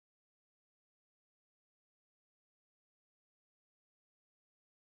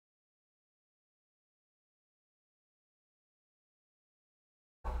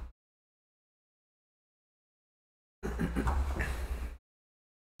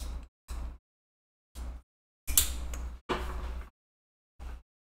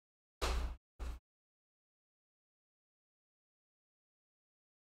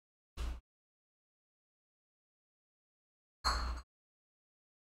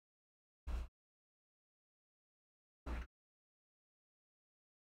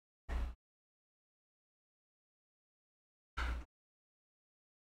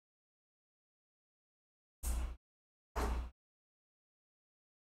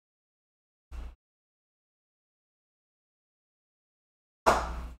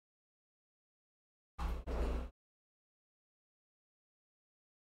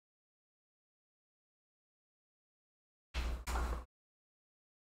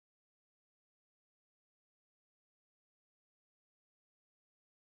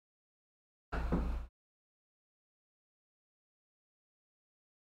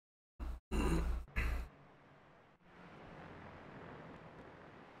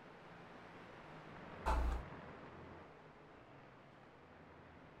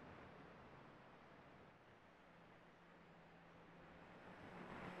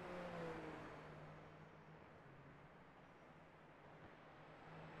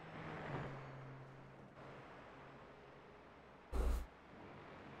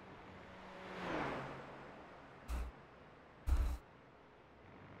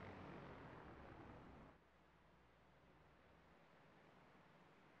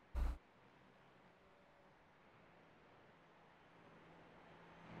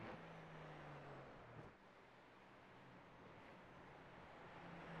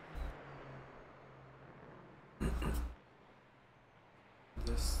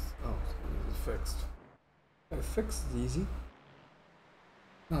This, oh, this is fixed. Fixed is easy.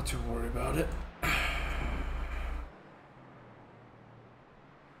 Not too worried about it.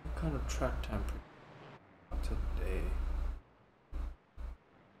 What kind of track time today?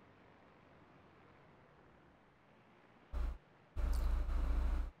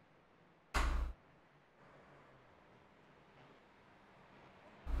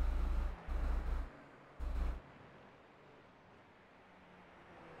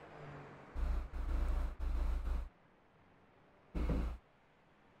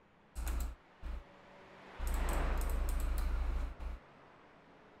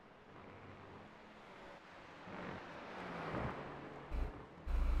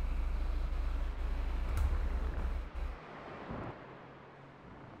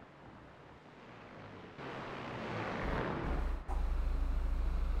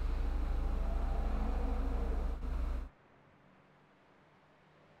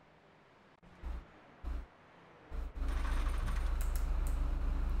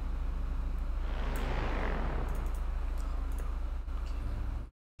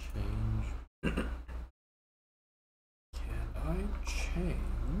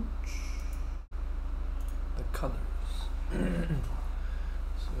 Change the colors.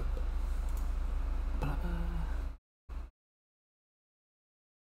 So, blah, blah.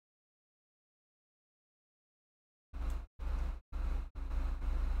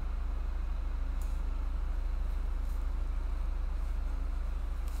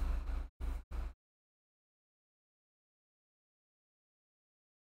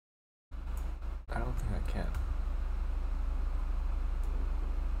 I don't think I can.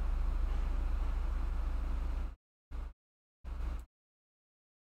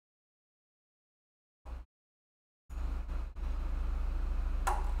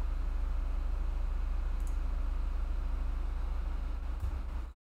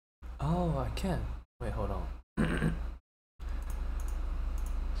 Oh, I can. Wait, hold on.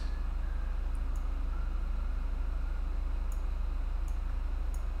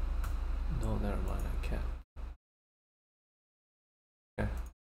 No, never mind, I can't. Okay.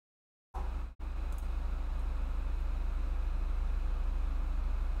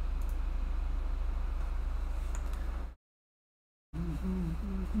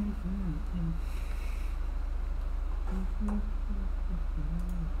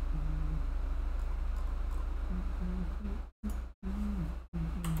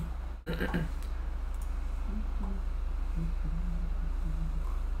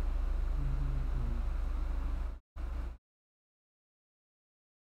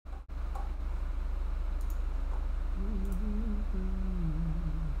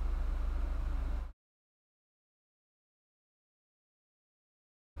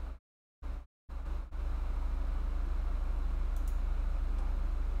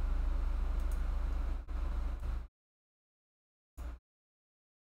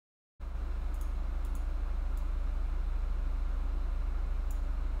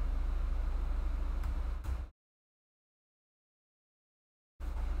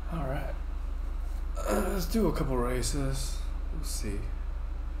 Let's do a couple races. We'll see.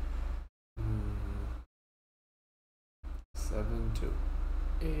 7 to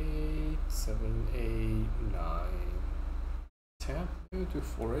 8, 7, 8, 9, 10. Maybe do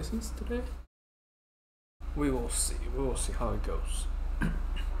 4 races today. We will see. We will see how it goes.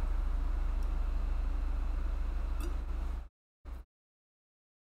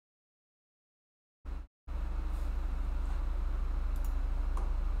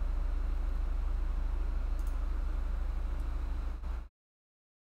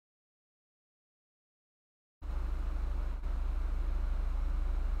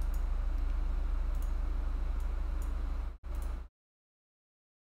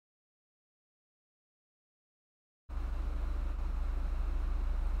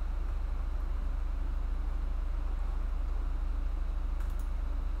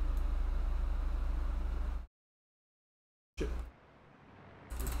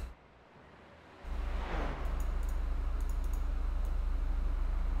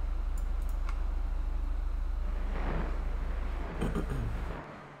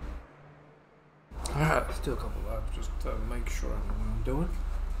 Alright, let's do a couple laps just to make sure I know what I'm doing.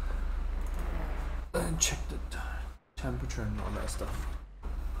 And check the temperature and all that stuff.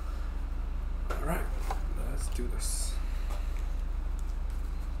 Alright, let's do this.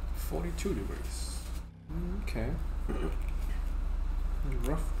 42 degrees. Okay.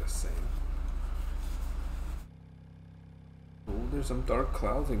 Rough the same. Oh, there's some dark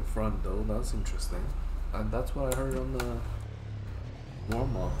clouds in front though, that's interesting. And that's what I heard on the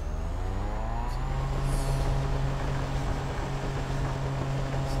warm-up.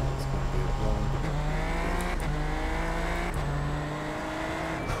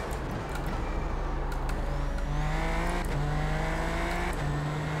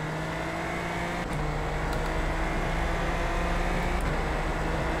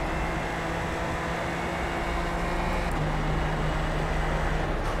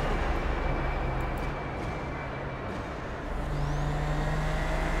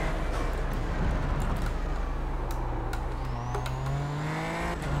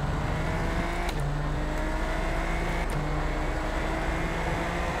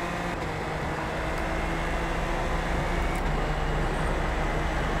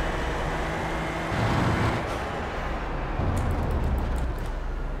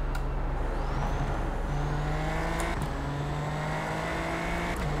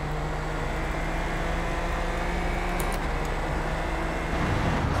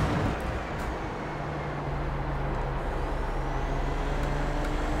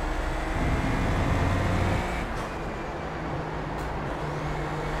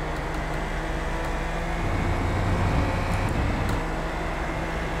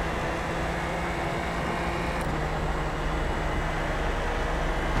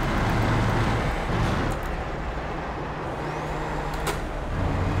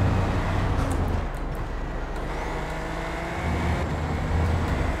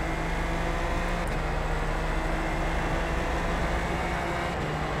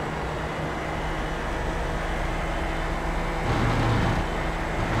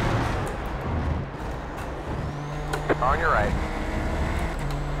 On your right.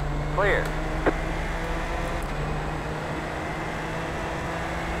 Clear.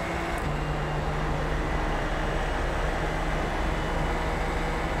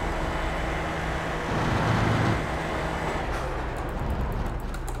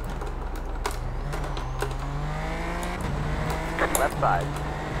 Left side.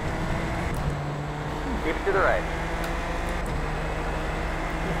 Keep it to the right.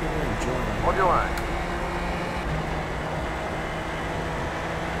 Hold your line.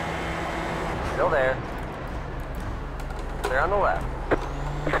 Still there. Clear on the left.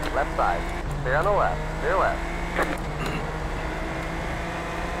 Left side. Clear on the left. Clear left.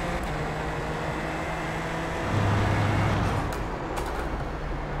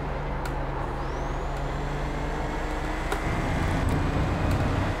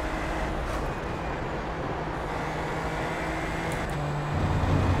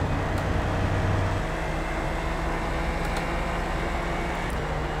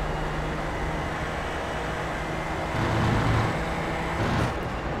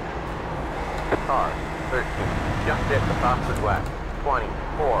 Car 13, just hit the Foxford West,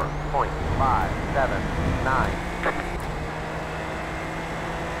 24.579.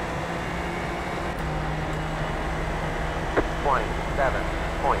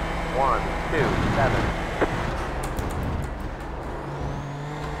 27.127.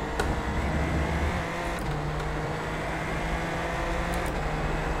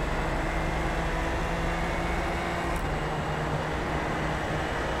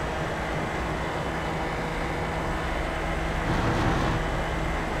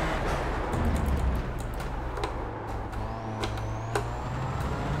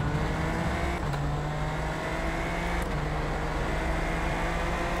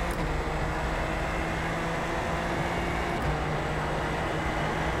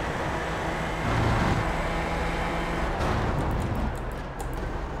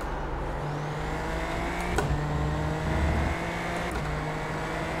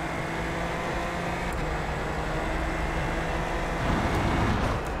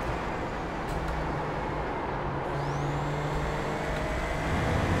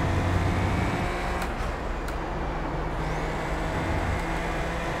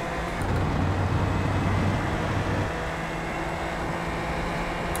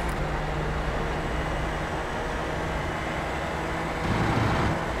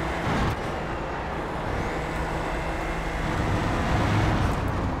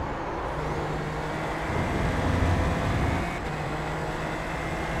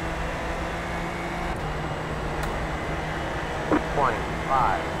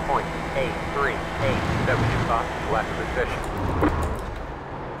 5.838. 70 knots left of position.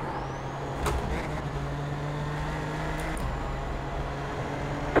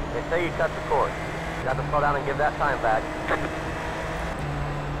 They say you cut the course. You have to slow down and give that time back.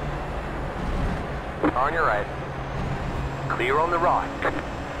 Car on your right. Clear on the right.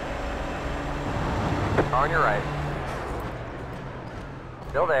 Car on your right.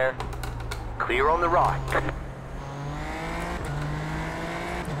 Still there. Clear on the right.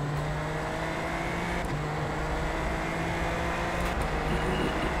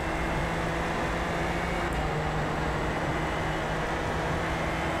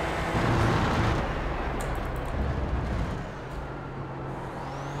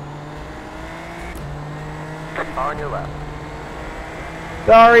 Car on your left.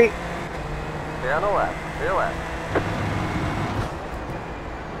 Sorry. Stay on the left. To your left.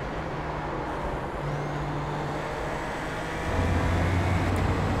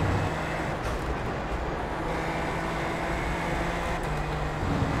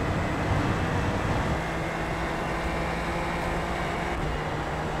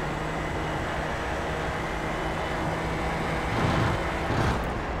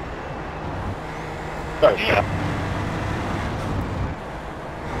 Sorry, Chef.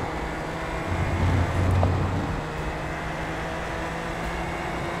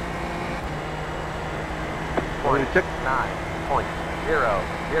 Check.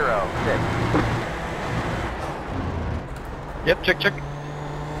 9.006. Yep, check.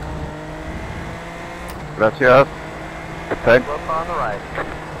 Gracias. Thanks. Slow car on the right.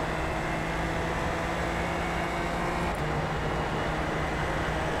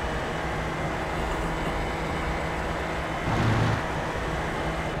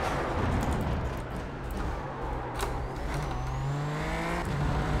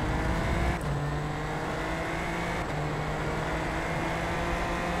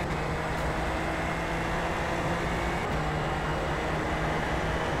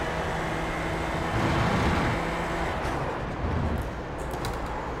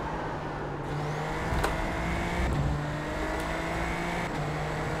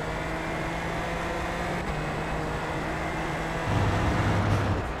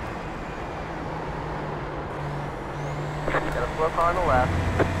 Got a slow car on the left.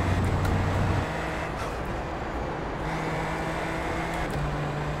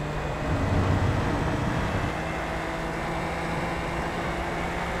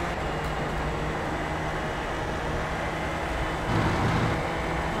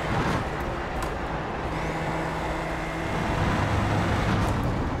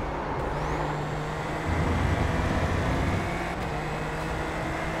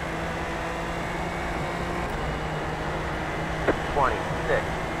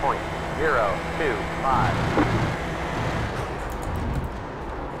 .025.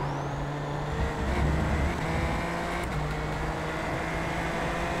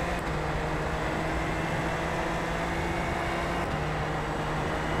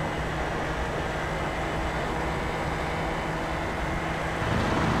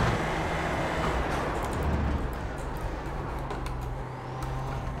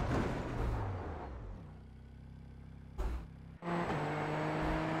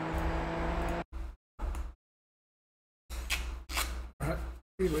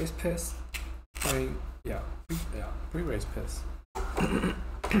 Pre-race piss. I mean, pre-race piss.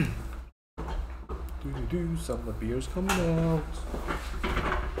 Some of the beer's coming out.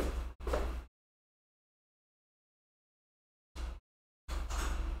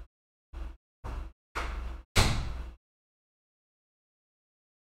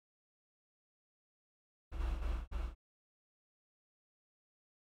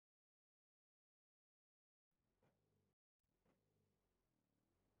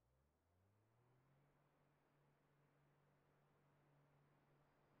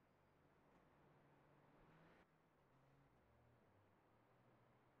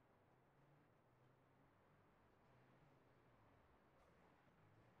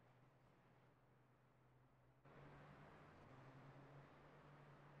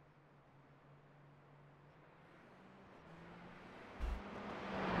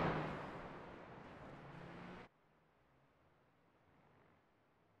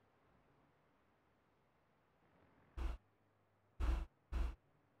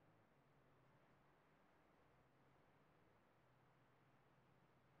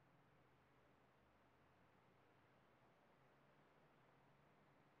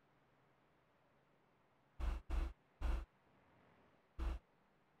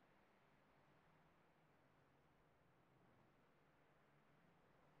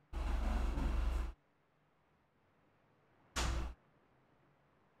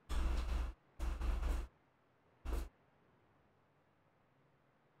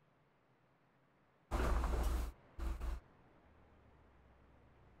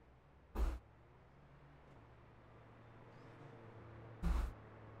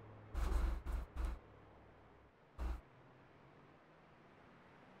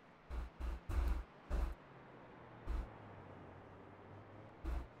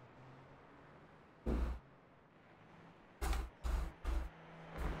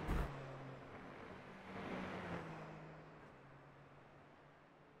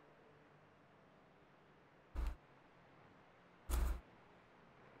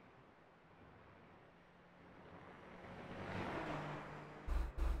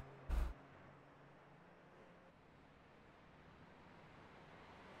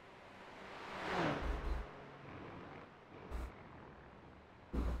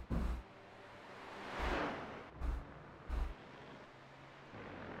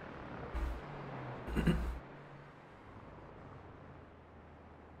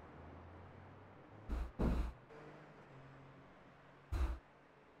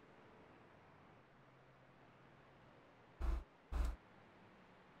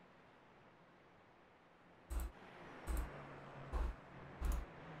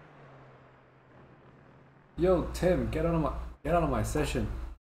 Yo, Tim, get out of my session.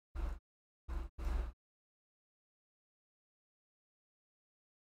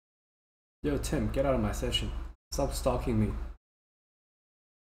 Yo, Tim, get out of my session. Stop stalking me.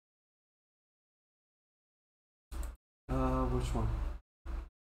 Which one?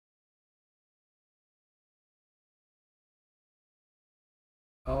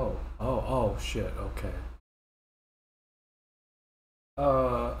 Oh, shit, okay.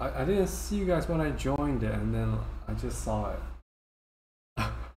 I didn't see you guys when I joined it, and then I just saw it. I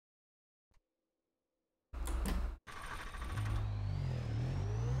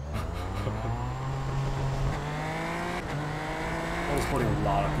was holding a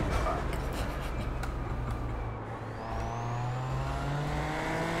lot of people back.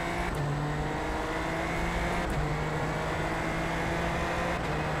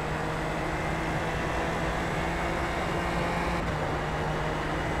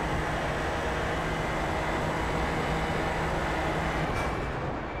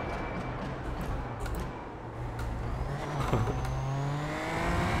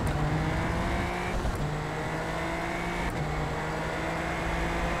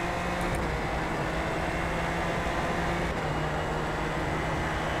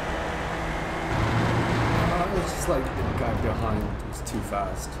 It's like the guy behind was too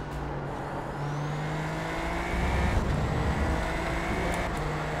fast.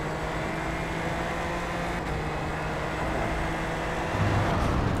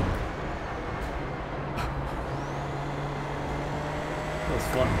 That was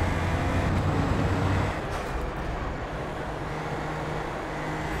fun.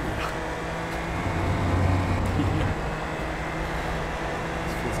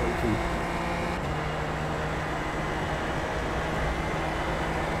 This feels like cool.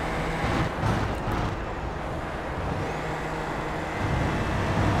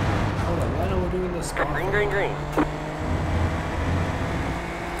 Green.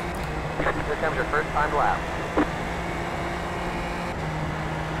 Here comes your first time lap.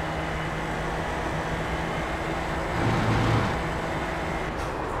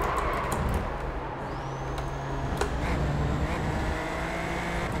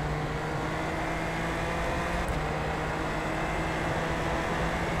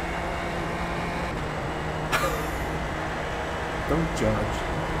 Don't judge.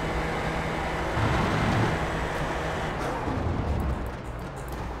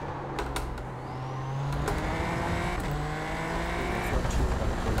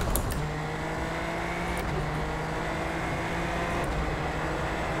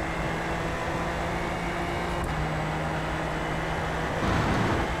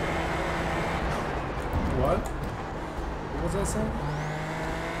 What was I saying?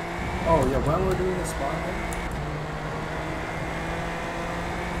 Oh yeah, when we're doing the spot thing?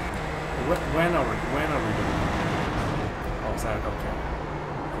 When are we doing it? Oh, is that okay?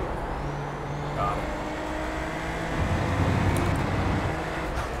 Got it.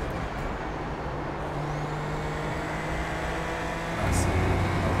 I see.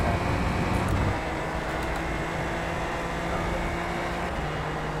 Okay.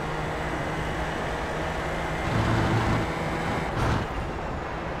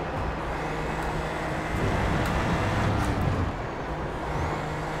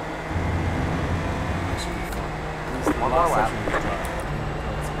 One more lap.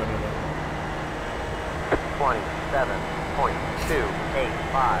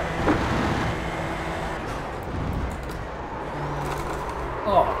 27.285.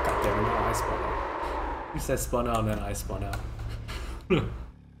 Oh, goddamn it, no, I spun out. You said spun out, and then I spun out.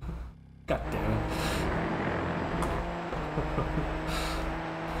 God damn it.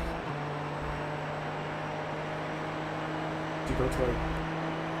 Did you go to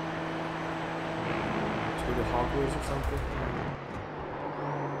the Hogwarts or something?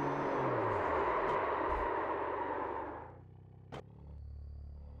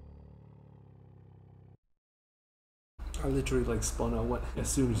 I literally like spun out as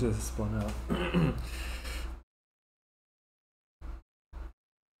soon as it spun out.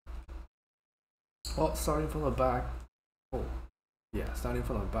 Oh, starting from the back. Oh, yeah, starting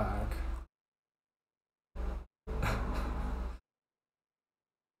from the back.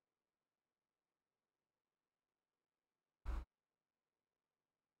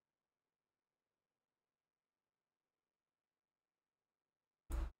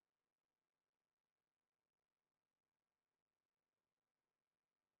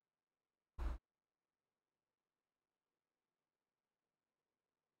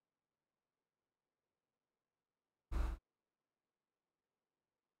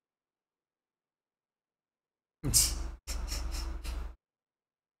 Yeah,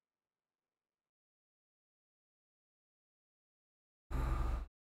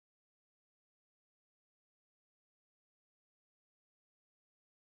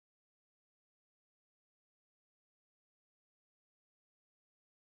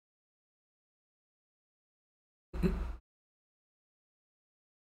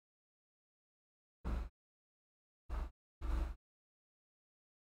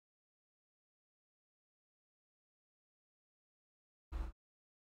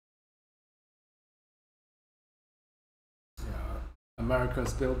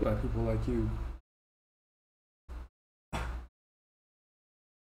 America's built by people like you.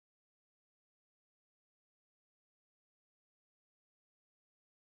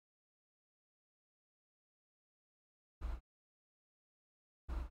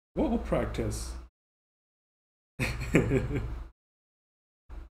 What will practice? Yeah,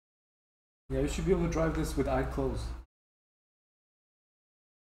 you should be able to drive this with eyes closed.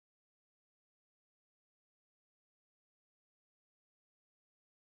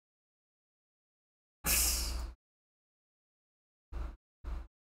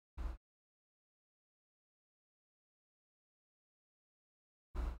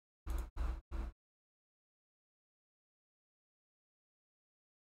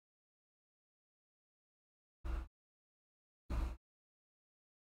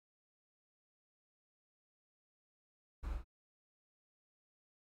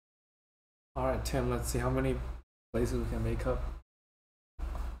 Alright, Tim, let's see how many places we can make up.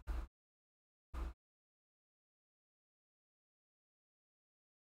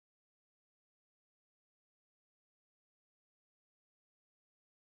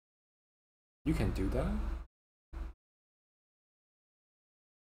 You can do that?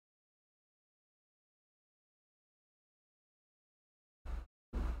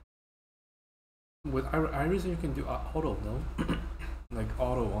 With iRacing you can do auto, no? Like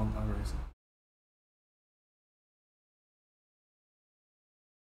auto on iRacing.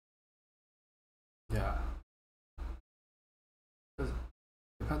 Yeah.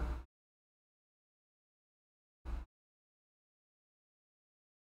 Depend.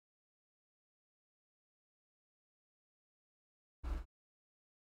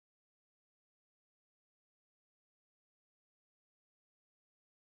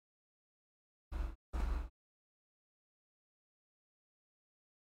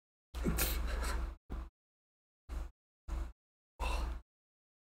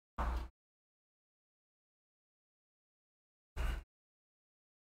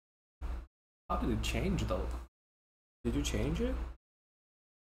 How did it change though? Did you change it?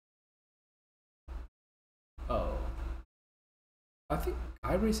 Oh. I think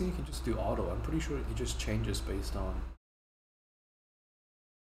iRacing you can just do auto. I'm pretty sure it just changes based on.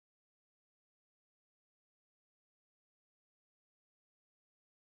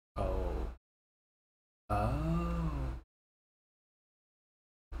 Oh. Oh.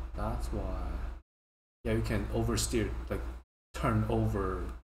 That's why. Yeah, you can oversteer, like turn over.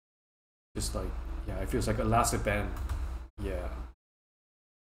 Just like, yeah, it feels like elastic band. Yeah.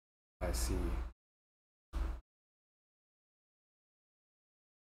 I see.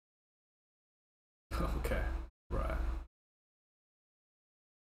 Okay, right.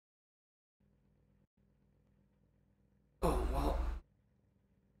 Oh, well.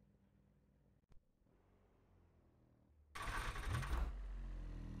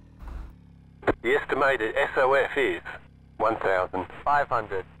 The estimated SOF is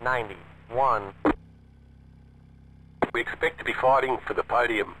 1,591. we expect to be fighting for the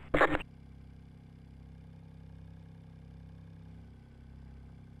podium.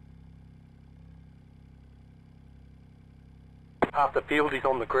 Half the field is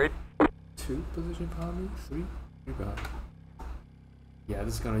on the grid. 2 position behind me? 3? You got it. Yeah,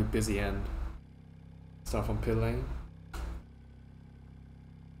 this is gonna be a busy end. Start from pit lane.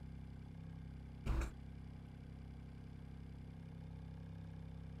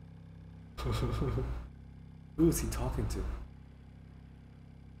 Who is he talking to?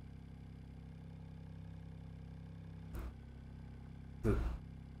 The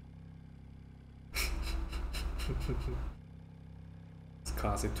it's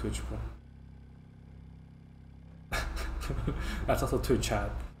classic Twitch bro. That's also Twitch chat.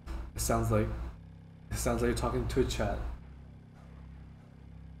 It sounds like you're talking Twitch chat.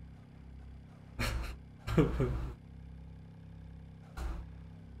 Do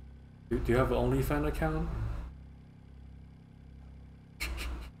you have an OnlyFans account?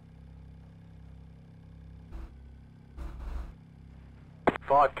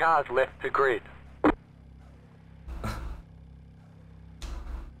 Five cars left to grid.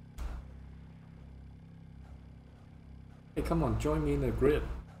 come on, join me in the grid.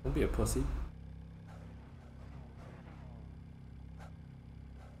 Don't be a pussy.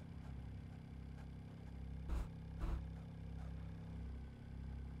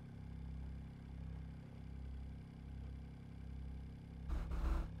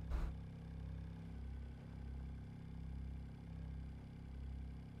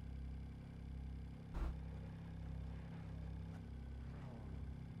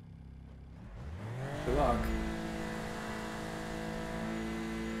 Good luck.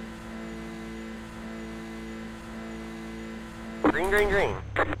 Green, green, green.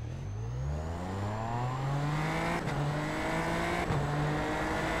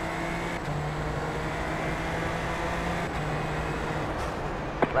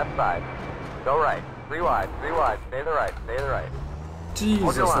 Left side. Go right. 3 wide, 3 wide. Stay to the right, stay to the right.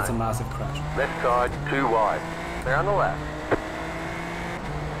 Jesus, your that's a line. massive crash. Left side, 2 wide. They're on the left.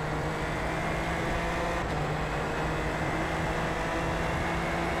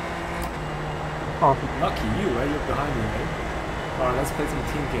 Lucky you, right? You're behind me, right? Alright, let's play some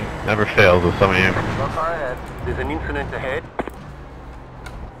team game. Never fails with some of you. Go car ahead. There's an incident ahead.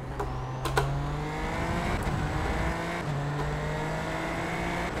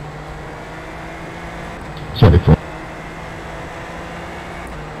 Sorry for.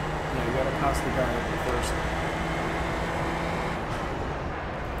 Yeah, you gotta pass the guy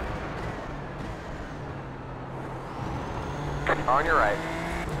first. On your right.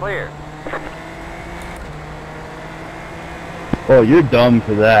 Clear. Oh, you're dumb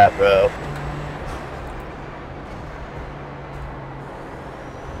for that, bro.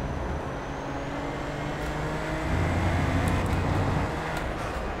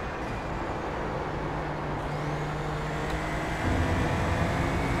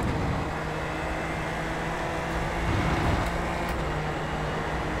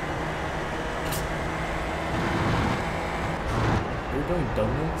 You're doing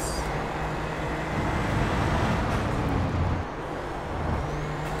donuts?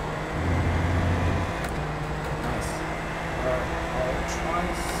 Nice. I'll try.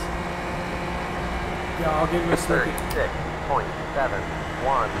 Yeah, I'll give you a second.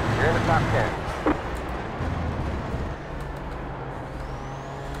 36.71. You're in the top 10.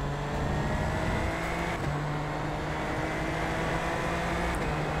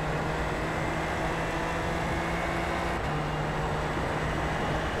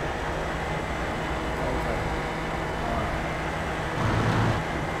 Okay.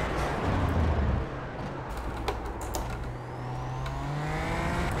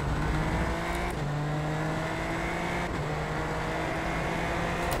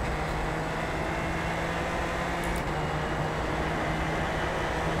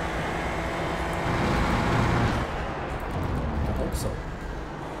 I hope so.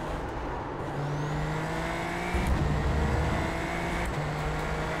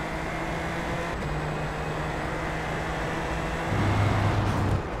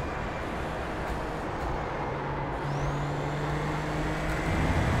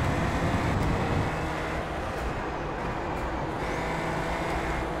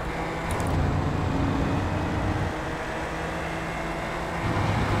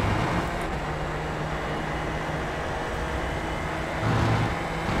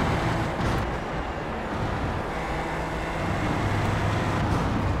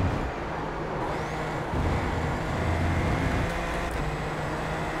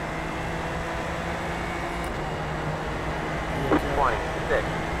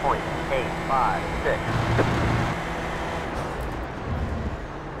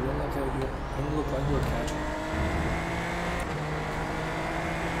 You don't look like you're a catcher.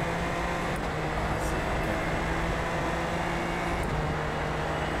 I see, okay.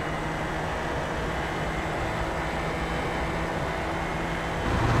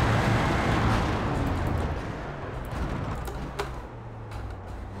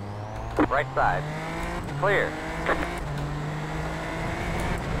 Right side. Clear.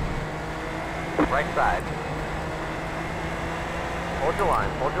 Right side. Hold your line,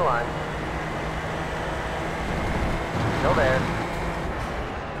 hold your line. Still there.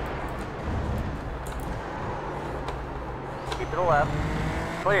 Keep to the left.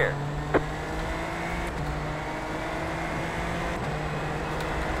 Clear.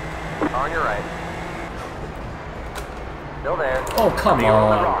 On your right. Still there. Oh, come Clear on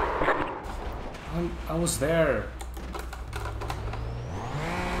the on. rock. I was there.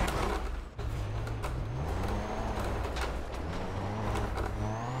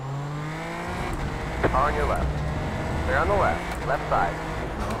 On your left. Clear on the left. Left side.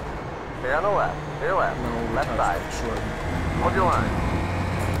 Clear on the left. Clear left. No, Left side. Sure. Hold your line.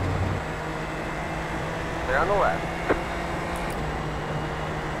 Clear on the left.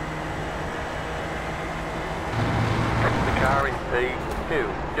 speed 2,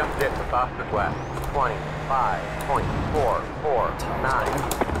 just hit the fastest lap. 25.449.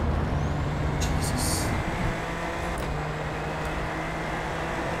 Jesus.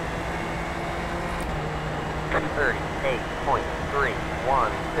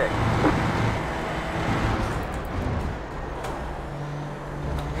 $38.316.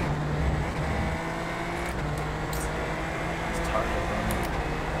 It's target running.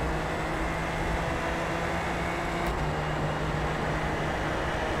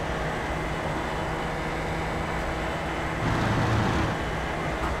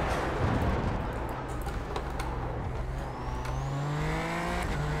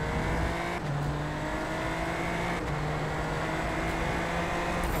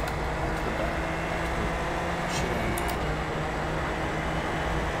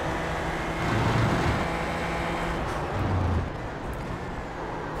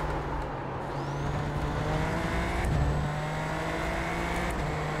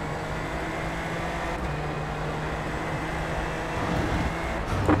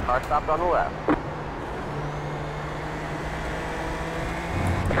 Car stopped on the left.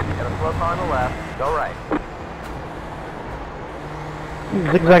 Get a slow car on the left. Go right.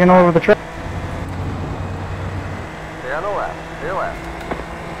 Zigzagging all over the track. Stay on the left. Stay left.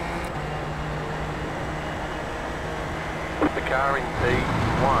 The car in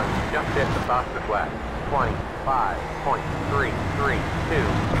P1, just hit the fastest lap.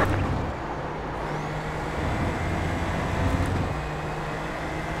 25.332.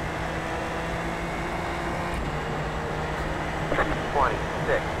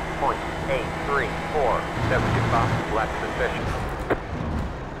 26.834. That was your fastest lap of the session.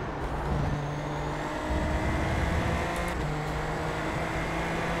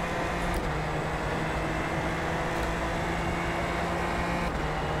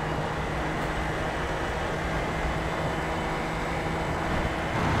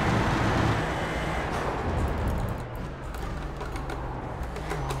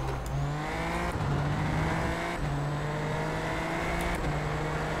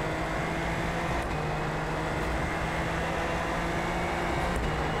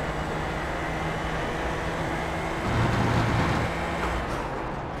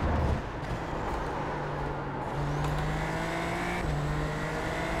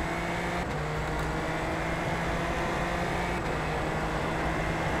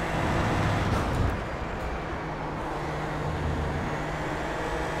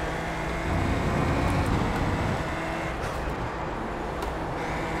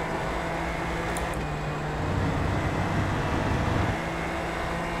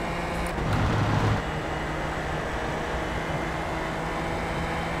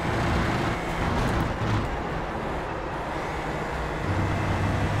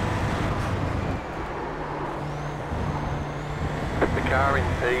 The car in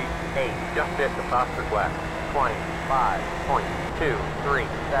P8 just hit the fastest lap.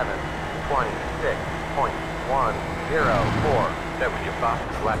 25.237. 26.104. That was your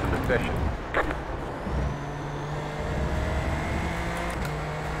fastest lap of the session.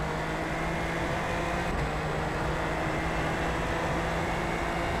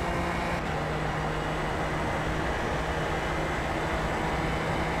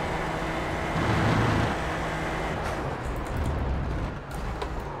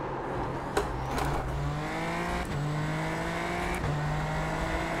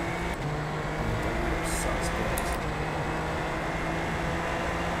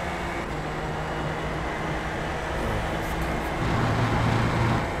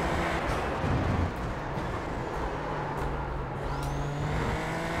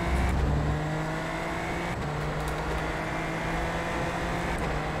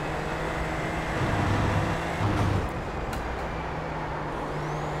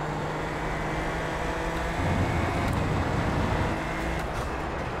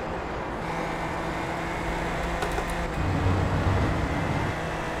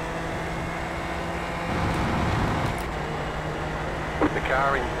 The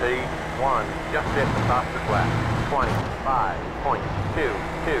car in P1 just hit the fastest lap.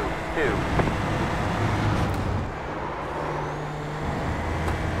 25.222.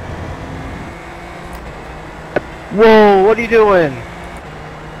 Whoa, what are you doing?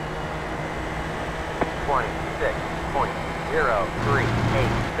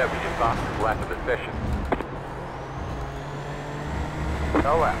 26.038. That was your fastest lap of the session.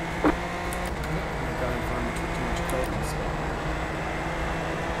 Go left. I got in front of too much coke, so.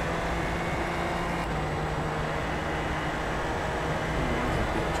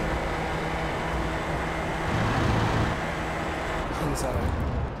 Inside.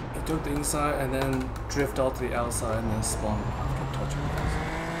 He took the inside and then drift out to the outside and then spawn after touching this.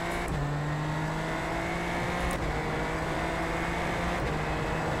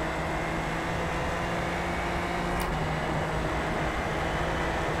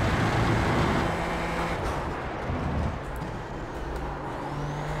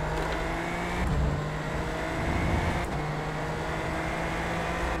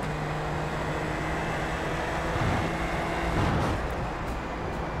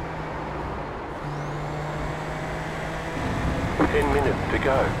 To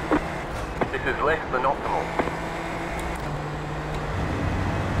go. This is less than optimal.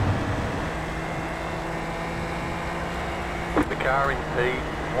 The car in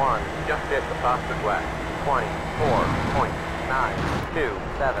P1 just set the fastest lap.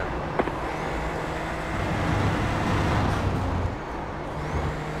 24.927.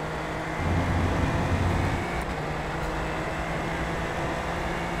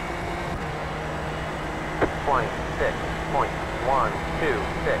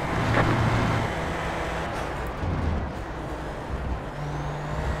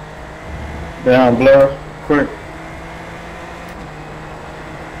 Down, Blur. Quick.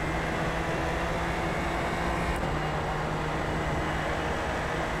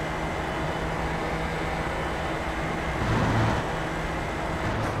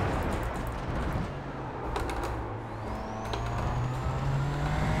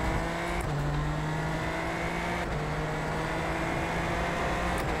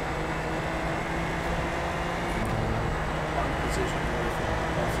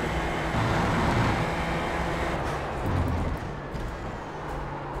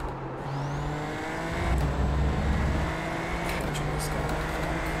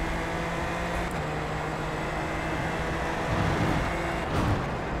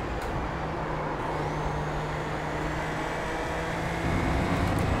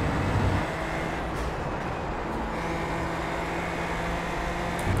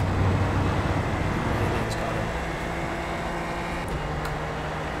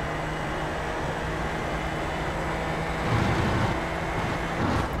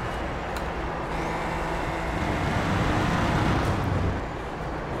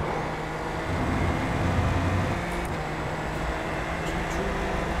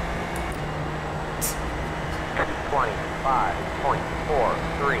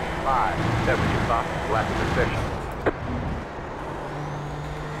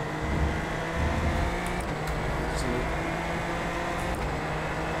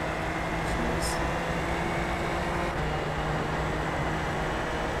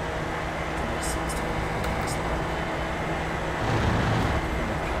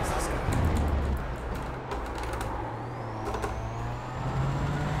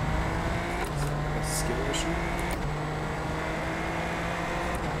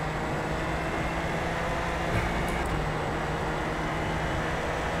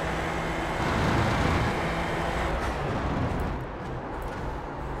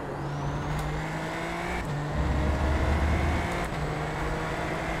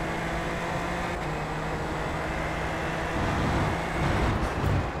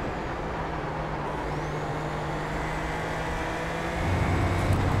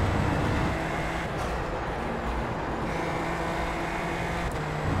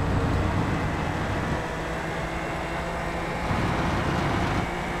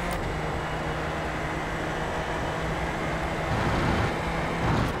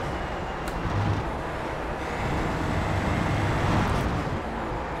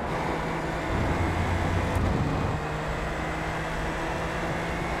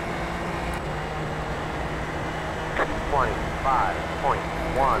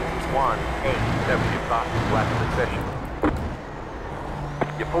 That was your fastest lap of the session.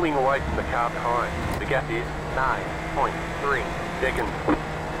 You're pulling away from the car behind. The gap is 9.3 seconds.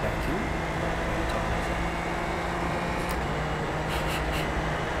 Thank you.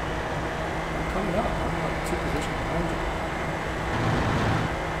 I'm coming up. I'm like 2 positions behind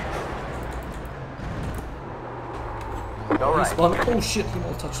you. All right. Oh shit, he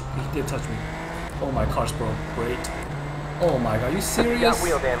did touch me. Oh, my car's broke. Great. Oh my god, are you serious? You got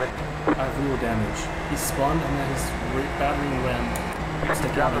wheel damage. I have wheel damage. He spun and then his battery ran.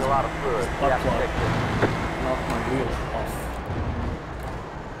 You're dropping a lot of fluid. You Butt have to plug. fix it. Knocked my wheel off.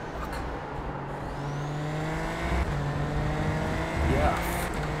 Fuck. Yeah,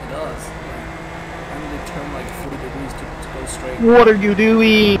 it does. I need to turn like 40 degrees to go straight. What are you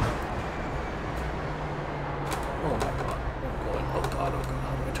doing? Oh my god. Oh god, how do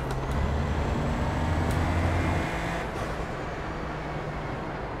I turn?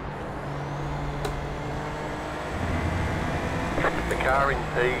 The car in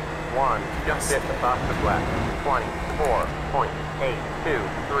P1 just set the fastest lap. 24.927.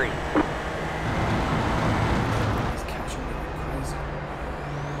 823. He's catching me like crazy.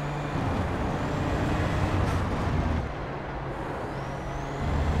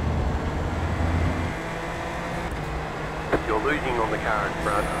 You're losing on the car in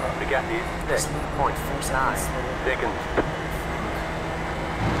front. The gap is 6.9 seconds.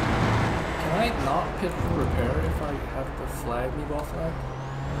 Can I not pit for repair if I have the flag, meatball flag?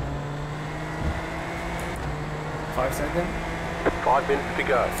 5 seconds? 5 minutes to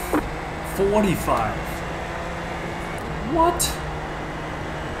go. 45. What?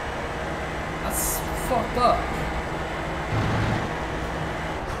 That's fucked up.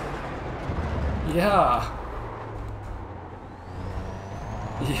 Yeah.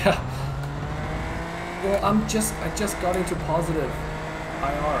 Yeah. Well, I just got into positive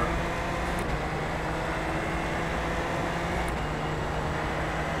IR.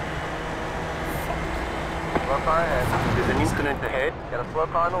 Slow car ahead. There's an incident ahead. Got a slow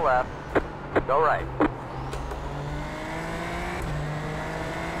car on the left. Go right.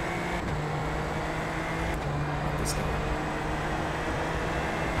 This guy.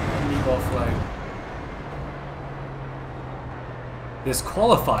 Meatball flag.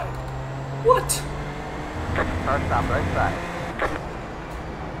 Disqualified. What? Car stop right side.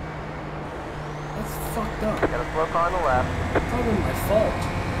 That's fucked up. Got a slow car on the left. It's not even my fault.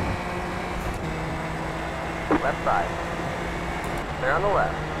 Left side. They're on the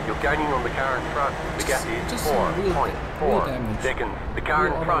left. You're gaining on the car in front. The gap is Just some wheel 4.4 damage. seconds. The car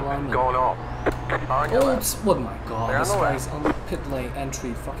in Wheel front alignment. has gone off. Car on your left. Oops! What my god, They're on this the guy's on the pit lane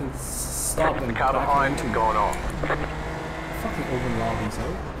entry. Fucking stop The and car back behind into has gone off. fucking open lobbies,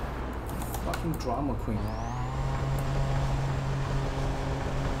 oh. Fucking drama queen.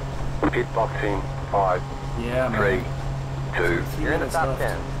 Pit box in 5, Yeah, 3, man. 2, 3 You're in the minutes top left.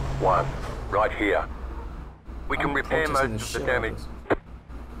 10. 1. Right here. We can I'm repair protesting most the of the shit out of damage.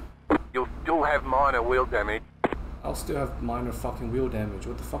 this. You'll still have minor wheel damage. I'll still have minor fucking wheel damage.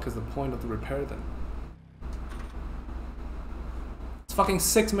 What the fuck is the point of the repair then? It's fucking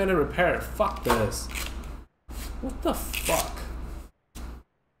 6-minute repair. Fuck this. What the fuck?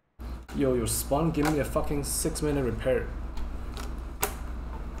 Yo, your spawn give me a fucking 6-minute repair.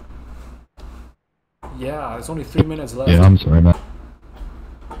 Yeah, it's only 3 minutes left. Yeah, I'm sorry, man.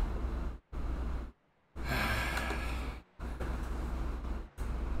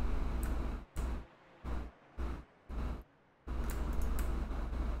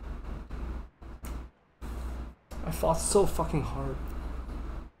 I fought so fucking hard.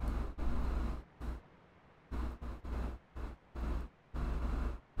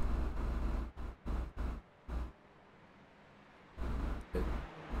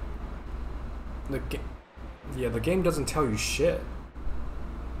 The game doesn't tell you shit.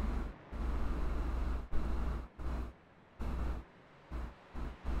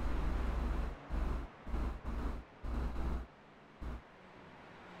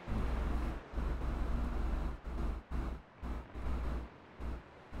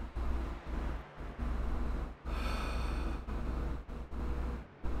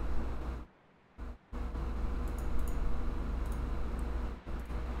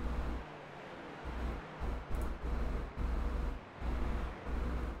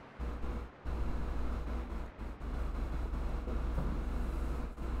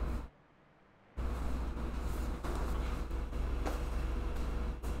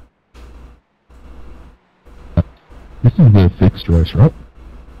 This is the fixed race, right?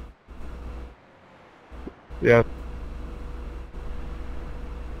 Yeah.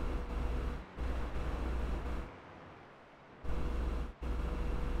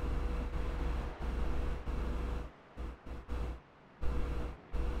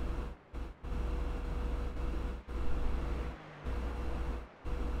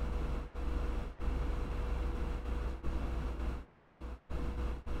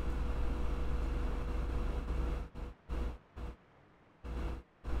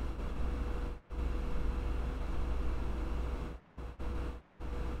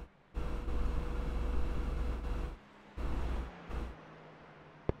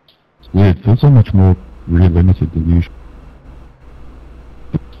 Weird, feels so much more rear limited than usual.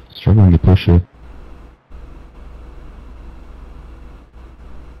 Struggling to push it.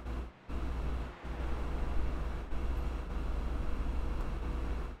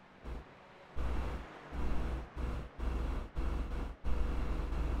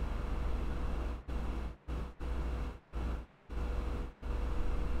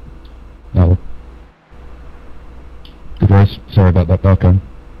 Oh. Good race. Sorry about that background.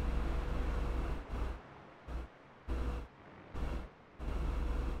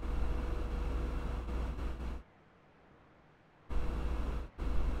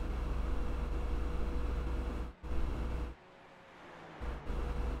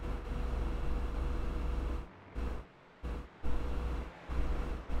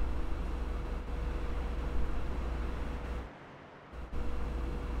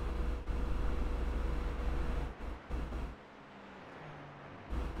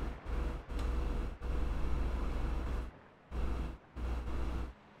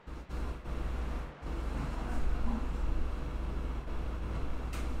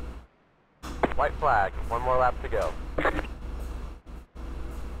 White flag. One more lap to go.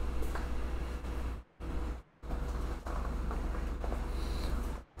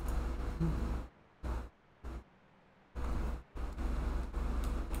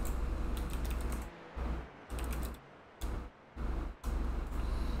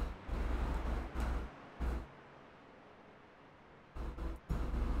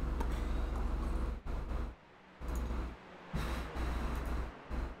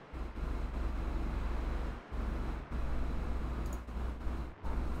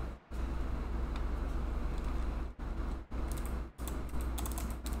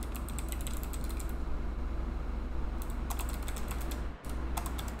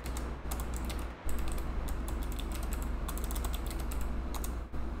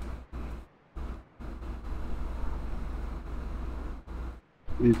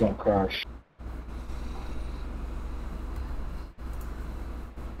 Please don't crash.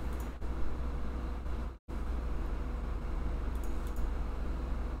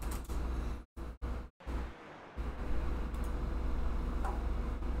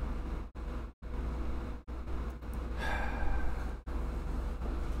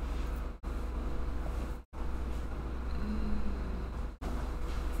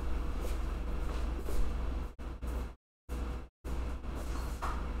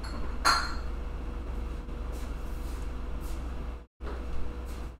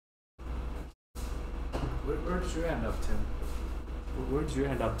 Where did you end up, Tim? Where did you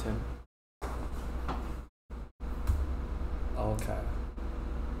end up, Tim? Okay.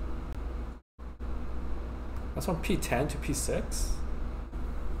 That's from P10 to P6?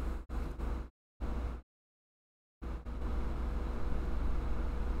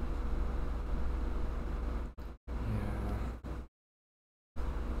 Yeah.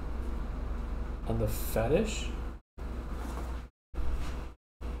 On the fetish?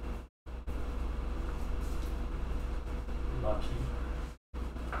 Lucky.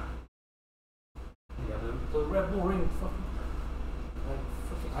 Yeah, the Red Bull Ring fucking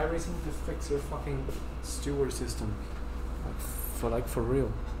iRacing to fix their fucking steward system. For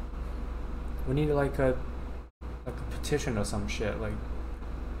real. We need like a petition or some shit, like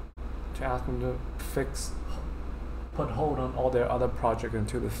to ask them to put hold on all their other projects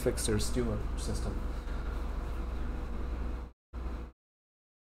until they fix their steward system.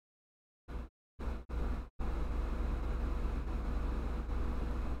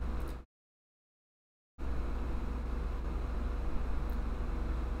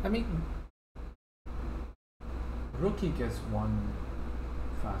 I mean, rookie gets one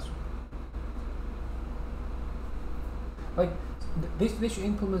faster. Like, they should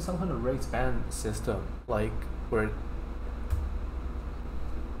implement some kind of race ban system, like where,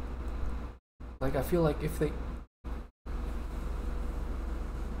 like I feel like if they,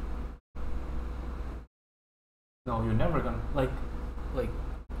 no, you're never gonna like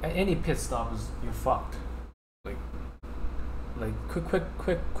at any pit stop is you're fucked. Like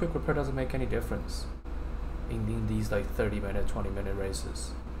quick repair doesn't make any difference in these like 30-minute, 20-minute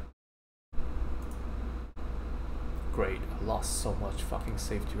races. Great, I lost so much fucking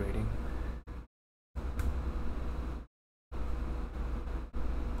safety rating.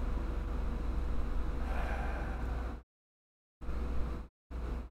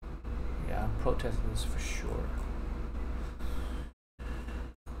 Yeah, I'm protesting this for sure.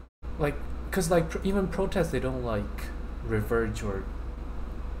 Like, cause like even protests, they don't like revert your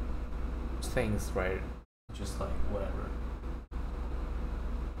things, right? Just like whatever.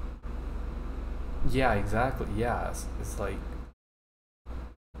 Yeah, exactly. Yeah, it's like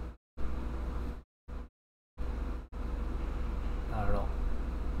I don't know.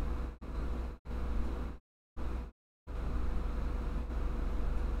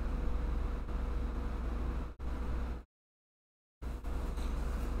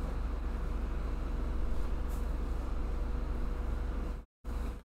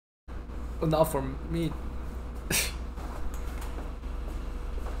 Well, not for me.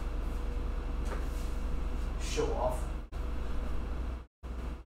 Show off.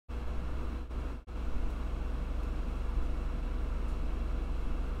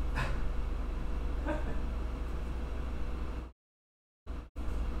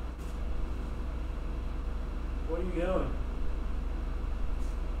 Where are you going?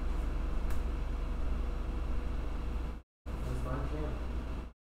 That's my camp.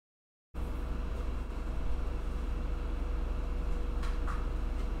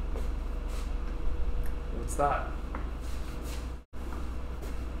 What's that?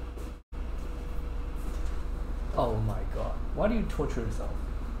 Oh my god. Why do you torture yourself?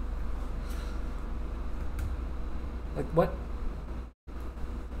 Like what?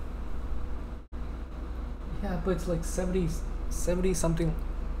 Yeah, but it's like 70 something.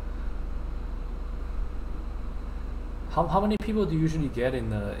 How many people do you usually get in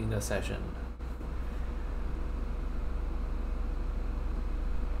the session?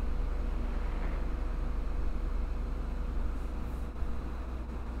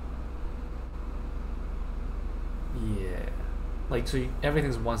 Yeah, like so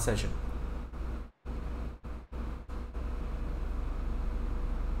everything's one session.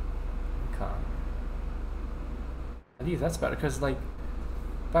 Okay. I think that's better because like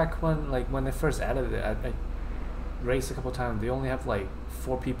back when they first added it, I raced a couple times. They only have like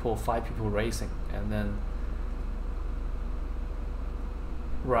 4 people, 5 people racing, and then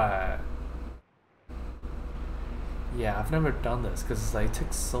right. Yeah, I've never done this because it's like it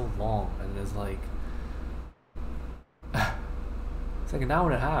takes so long, and it's like it's like an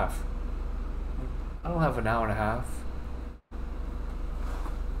hour and a half. I don't have an hour and a half.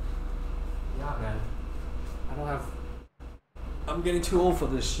 Yeah, man. I don't have. I'm getting too old for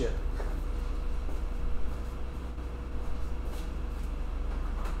this shit.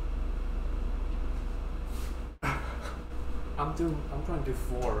 I'm trying to do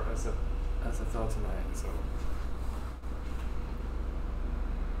 4 as a thought tonight. So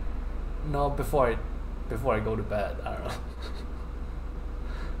no, before I go to bed. I don't know.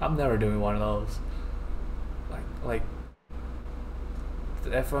 I'm never doing one of those. Like the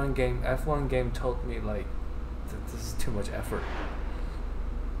F1 game told me like this is too much effort.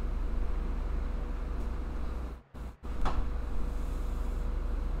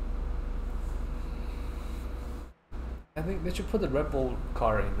 I think they should put the Red Bull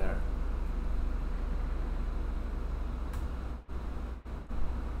car in there.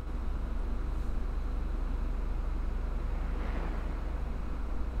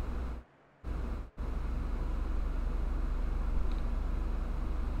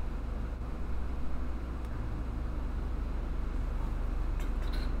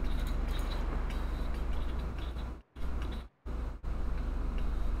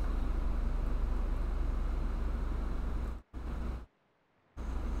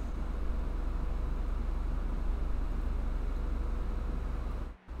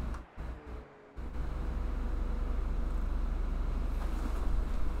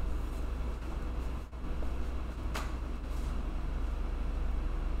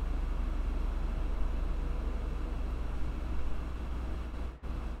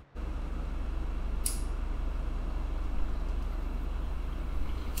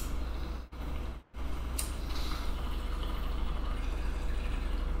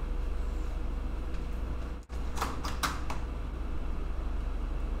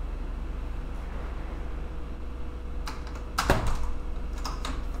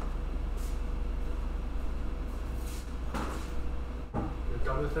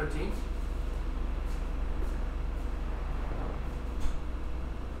 W13?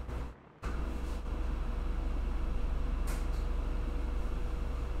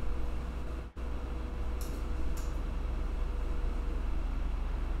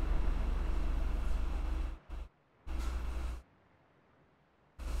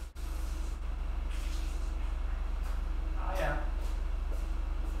 Oh yeah.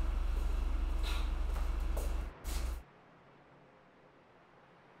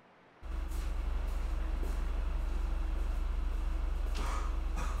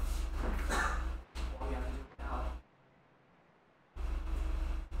 What we have to do now.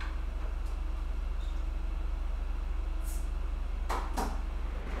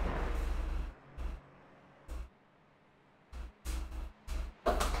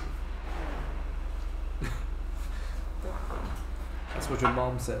 That's what your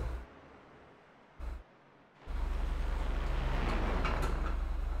mom said.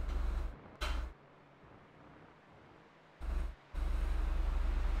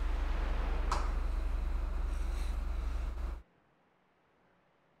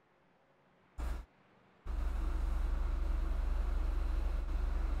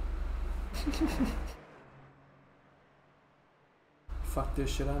 Fuck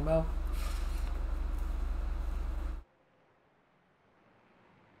this shit, I'm out.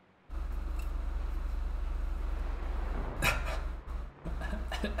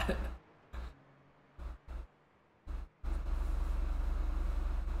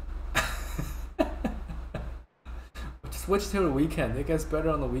 Switch to the weekend. It gets better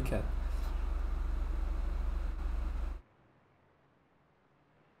on the weekend.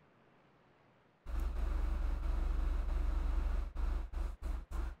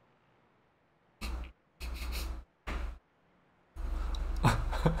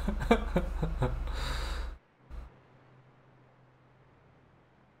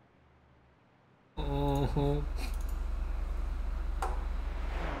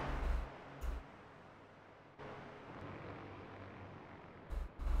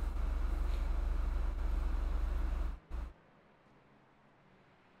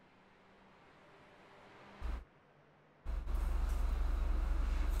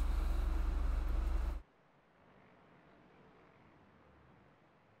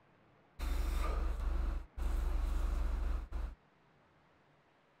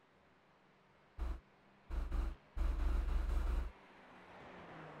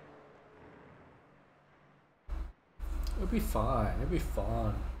 be fine. It'll be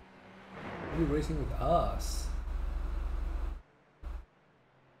fun. You'll be racing with us.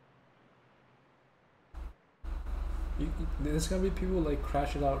 There's gonna be people like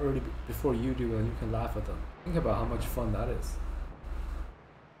crash it out early before you do, and you can laugh at them. Think about how much fun that is.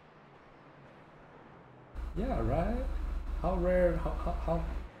 Yeah, right? How rare, how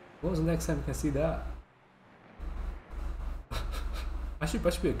when was the next time you can see that? I should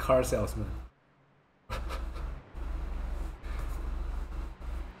be a car salesman.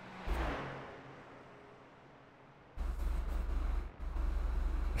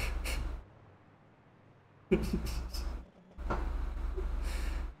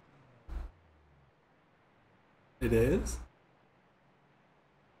 It is?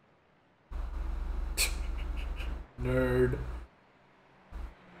 Nerd.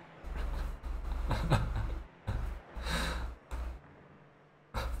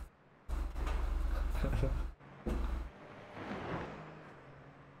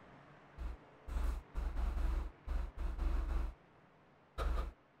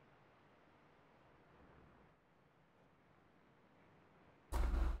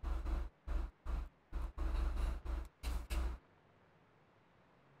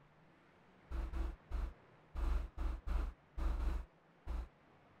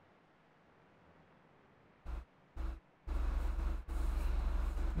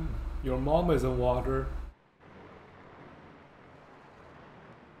 Your mom is in water.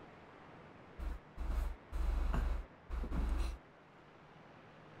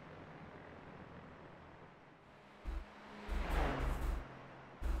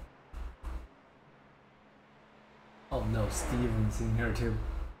 Oh no, Steven's in here too.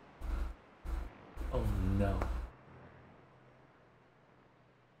 Oh no.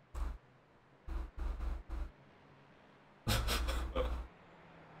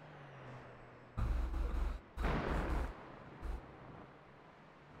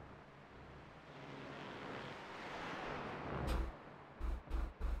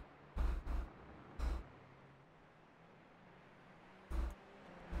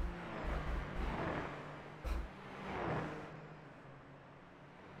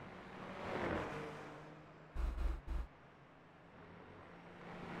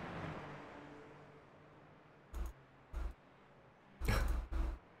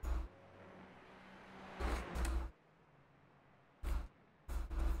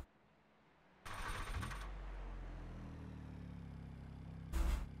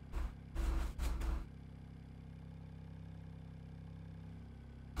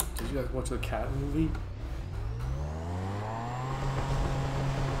 Did you guys watch the cat movie?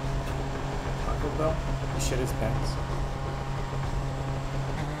 Taco Bell? He shit his pants.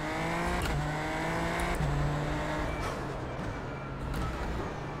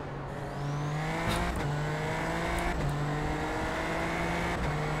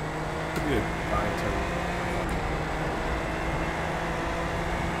 Could be a dietary.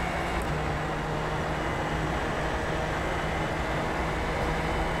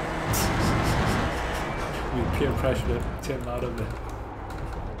 We peer pressured Tim out of it.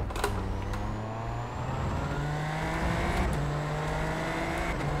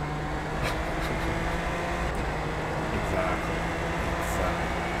 Exactly.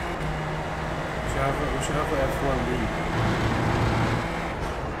 We should have an F1 league.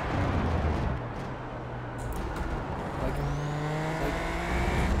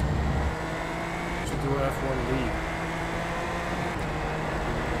 We should do an F1 league.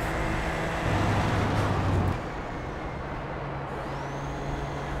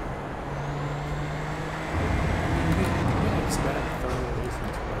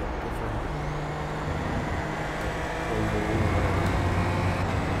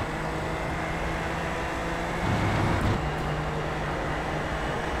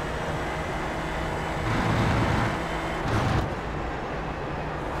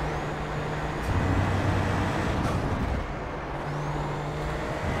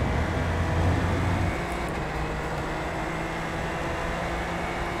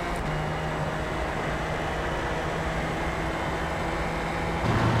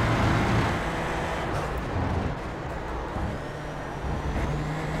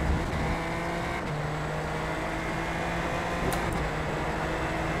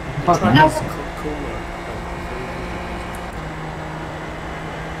 Fucking hell.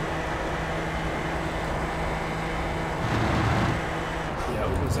 Yeah,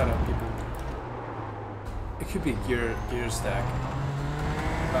 we can set up people. It could be gear stack.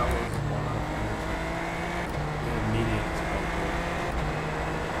 That was one of them. Yeah, mediums probably.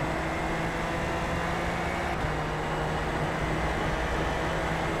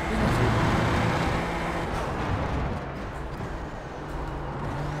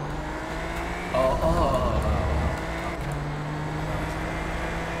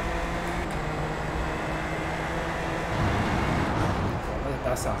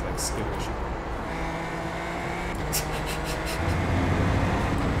 sounds like skill issue.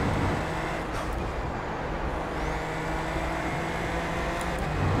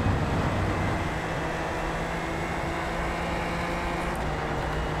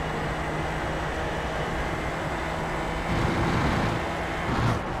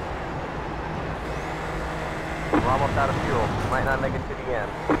 We're almost out of fuel. Might not make it to the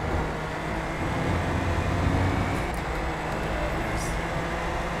end.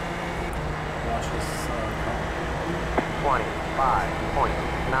 Watch this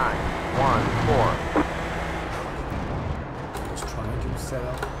 25.914. Just trying to set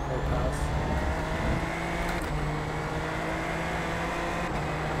up whole pass.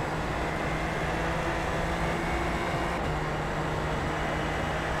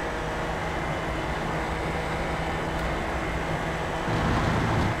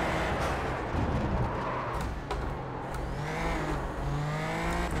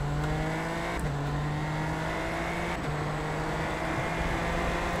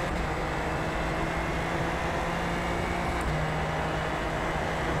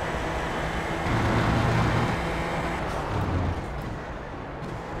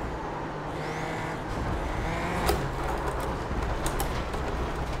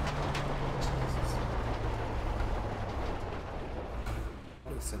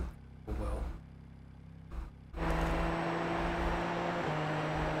 Listen, well.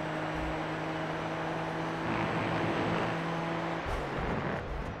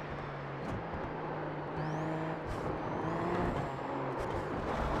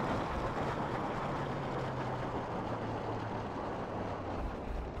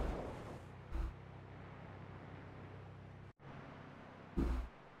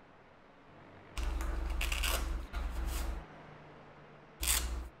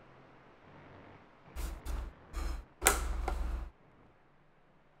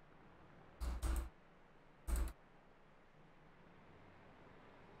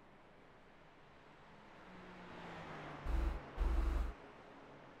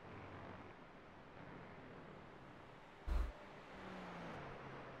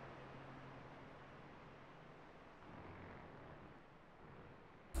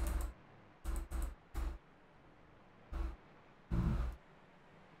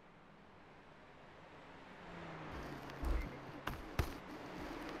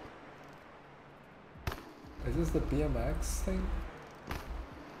 Is this the BMX thing?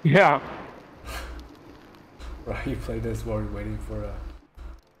 Yeah. Right, you play this while you're waiting for a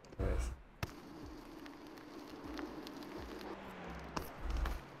race.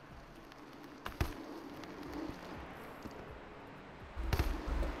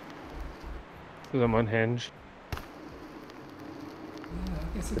 Because I'm unhinged. Yeah,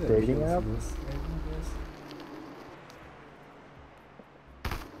 I can see the dating appeal app? to this, maybe, I guess.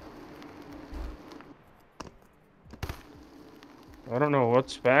 I don't know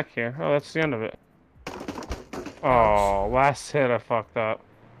what's back here. Oh, that's the end of it. Oh, last hit I fucked up.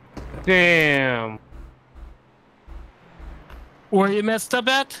 Damn. Where you messed up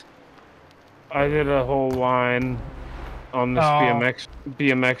at? I did a whole line on this Oh.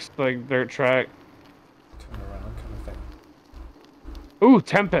 BMX like dirt track. Turn around kind of thing. Ooh,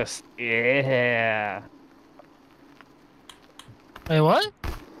 Tempest. Yeah. Wait, what?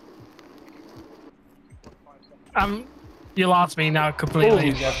 You lost me now completely. Holy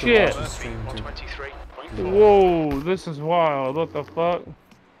You have to shit. watch the stream to Whoa, this is wild. What the fuck?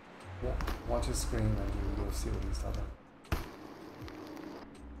 watch his screen and you will see what he's talking about.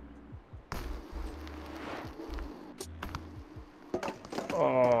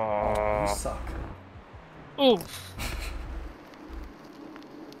 Oh. You suck. Oof.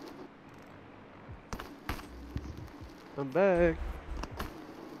 I'm back.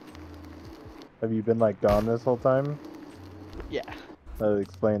 Have you been like gone this whole time? Yeah. That would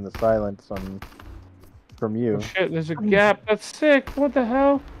explain the silence from you. Oh shit, there's a gap. That's sick. What the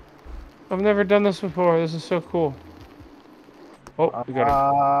hell? I've never done this before. This is so cool. Oh, you got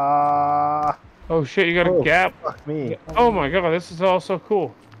a... Oh shit, you got a gap. Fuck me. Oh my god, this is all so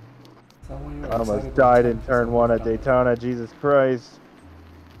cool. Is that when you're I almost excited died about in time turn for 1 at something? Daytona. Jesus Christ.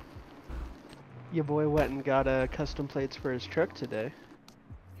 Your boy went and got custom plates for his truck today.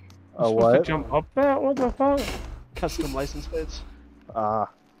 You're A supposed what? to jump up that? What the fuck? Custom license plates. I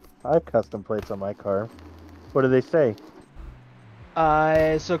have custom plates on my car. What do they say?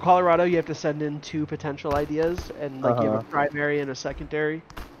 So Colorado, you have to send in 2 potential ideas, and like you have a Uh-huh. primary and a secondary.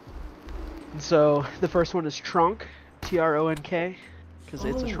 And so the first one is trunk, TRONK, because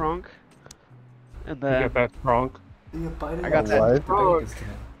it's a Oh. trunk. And You then got that trunk. Yeah, biting I got off that What? the trunk. bacon skin.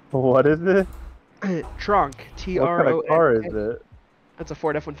 What is it? trunk, What kind of car is TRONK. it? That's a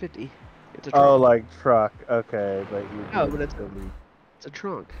Ford F-150. It's a Oh, trunk. like truck. Okay, but you. No, but it's a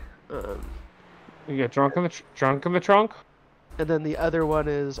trunk. You get drunk in the drunk in the trunk. And then the other one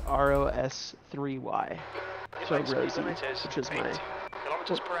is ROS3Y. So Rosie, which is my.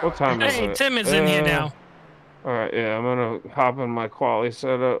 What time is Hey, it? Tim is in here now. All right, yeah, I'm gonna hop in my quali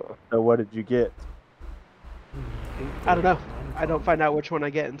setup. So what did you get? I don't know. I don't find out which one I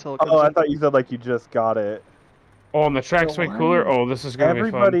get until it comes Oh, I in. thought you said like you just got it. Oh, and the track's way cooler. Oh, this is gonna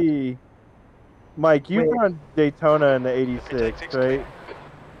be fun. Everybody, Mike, you've Wait. run Daytona in the '86, right?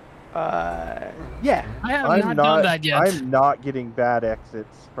 Yeah. I have not done that yet. I'm not getting bad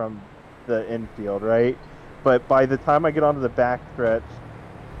exits from the infield, right? But by the time I get onto the back stretch,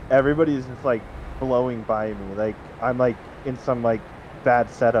 everybody's just like blowing by me. Like I'm like in some like bad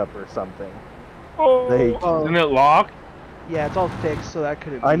setup or something. Oh, They- isn't it locked? Yeah, it's all fixed, so that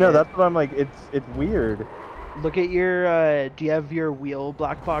couldn't be I know it. that's what I'm like. It's weird. Look at your, do you have your wheel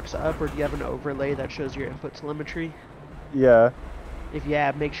black box up, or do you have an overlay that shows your input telemetry? Yeah, If you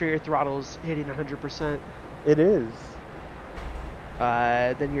have, make sure your throttle's hitting 100%. it is.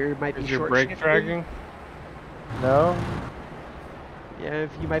 Then you might be Is your short brake shifting. dragging? No. Yeah,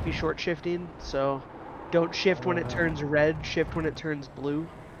 if you might be short shifting, so don't shift when it turns red, shift when it turns blue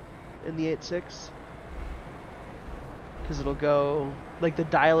in the 8.6. Because it'll go, like the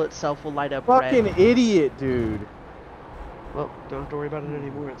dial itself will light up Fucking red. idiot, dude. Well, don't have to worry about it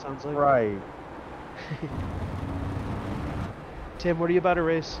anymore, it sounds like. Right. Tim, what are you about to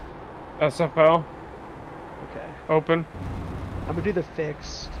race? SFL Okay. open. I'm gonna do the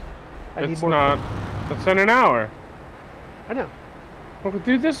fixed. I need It's more. not. It's in an hour. I know. We'll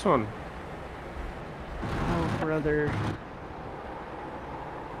do this one. Oh, brother.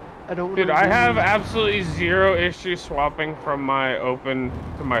 I don't Dude, wanna I have lose. absolutely zero issue swapping from my open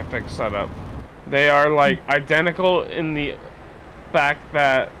to my fixed setup. They are like identical in the fact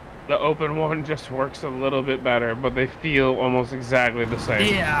that the open one just works a little bit better, but they feel almost exactly the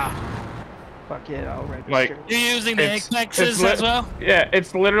same. Yeah. Fuck it, I'll register. Like, You're using the It's- Apexes it's as well? Yeah,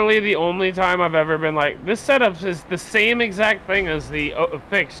 it's literally the only time I've ever been like, this setup is the same exact thing as the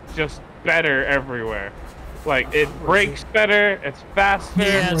fixed, just better everywhere. Like, it brakes better, it's faster.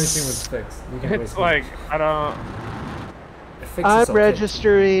 Yeah. I'm racing with fixed. You can It's race like, I don't. with fixed I'm is okay.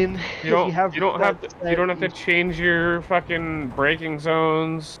 registering. You don't have that to set, change your fucking braking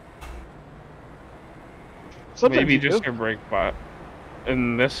zones. Sometimes Maybe you just do. your brake spot.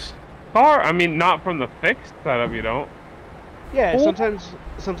 In this car, I mean, not from the fixed setup. You don't. Yeah, Well- sometimes.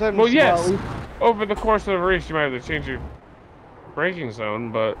 Well, yes. we- Over the course of the race, you might have to change your braking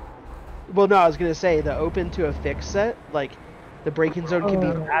zone, but Well, no, I was gonna say the open to a fixed set, like the braking zone can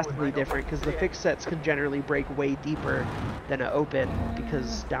be vastly different because the fixed sets can generally brake way deeper than an open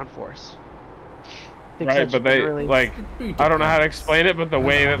because downforce. Fixed right. sets But they generally- like, It I don't know how to depends. explain it, but the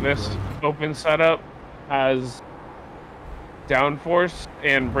way that this open setup has downforce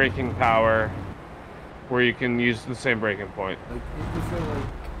and braking power, where you can use the same braking point, Like, if you're like,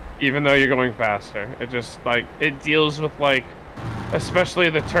 even though you're going faster. It just like it deals with like, especially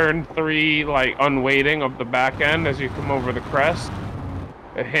the turn 3 like unweighting of the back end as you come over the crest.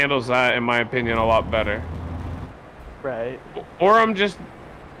 It handles that, in my opinion, a lot better. Right. Or I'm just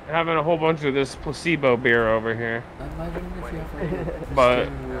having a whole bunch of this placebo beer over here. imagine if you have like a But-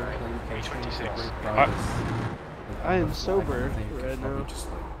 steering wheel, like, you can change the brake I- radius, like, I am on the fly, sober and then you right can probably now.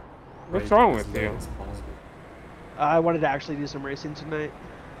 just, like, What's brake wrong as with low you? as possible. I wanted to actually do some racing tonight.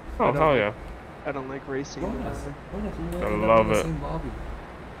 Oh hell yeah! I don't like racing. Bonus. Bonus, you I end up love in the it. same lobby.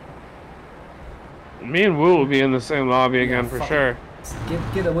 Me and Wu will be in the same lobby Yeah, again for fuck sure.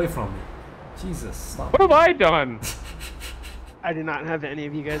 it. Get away from me. Jesus, stop. What have I done? I do not have any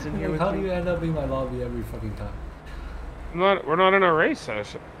of you guys in here Like, with how do me. you end up in my lobby every fucking time? We're not in a race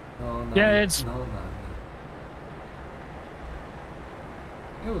session. No, no. Yeah, it's- No.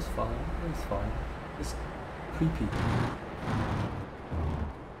 It was fine. It was fine. It's creepy.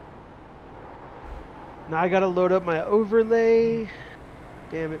 Now I gotta load up my overlay.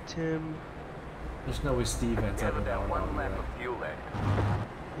 Damn it, Tim. There's no way Steve ends up in that One one. lap of fuel left.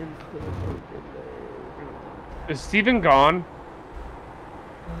 Input overlay. Is Steven gone?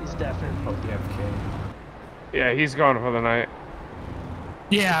 He's deafened. Probably AFK. Yeah, he's gone for the night.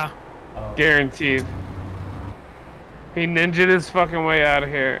 Yeah. Oh, Guaranteed. He ninja'd his fucking way out of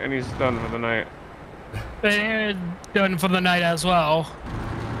here, and he's done for the night. They're done for the night as well.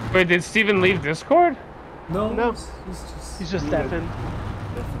 Wait, did Steven leave Discord? no, No. he's He's just deafened.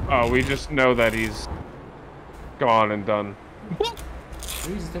 Oh, we just know that he's gone and done.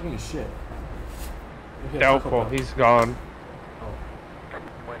 Maybe he's taking a shit. Maybe a Doubtful. Taco Bell. He's gone.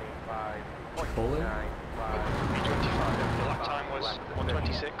 25.95. Bowling? The lap time was Numbers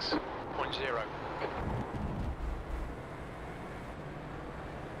 126.0.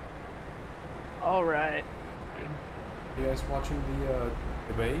 All right. You guys watching the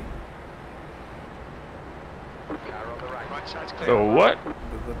debate? Car on the right. Right side's clear. So what?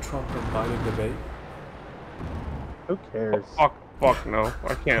 The Trump and Biden debate? Who cares? Fuck no.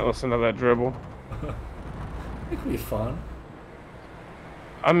 I can't listen to that dribble. It could be fun.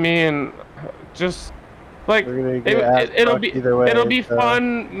 I mean, just like We're gonna get ass it'll fucked be either way, it'll be so-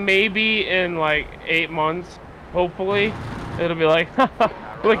 fun maybe in like 8 months. Hopefully, it'll be like,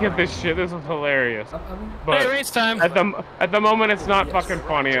 look at this shit. This is hilarious. I mean, Hey, But race time. at the moment, it's not fucking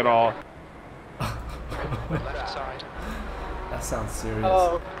funny at all. Left side. that sounds serious.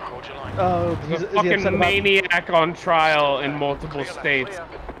 Oh, Hold your line. oh, He's is a he upset fucking about- maniac on trial in multiple states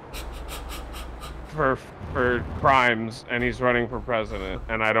for crimes, and he's running for president.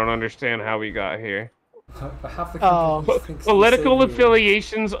 And I don't understand how we got here. Half the Oh. country thinks Political the same way.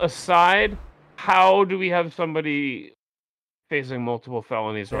 affiliations aside, how do we have somebody facing multiple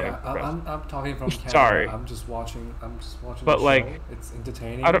felonies running Yeah, for president? I'm talking from Canada. Sorry. I'm just watching. But, the like, show. It's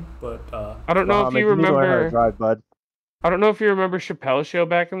entertaining. I don't- But I don't know if Mohammed, you need to learn how to remember. drive, bud. I don't know if you remember Chappelle's Show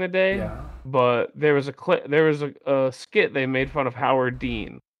back in the day. yeah. But there was a skit they made fun of Howard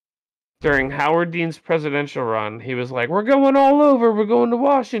Dean. During Howard Dean's presidential run, he was like, "We're going all over. We're going to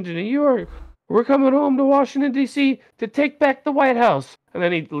Washington, New York. We're coming home to Washington D.C. to take back the White House." And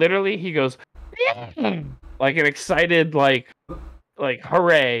then he goes, "Yeah," like an excited like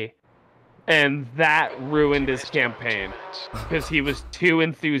hooray, and that ruined his campaign because he was too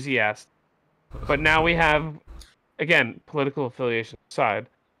enthusiastic. But now we have, again, political affiliation aside,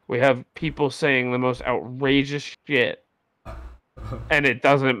 we have people saying the most outrageous shit, and it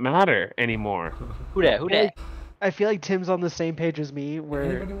doesn't matter anymore. Who dat? Who dat? I feel like Tim's on the same page as me, where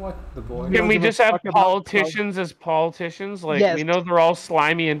Anybody watch The Boy? You Can don't we give a just have fuck about politicians as politicians? Like, Yes. we know they're all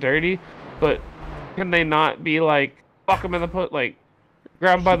slimy and dirty, but can they not be like, fuck them in the like,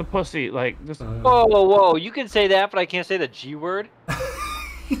 grab 'em by the pussy, like, just, Whoa, whoa, whoa! You can say that, but I can't say the G word.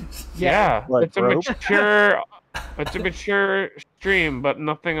 yeah, Like it's a rope? it's a mature stream, but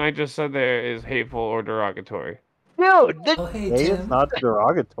nothing I just said there is hateful or derogatory. Dude, Oh, hey, Hey, Tim. it's not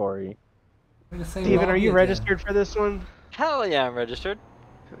derogatory. We're the same Steven, are lobby you again. registered for this one? hell yeah, I'm registered.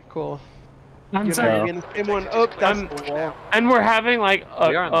 Cool. I'm You're sorry. not in the same one. Oh, that's I'm- the wall. And we're having like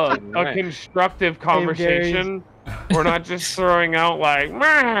We are on the same a right. constructive conversation. We're not just throwing out like,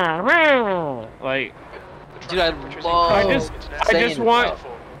 "Meh, meh," like, Dude, I I love just saying want- stuff.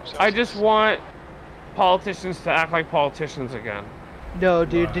 I just want politicians to act like politicians again. No,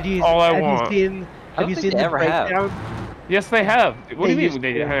 dude. Did you? All I have want. you seen? I Have don't you think seen they the ever have. breakdown? Yes, they have. What do They you used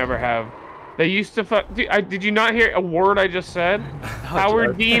mean they to. never have? They used to fuck. Did you not hear a word I just said?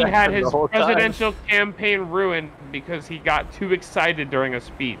 Howard Dean had his The whole time. presidential campaign ruined because he got too excited during a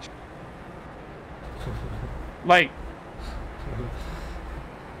speech. Like,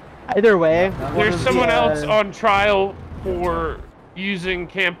 Either way, Now, there's of the, someone else uh, on trial for using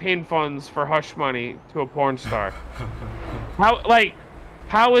campaign funds for hush money to a porn star.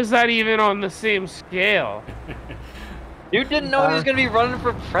 How is that even on the same scale? Dude didn't know he was gonna be running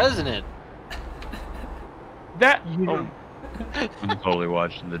for president. That You oh, know- I'm totally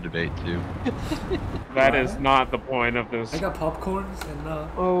watching the debate too. that is not the point of this. I got popcorns and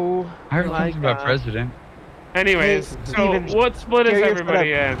Oh I heard my something about God. president. Anyways, Hey, so Steven, what split is share your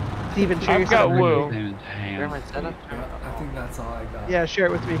everybody in? Steven, share I've your got setup. Woo. His name is Where am I Ham. set up? I think that's all I got. Yeah, share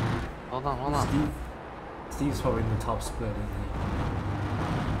it with me. Hold on, hold on. Steve's probably in the top split, isn't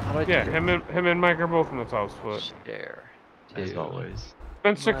How do I Yeah, do him and Mike are both in the top split. Share. As Two. always.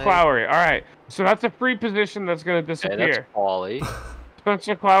 Spencer Mike. Clowery. All right, so that's a free position that's gonna Okay, that's disappear. Paulie.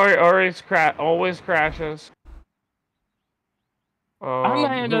 Spencer Clowery always crashes. I'm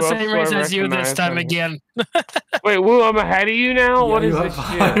not in who the else same do I race as you this recognize? time again. Wait, Woo, I'm ahead of you now. he? What is you this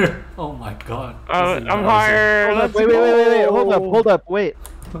have shit? higher. Oh my god. This is I'm embarrassing. higher. Hold up, Let's wait. go. Hold up, wait.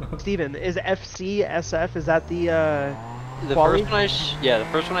 Steven, is FCSF, is that the, The Quali? first one the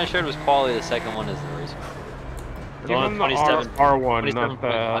first one I shared was Paulie. The second one is the race car. Give Going him the 27 R1, not the.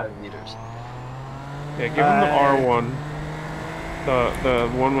 27.5 meters. Yeah, give him the R1. The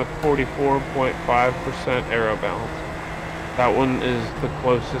one with 44.5% aero balance. That one is the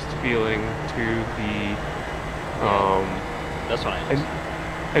closest feeling to the That's what I and, used.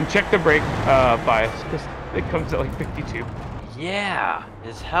 and check the brake bias because it comes at like 52. Yeah,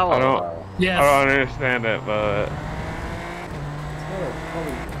 it's hella I don't- low. Yes. I don't understand it, but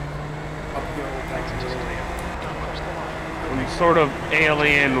Probably uphill, Don't cross the line. I'm sort of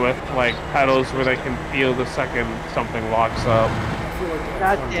alien with like pedals where they can feel the second something locks up. I feel like the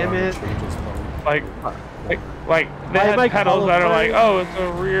God F1 damn driver it. changes probably. Like, they Why am I had pedals that are like, qualifying? oh, it's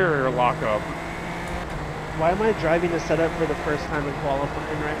a rear lockup. Why am I driving a setup for the first time in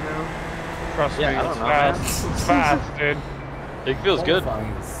qualifying right now? Trust Yeah, me, I don't it's know, fast. It's fast, dude. It feels good.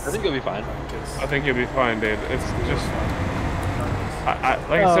 Qualifying is I think you'll be fine. I think you'll be fine, dude. It's just,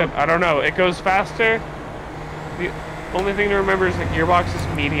 like I Oh. said, I don't know. It goes faster. The only thing to remember is the gearbox is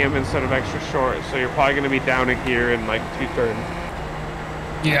medium instead of extra short, so you're probably going to be down a gear in like 2 turns.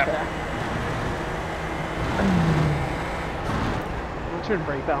 Yeah. I'm turn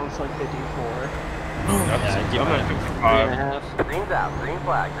brake balance like 54. Yeah, keep I'm it at at 55. 3.5. Green's out. Green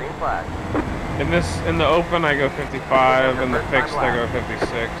flag. Green flag. In the open, I go 55. In the fixed, I go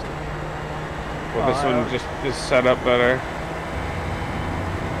 56. Well, this one just is set up better.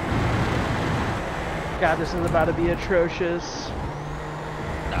 God, this is about to be atrocious.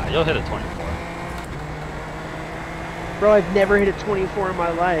 Nah, you'll hit a 24. Bro, I've never hit a 24 in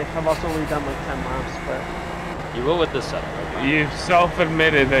my life. I've also only done like 10 laps, but You will with this setup. Right? You've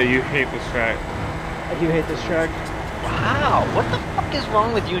self-admitted that you hate this track. I do hate this track. Wow, what the fuck is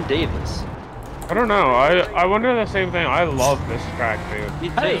wrong with you and Davis? I don't know. I wonder the same thing. I love this track, dude. Me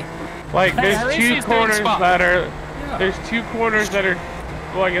too. Hey, Like, Hey, there's at least 2 he's doing corners spot. that are. Yeah. There's 2 corners that are.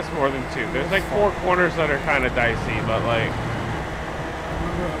 Well, I guess more than 2. There's like 4 corners that are kind of dicey, but like. I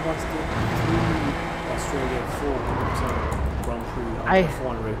remember I watched the 3 Australia full 100% Grand Prix on I-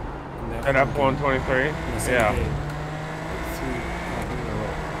 F1 rate. At F123? Yeah. Like 3 Grand Prix in a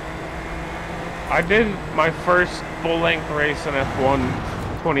row. I did my first full-length race in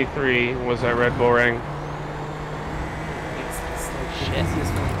F123 was at Red Bull Ring. It's like the Shit.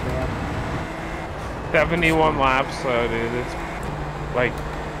 easiest one to grab. 71 laps, so dude, it's like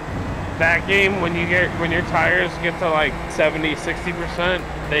that game when your tires get to like 70-60%,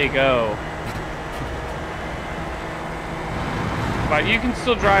 they go. But you can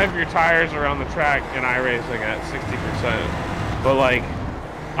still drive your tires around the track in iRacing at 60%. But like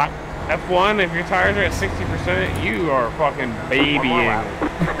F1, if your tires are at 60%, you are fucking babying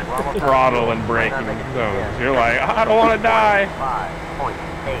throttle and braking zones. You're like, I don't want to die.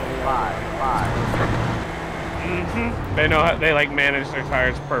 5.855. They know how, they like manage their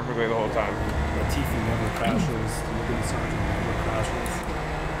tires perfectly the whole time. Latifi never crashes. Logan Sargent never crashes.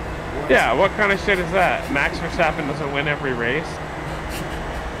 Yeah, what kind of shit is that? Max Verstappen doesn't win every race.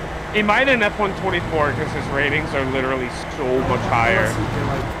 He might in F124 because his ratings are literally so much higher. You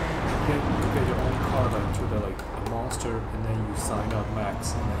get your own car like to the like a monster, and then you sign up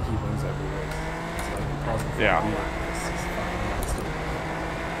Max, and then he wins every race. It's like impossible. For Yeah. you to beat this is fucking monster.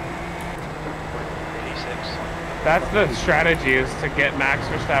 86. That's the strategy, is to get Max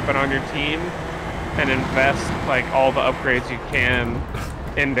Verstappen on your team and invest like all the upgrades you can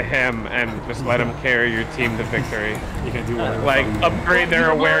into him and just let him carry your team to victory. You can do whatever. Like you upgrade their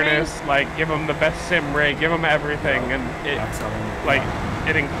awareness, like give them the best sim rate, give them everything, and it Max out on your like car.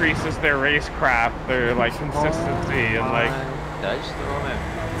 it increases their racecraft, their like consistency, and like Did I just throw him in?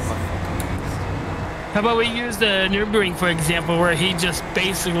 How about we use the Nürburgring for example, where he just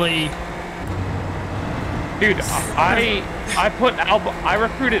basically. dude, I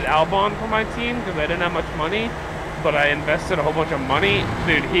recruited Albon for my team because I didn't have much money, but I invested a whole bunch of money.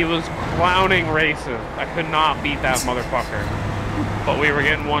 Dude, he was clowning races. I could not beat that motherfucker. But we were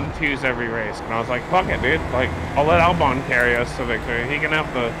getting 1-2s every race, and I was like, fuck it, dude. Like, I'll let Albon carry us to victory. He can have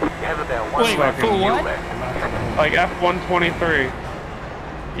the Wait, for what? like F123.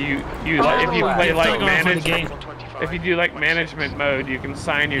 You like if you play like management. If you do like management mode, you can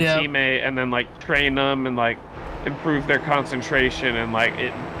sign your Yeah. teammate and then like train them and like improve their concentration, and like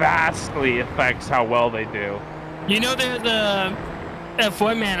it vastly affects how well they do. You know there's a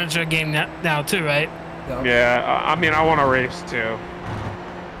F1 manager game now too, right? Yeah, I mean I want to race too.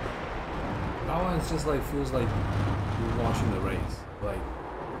 That one is just like feels like you're watching the race. Like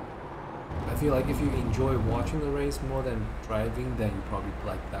I feel like if you enjoy watching the race more than driving, then you probably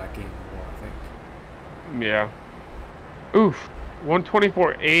like that game more. I think. Yeah. Oof.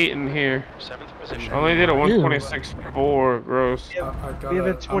 124.8 in here. 7th position. I only did a 126.4 gross. I got We have a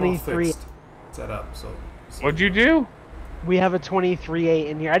I'm all 23. fixed set up. So What'd you do? We have a 23.8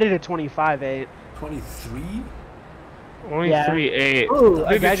 in here. I did a 25.8. 23. Only Yeah. 3.8. Ooh, a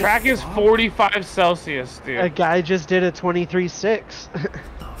Dude, guy the track is just- 45 Celsius, A dude. guy just did a 23.6. The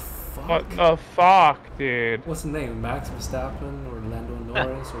fuck? What the fuck, dude? What's the name? Max Verstappen or Lando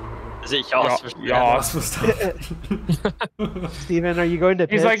Norris or? Is it Yoss? Yoss. Max Verstappen. Steven, are you going to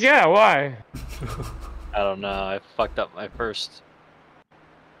He's pits? like, yeah, why? I don't know. I fucked up my first.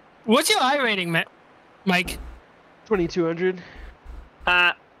 What's your I rating, Mike? 2200.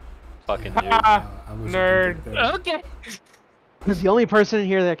 Ha! Fucking dude. Ah, I wish I nerd. could get there. Okay. The only person in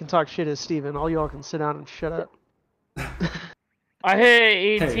here that can talk shit is Steven. All y'all can sit down and shut up. I hit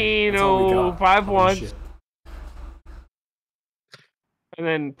Hey, that's all we got. 1805 Holy once, shit. and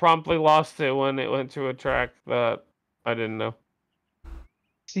then promptly lost it when it went to a track that I didn't know.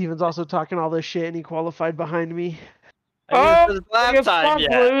 Steven's also talking all this shit and he qualified behind me. I missed his lap you time fuck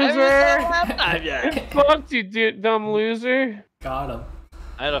yet. I missed loser! his lap time yet. Fucked you, dumb loser! Got him.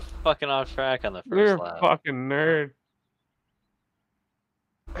 I had a fucking off track on the You're first a lap. fucking nerd.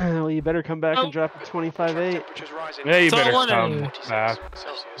 Well, you better come back and drop a 25.8. Yeah, you So better what are come you? back.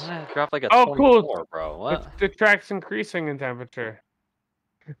 I dropped like a Oh, 24, cool. bro. What? The track's increasing in temperature.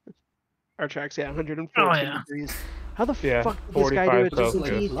 Our track's 114 Oh, yeah. degrees. How the Yeah, fuck did this guy do a 45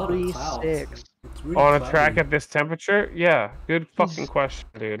 Celsius. A lot of clouds. 23.6? It's really On a cloudy. track at this temperature? Yeah, good fucking question,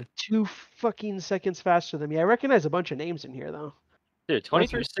 dude. 2 fucking seconds faster than me. I recognize a bunch of names in here though. Dude,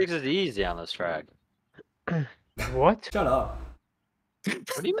 23.6 is easy on this track. What? Shut up.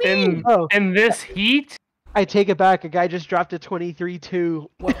 What do you mean? In this heat? I take it back. A guy just dropped a 23.2.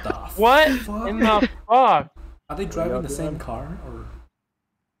 What the What fuck? in the fuck? Are they driving the same car? Or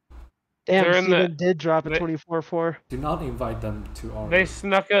Damn, They're in the- Steven did drop a they- 24.4. do not invite them to our. They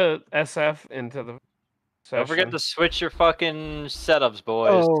snuck a SF into the session. Don't forget to switch your fucking setups,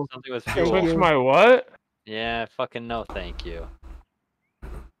 boys. Oh, Something with thank fuel. Switch you. my what? Yeah, fucking no, thank you.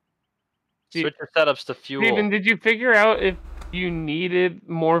 Ste- Switch your setups to fuel. Steven, did you figure out if you needed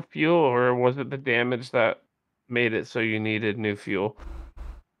more fuel or was it the damage that made it so you needed new fuel?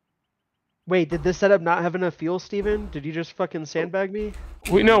 Wait, did this setup not have enough fuel, Steven? Did you just fucking sandbag me?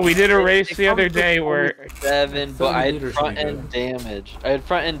 We did a race the other day where 7, but I 30 had liters front would be end damage. I had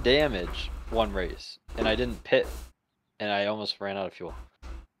front end damage one race, and I didn't pit, and I almost ran out of fuel.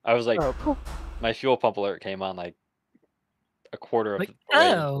 I was like, Oh, cool. my fuel pump alert came on like a quarter of Like, the way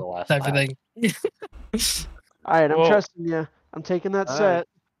into the oh, last type of lap. thing. Alright, I'm Well- trusting you. I'm taking that Alright. set.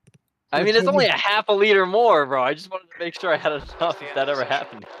 I mean, it's only a half a liter more, bro. I just wanted to make sure I had enough if that ever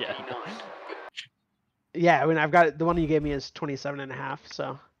happened again. Yeah, I mean, I've got the one you gave me is 27.5,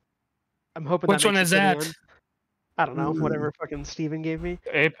 so I'm hoping. Which that one makes is it to the that? end. I don't know, whatever fucking Steven gave me.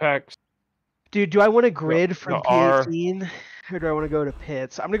 Apex. Dude, do I want to grid from the R. P18 or do I want to go to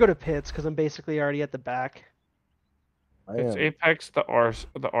pits? I'm gonna go to pits because I'm basically already at the back. It's Apex the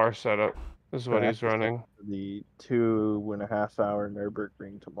R setup is what he's running. The 2.5 hour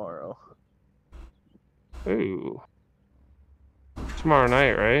Nürburgring tomorrow. Ooh. Tomorrow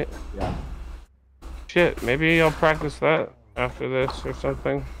night, right? Yeah. Shit, maybe I'll practice that after this or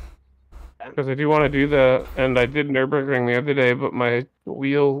something. Because I do want to do that, and I did Nürburgring the other day, but my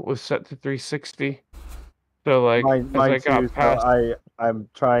wheel was set to 360. So like, Mine as I too, got so past, I'm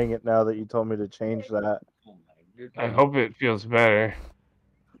trying it now that you told me to change that. I hope it feels better.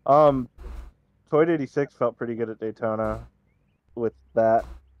 Toy 86 felt pretty good at Daytona with that.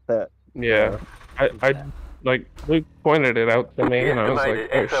 Yeah, I like Luke pointed it out to me, and I was like,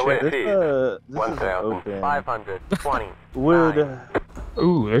 oh shit. This is open. 1,520. Would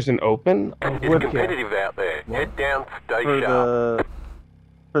Ooh, there's an open. Oh, It's competitive out there. Head down, stay sharp.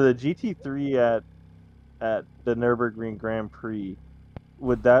 for the GT3 at the Nürburgring Grand Prix,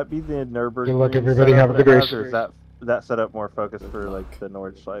 would that be the Nürburgring? Good luck, everybody. Have a good race. Or is that set up more focused for like the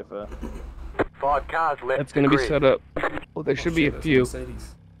Nordschleife? 5 cars left. That's gonna be set up. Well, there should be a That's few.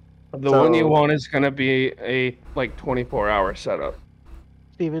 Mercedes. The one you So- want is gonna be a like 24-hour setup.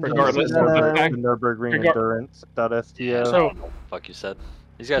 Steven, did you Regardless see of that, the uh, fact- The Nürburgring Regard- Endurance.sto. So- Fuck you said.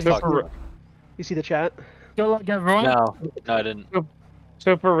 These guys So talk. for, you see the chat? Good luck, everyone. No, I didn't.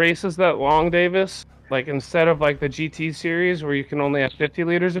 so for races that long, Davis, like instead of like the GT series where you can only have 50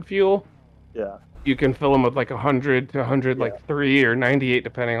 liters of fuel, Yeah. you can fill them with like 100 to 100, Yeah. like 3 or 98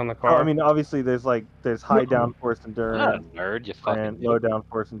 depending on the Oh, car. I mean, obviously, there's high downforce I'm not a endurance, nerd, you and fucking. low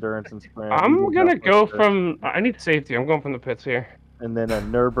downforce endurance and sprint. I'm medium gonna downforce go endurance, from. I need safety. I'm going from the pits here. and then a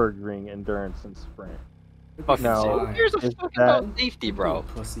Nürburgring endurance and sprint. Fucking No, Who cares is fucking that- about safety, bro?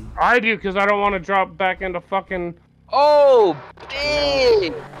 Pussy. I do because I don't want to drop back into fucking. Oh,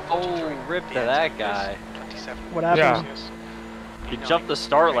 dang! Oh, rip to that guy. What happened? He jumped the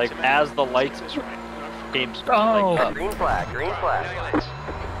start like as the lights came. Oh. Like, up. Green flag, green flag.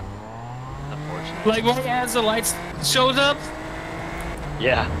 Unfortunate. Like right as the lights shows up.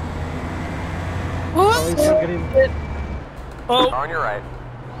 Yeah. Oh, he's gonna get him. Oh, On your right.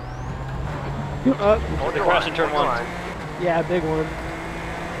 They crashed in turn Hold 1. on. Yeah, big one.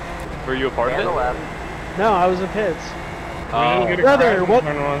 Were you a part of And the it? left. No, I was in pits. Oh, Get a Brother, crash in what-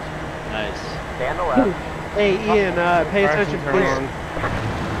 turn one. nice. And the left. Hey, Ian, pay Crash in attention, turn please. one.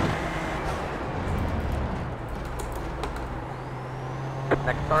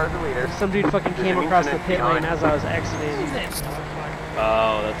 Next car is the leader. Some dude fucking came across the pit lane as I was exiting.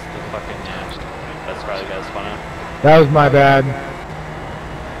 Oh, that's the fucking yeah. That's probably the guy's spun out. That was my bad.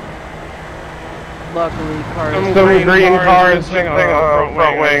 Luckily, cars. Some Some green car is missing a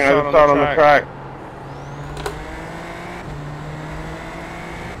front wing. I just saw it on the track.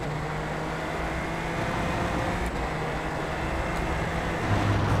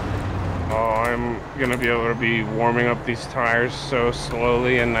 Oh, I'm gonna be able to be warming up these tires so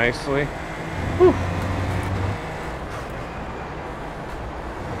slowly and nicely. Whew.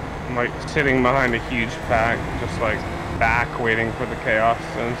 I'm like sitting behind a huge pack, just like back waiting for the chaos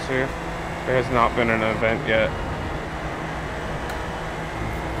to ensue. There has not been an event yet.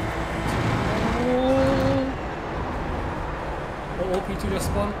 Oh, P2 just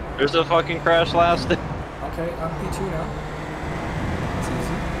spawned. There's a fucking crash last. Okay, I'm P2 now. It's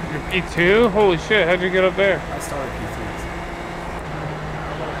easy. You're P2? Holy shit, how'd you get up there? I started P3.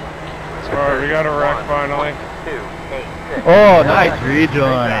 Alright, we got a wreck finally. Oh, nice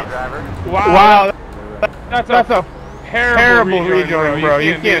rejoin. Wow. That's a terrible rejoin, bro.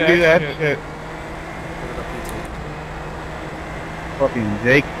 You can't do that shit. Fucking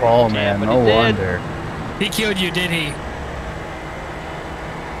Jake Paul, man. No wonder. He killed you, did he?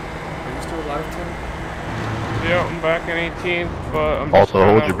 Are you still alive, Tim? Yeah, I'm back in 18th, but I'm Also, just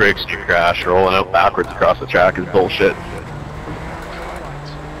hold your brakes when you crash. Rolling out backwards across the track is bullshit.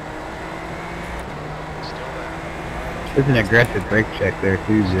 There's an aggressive brake check there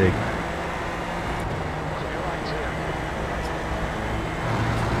too, Zig.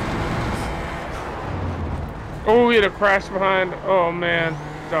 Oh, we had a crash behind. Oh man,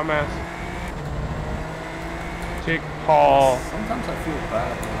 dumbass. Jake Paul. Sometimes I feel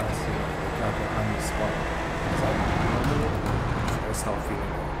bad when I see like the guy behind the spot. I start feeling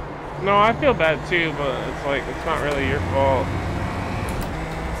bad. No, I feel bad too, but it's like it's not really your fault.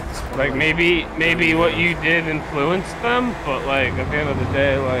 Like maybe what you did influenced them, but like at the end of the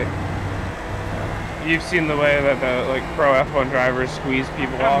day, like you've seen the way that the like pro F1 drivers squeeze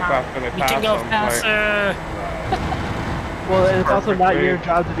people off after they pass can go them. faster. Well, and it's also not your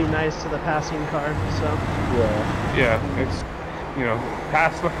job to be nice to the passing car, so. Yeah, it's, you know,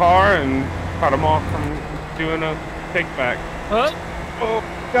 pass the car and cut them off from doing a takeback. Oh,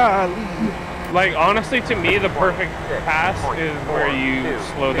 golly. Like, honestly, to me, the perfect pass is where you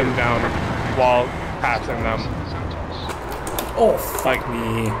slow them down while passing them. Oh, fuck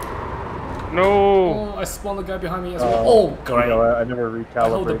me. No. Oh, I spawned the guy behind me as well. Oh, great. You know, I never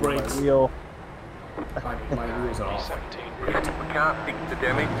recalibrated my wheel. My wheels are off. We can't fix the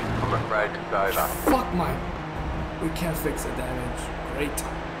damage. I'm afraid it's over. Fuck my... We can't fix the damage. Great.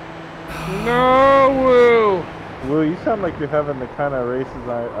 No, Woo! Woo, you sound like you're having the kind of races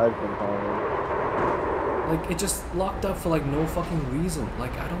I've been having. Like, it just locked up for like no fucking reason.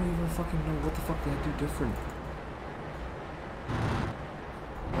 Like, I don't even fucking know what the fuck did I do different.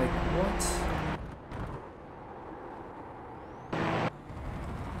 Like, what?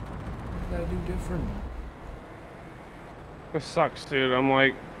 What did I do different? This sucks, dude. I'm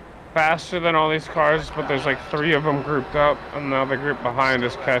like faster than all these cars, but there's like 3 of them grouped up, and now the group behind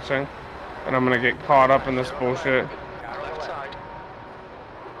is catching, and I'm gonna get caught up in this bullshit. Left side.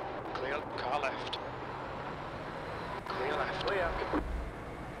 Clear car left. Clear left. Clear.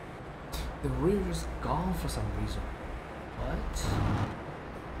 The rear is gone for some reason. What?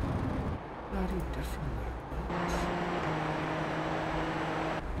 What did I do differently?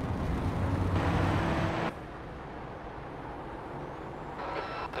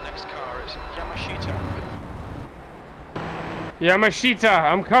 The next car is Yamashita. Yamashita,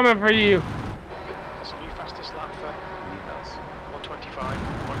 I'm coming for you. That's the new fastest lap for 125, 1.3.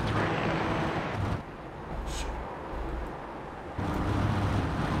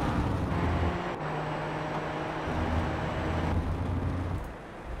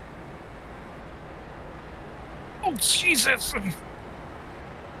 Oh, Jesus! 27.13.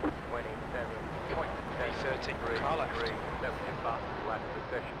 Car left. Last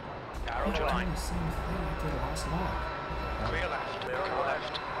position. Car on your line. The same thing I did last night. Clear left. Car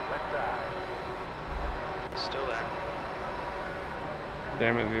left. Left side. Still there.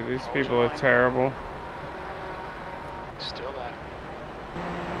 Damn it, dude. These people are terrible. Still there.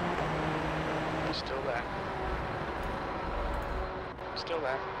 Still there. Still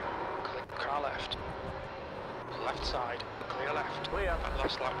there. Car left. Left side. Clear left. Clear. That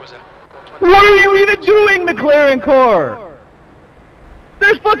last lap was a... What are you even doing, McLaren car?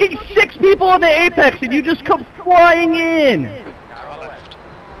 There's fucking 6 people on the apex and you just come flying in! Car left.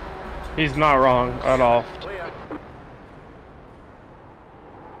 He's not wrong at all.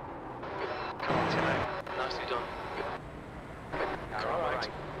 Come on, Timmy. Nicely done. Car right.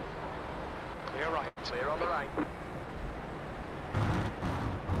 Clear right. Clear on the right.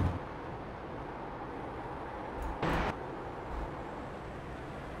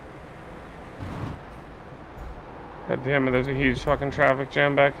 God damn it, there's a huge fucking traffic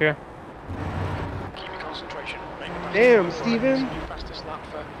jam back here. Keep your concentration. Damn, Steven. Fastest lap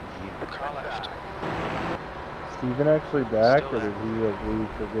for car left. Steven actually back, or did he leave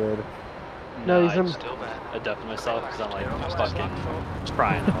for good? No, he's Still there. I duffed myself because I'm like fucking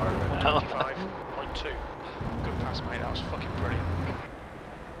trying hard right now. 25.2. Good pass, mate. That was fucking brilliant.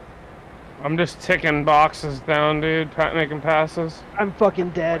 I'm just ticking boxes down, dude, making passes. I'm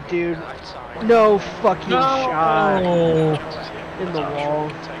fucking dead, dude. No fucking shot. In the wall.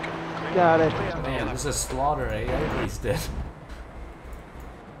 Got it. Man, this is slaughter, eh? Everybody's dead.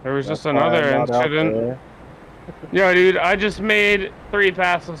 There was just another incident. Yo, dude, I just made 3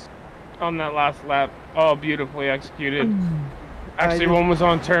 passes on that last lap. All beautifully executed. Actually, one was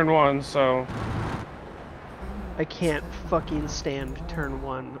on turn 1, so... I can't fucking stand turn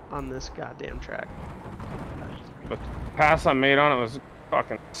 1 on this goddamn track. But the pass I made on it was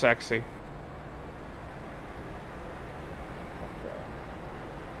fucking sexy.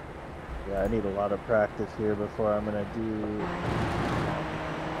 Yeah, I need a lot of practice here before I'm gonna do.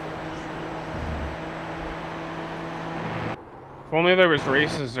 If only there was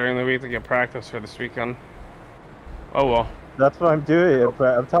races during the week to get practice for this weekend. Oh well. That's what I'm doing.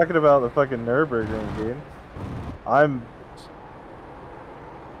 I'm talking about the fucking Nürburgring, dude. I'm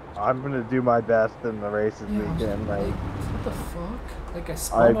gonna do my best in the races weekend. Like, what the fuck? Like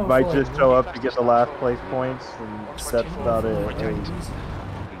I might just show up to get the last place points, and that's about it. Like, I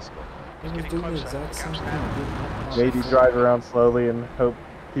was doing the exact same thing. maybe drive around slowly and hope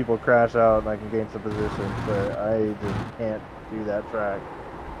people crash out and I can gain some position, but I just can't do that track.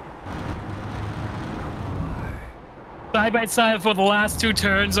 Side by side for the last 2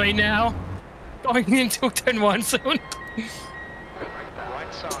 turns right now. Going into turn 1 soon. Right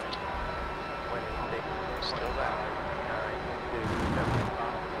side. Still there.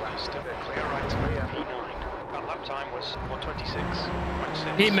 Still clear right to P9. That lap time was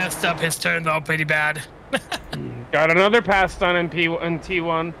 1:26.6. He messed up his turn though pretty bad. Got another pass done in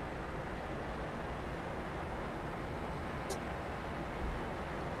T1.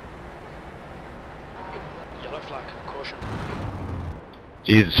 Yellow flag. Caution.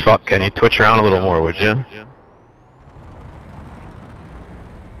 Jesus fuck, can you twitch around a little more, would you?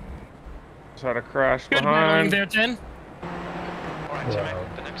 Just had a crash Good battling behind. there, Tin. Alright, Timmy.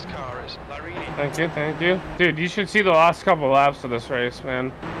 The next car is Larini. Thank you, thank you. Dude, you should see the last couple laps of this race,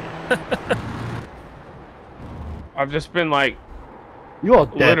 man. I've just been like You all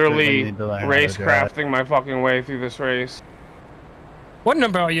literally race crafting my fucking way through this race. What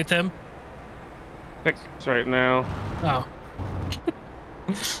number are you, Tim? 6 right now. Oh.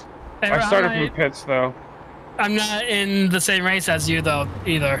 I started from the pits though. I'm not in the same race as you though,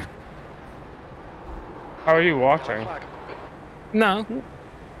 either. How are you watching? No. I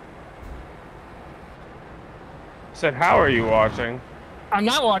said, how are you watching? I'm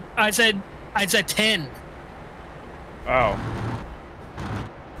not watching. I said 10. Oh.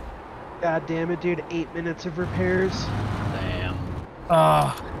 God damn it, dude. 8 minutes of repairs. Damn.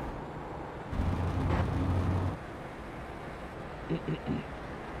 Well,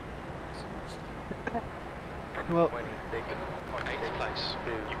 8th place.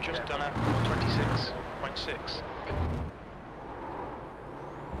 You've just done a 1:26.6.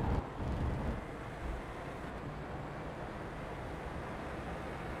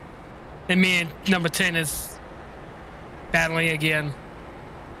 And me and number 10 is battling again.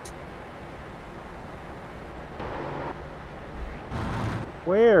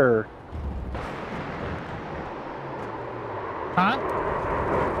 Where? Huh?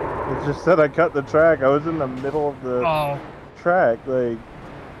 It just said I cut the track. I was in the middle of the track, like.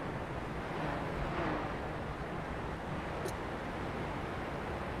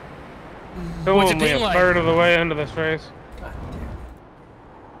 Still What's it only a been like? third of the way into this race.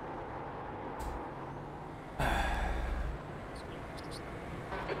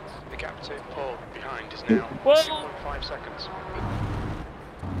 The gap to Paul behind is now Whoa. 6.5 seconds.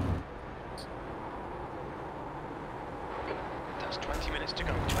 That's 20 minutes to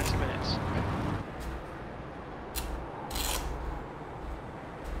go. 20 minutes.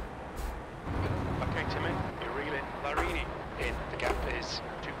 Okay, Timmy, you're reeling. Larini in. The gap is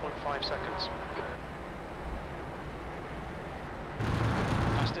 2.5 seconds.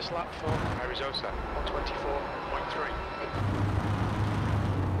 Fastest lap for Arizosa, 1:24.3.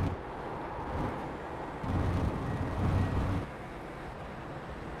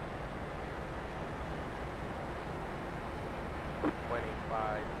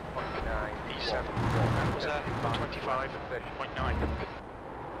 E7. That was 1:25.9.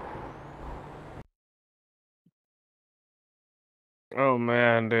 Oh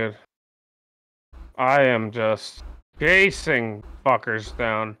man, dude. I am just chasing fuckers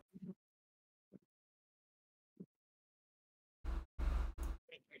down.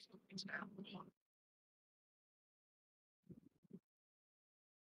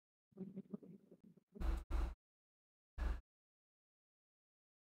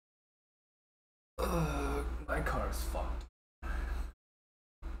 My car is fucked.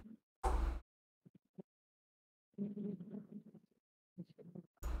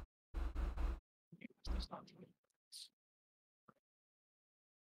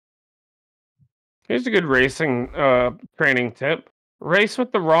 Here's a good racing training tip. Race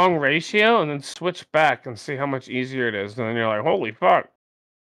with the wrong ratio and then switch back and see how much easier it is. And then you're like, holy fuck.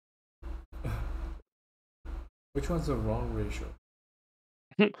 Which one's the wrong ratio?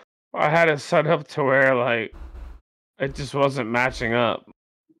 I had it set up to where, like, it just wasn't matching up.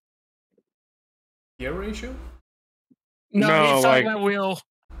 Gear ratio? No, No, he's like, talking about wheel.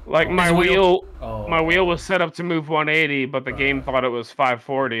 like His my wheel. wheel, my wheel was set up to move 180, but the game thought it was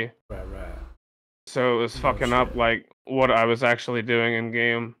 540. Right. So it was fucking up, like, what I was actually doing in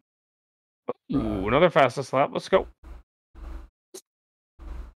game. Ooh, another fastest lap. Let's go.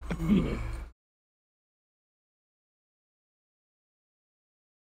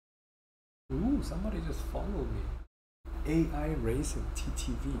 Ooh, somebody just followed me. AI Racing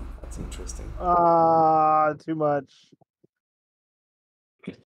TTV. That's interesting. Too much.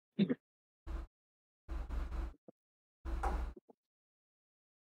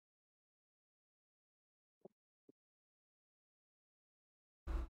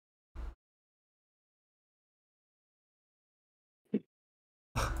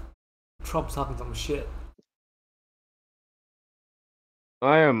 Trump's talking some shit.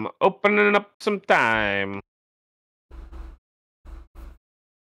 I am opening up some time.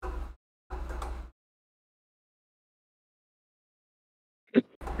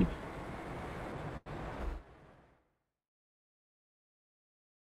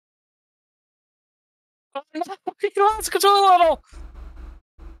 Oh, no, he lost control level.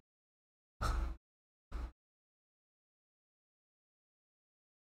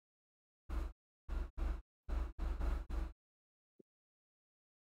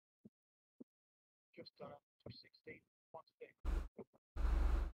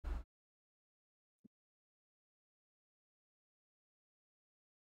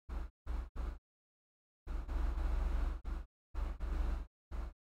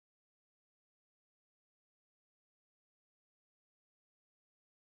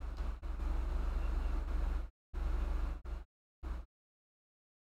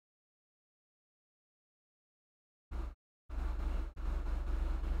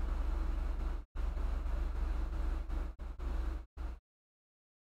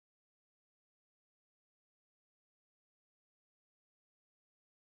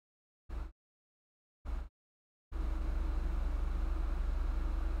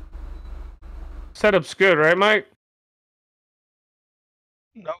 Setup's good, right, Mike?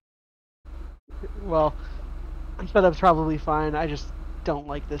 No. Well, setup's probably fine. I just don't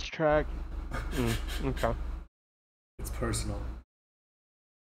like this track. Okay. It's personal.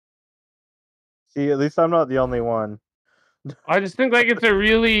 See, at least I'm not the only one. I just think like it's a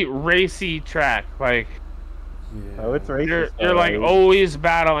really racy track. Like, Oh, it's racist. you're like always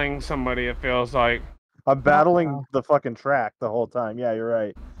battling somebody. It feels like I'm battling the fucking track the whole time. Yeah, you're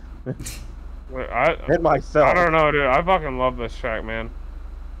right. Hit myself. I don't know, dude. I fucking love this track, man.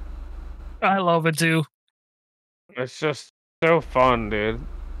 I love it too. It's just so fun, dude.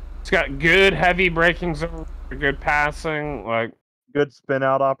 It's got good heavy braking zone, good passing, like good spin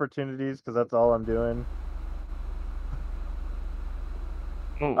out opportunities because that's all I'm doing.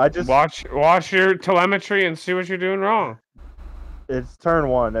 I just watch your telemetry and see what you're doing wrong. It's turn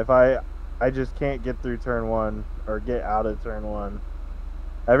one. If I just can't get through turn one or get out of turn one.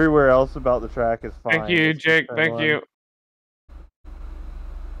 Everywhere else about the track is fine. Thank you, Jake. Thank you.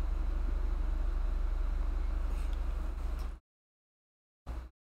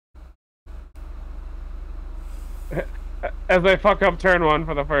 As I fuck up turn one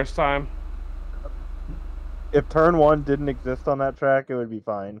for the first time. If turn one didn't exist on that track, it would be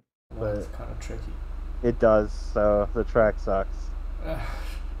fine. Well, it's kind of tricky. It does, so the track sucks.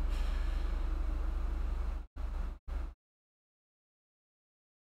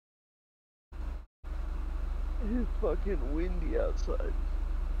 It's fucking windy outside.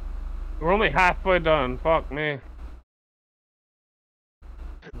 We're only halfway done. Fuck me.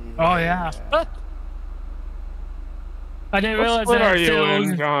 Oh yeah. I didn't What realize split that. are you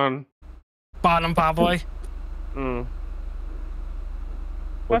in, John? Bottom, probably.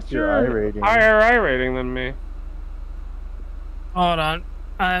 What's your I rating? Higher I rating than me? Hold on.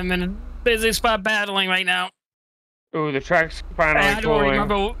 I'm in a busy spot battling right now. Ooh, the track's finally I don't cooling.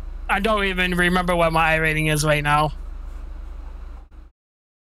 remember. I don't even remember what my rating is right now.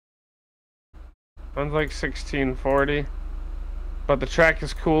 Mine's like 1640. But the track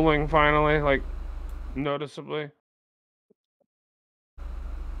is cooling finally, like noticeably.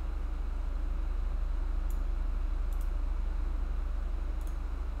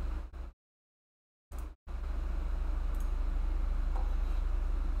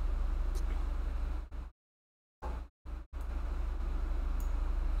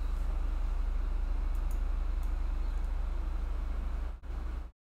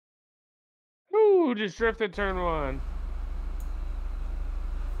 Ooh, just drifted turn 1.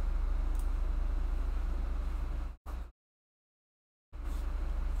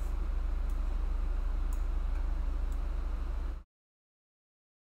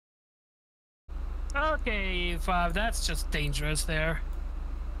 Okay, 5. That's just dangerous there.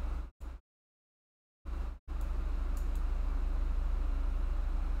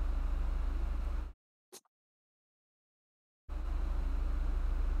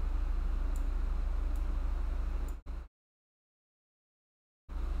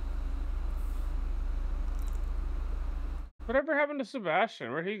 Whatever happened to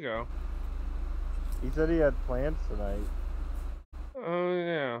Sebastian? Where'd he go? He said he had plans tonight. Oh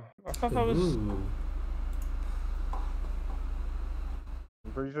yeah, I thought that was. Ooh.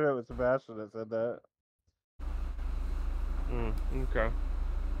 I'm pretty sure it was Sebastian that said that. Okay.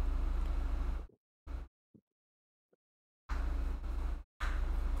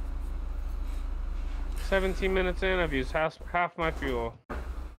 "17 minutes in, I've used half my fuel."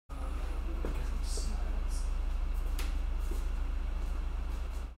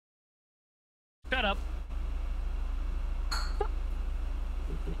 Shut up.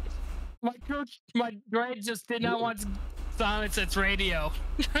 My droid just did not want to silence its radio.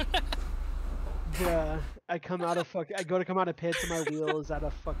 Yeah, I go to come out of pits and my wheel is at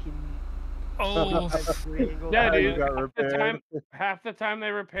a fucking Oh. 45-degree angle. Yeah, How you dude. got repaired. Half the time they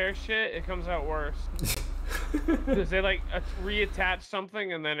repair shit, it comes out worse. Because they like reattach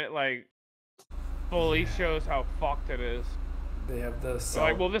something and then it like fully shows how fucked it is. They have the They're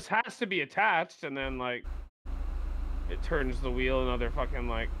like, well, this has to be attached, and then like it turns the wheel another fucking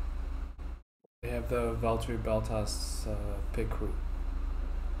like. They have the Valtteri Bottas pit crew.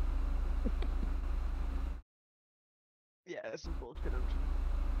 Yeah, that's some bullshit.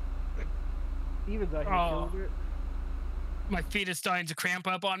 Even though my feet is starting to cramp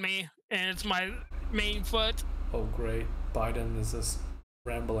up on me, and it's my main foot. Oh great, Biden is just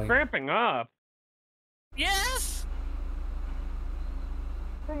rambling. Cramping up? Yes!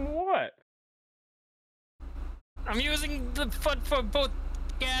 From what? I'm using the foot for both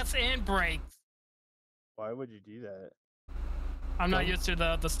gas and brakes. Why would you do that? I'm not used to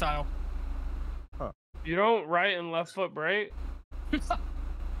the style. Huh. You don't right and left foot brake?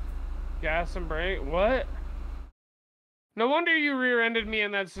 Gas and brake? What? No wonder you rear-ended me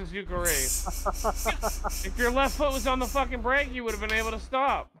in that Suzuka race. If your left foot was on the fucking brake, you would have been able to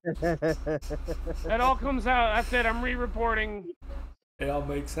stop. That all comes out. That's it. I'm re-reporting. It all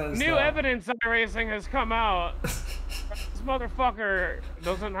makes sense. New now. evidence on racing has come out. This motherfucker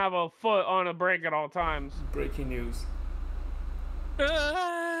doesn't have a foot on a brake at all times. Breaking news.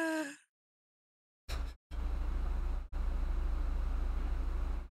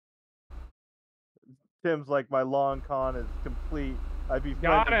 Tim's like, my long con is complete. I'd be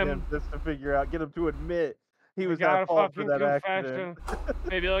Got friends with him. him just to figure out, get him to admit he was Got at a fault for fucking that confession. accident.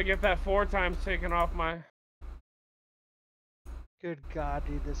 Maybe I'll get that 4 times taken off my. Good God,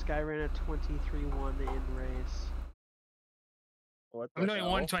 dude, this guy ran a 23-1 in race. What I'm doing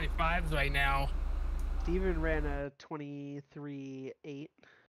 125s right now. Steven ran a 23-8.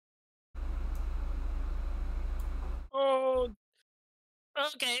 Oh.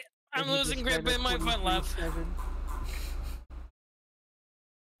 Okay, I'm And he losing just grip ran a in my foot left. 23-7.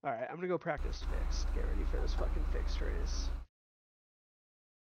 Alright, I'm gonna go practice fixed. Get ready for this fucking fixed race.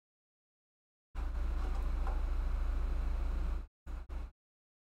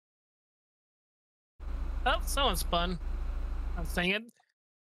 Oh, someone spun. I'm saying it.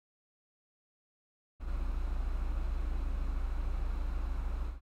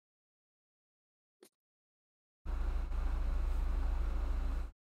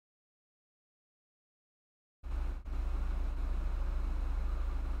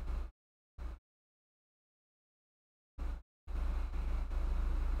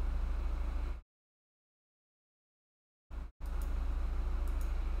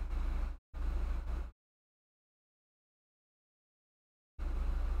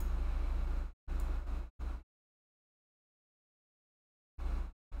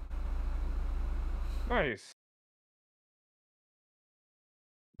 Nice.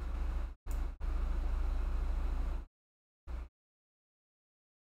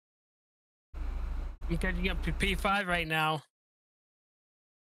 I'm catching up to P5 right now.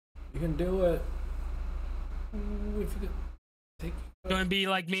 You can do it. Ooh, if you could take. Going to be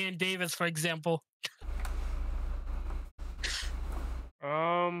like me and Davis, for example.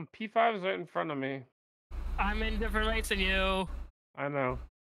 P5 is right in front of me. I'm in different rates than you. I know.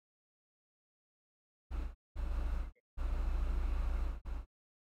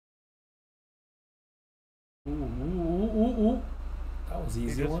 Ooh. That was He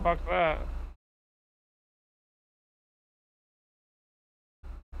easy just one. fucked that.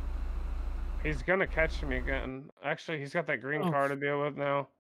 He's gonna catch me again. Actually, he's got that green car to deal with now.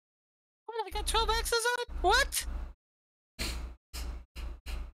 What? I got 12 X's on? What?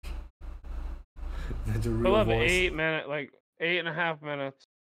 That's a We'll real have voice. 8.5 minutes.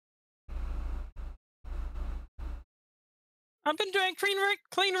 I've been doing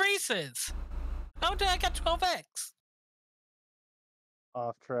clean races. How did I get 12X?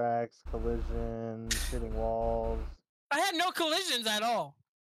 Off tracks, collisions, hitting walls. I had no collisions at all.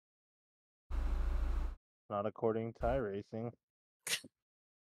 Not according to iRacing.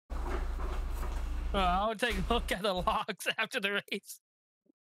 I'll take a look at the logs after the race.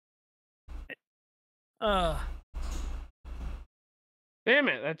 Damn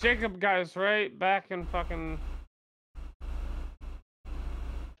it, that Jacob guy's right back in fucking...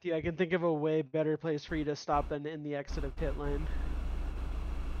 Yeah, I can think of a way better place for you to stop than in the exit of pit lane.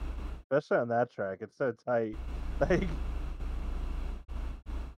 Especially on that track, it's so tight. Like,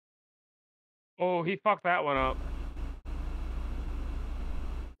 Oh, he fucked that one up.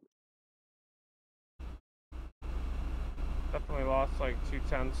 Definitely lost like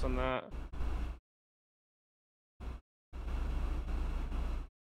 2/10 on that.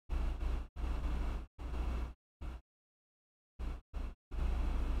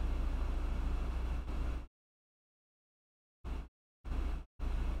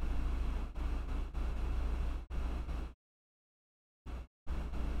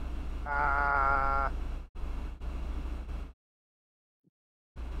 ah.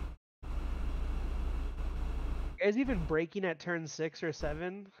 You guys even braking at turn 6 or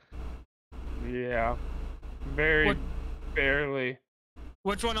 7? Yeah. Very barely.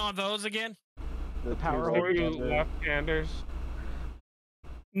 Which one are those again? The power Two hold. left-handers.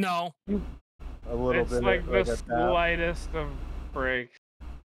 No. A little It's bit like like the a tap. slightest of brakes.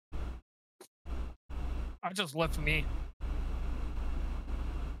 I just left me.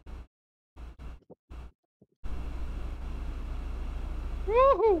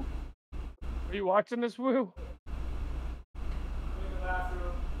 Woohoo! Are you watching this, Woo?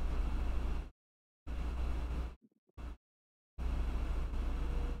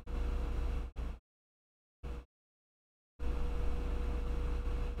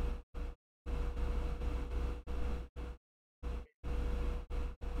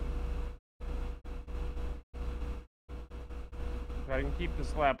 If I can keep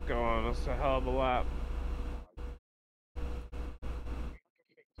this lap going, that's a hell of a lap.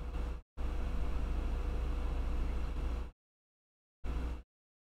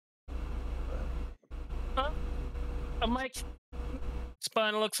 A mic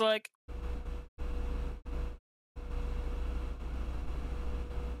spine looks like.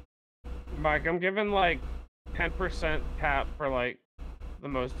 Mike, I'm giving like 10% tap for like the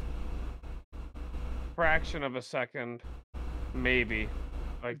most fraction of a second, maybe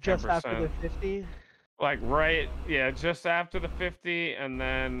like 10%. Just after the 50? Like just after the 50, and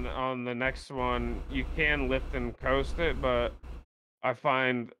then on the next one you can lift and coast it, but I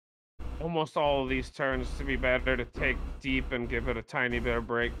find almost all of these turns to be better to take deep and give it a tiny bit of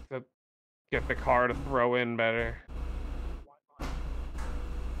brake to get the car to throw in better.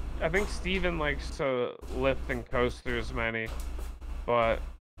 I think Steven likes to lift and coast through as many, but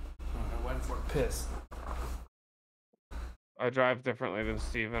I went for a piss. I drive differently than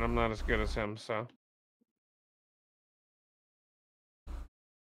Steven. I'm not as good as him, so.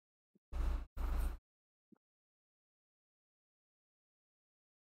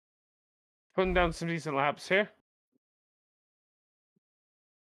 Putting down some decent laps here.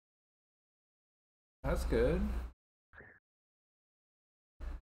 That's good.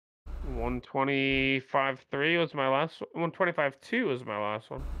 125.3 was my last. 125.2 was my last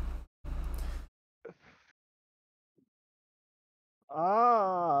one.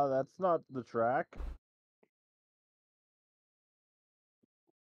 Ah, that's not the track.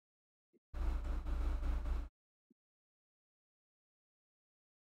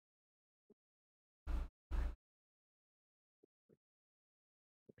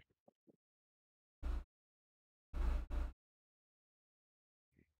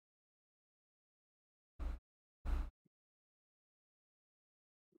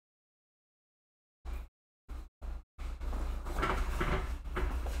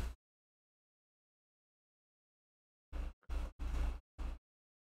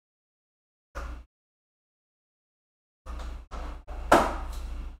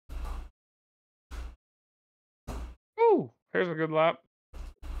 Here's a good lap.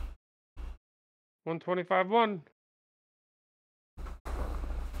 125.1.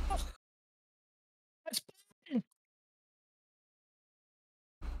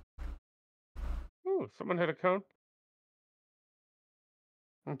 Ooh, someone hit a cone.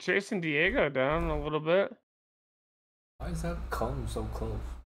 I'm chasing Diego down a little bit. Why is that cone so close?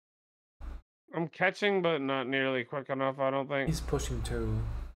 I'm catching, but not nearly quick enough, I don't think. He's pushing too.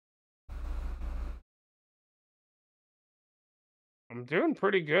 I'm doing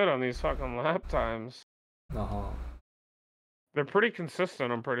pretty good on these fucking lap times. Uh-huh. They're pretty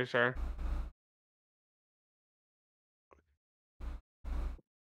consistent, I'm pretty sure.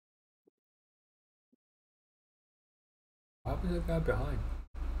 What happened to the guy behind?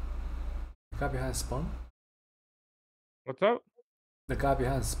 The guy behind spun? What's up? The guy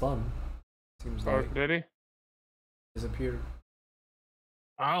behind spun. Seems Oh, like did he? disappeared.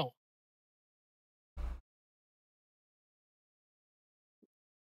 Oh.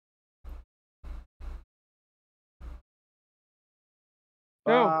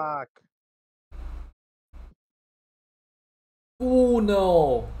 No. Fuck. Oh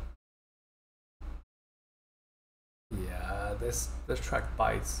no! Yeah, this track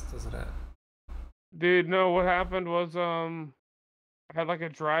bites, doesn't it? Dude, no, what happened was, I had like a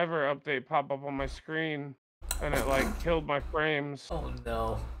driver update pop up on my screen, and it like killed my frames. Oh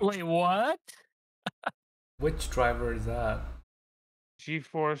no. Wait, what? Which driver is that?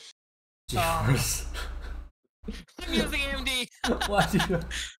 GeForce. GeForce. I'm using AMD. Why do you...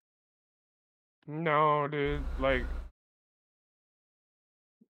 No, dude, like...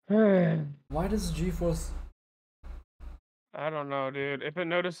 Why does GeForce... I don't know, dude. If it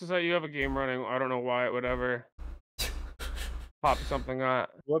notices that you have a game running, I don't know why it would ever pop something out.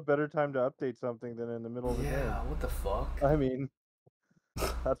 What better time to update something than in the middle of the game? Yeah, what the fuck? I mean,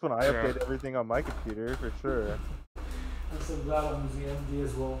 that's when I update everything on my computer for sure. I'm so glad I'm using AMD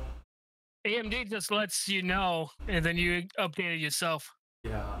as well. AMD just lets you know, and then you update it yourself.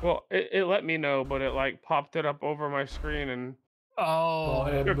 Yeah. Well, it let me know, but it like popped it up over my screen and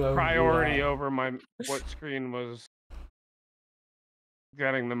Oh, took priority over my what screen was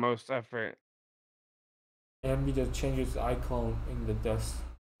getting the most effort. AMD just changes the icon in the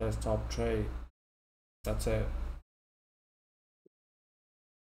desktop tray. That's it.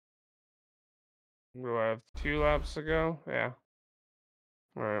 Do I have 2 laps to go? Yeah.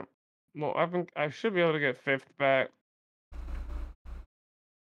 All right. Well, I should be able to get 5th back.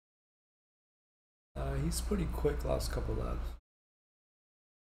 He's pretty quick last couple laps.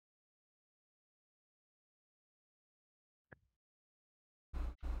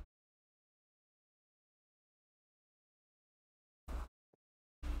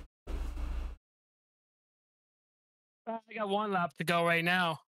 I got 1 lap to go right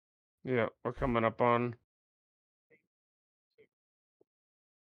now. Yeah, we're coming up on.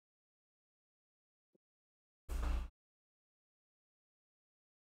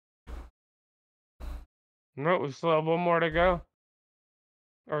 No, we still have 1 more to go.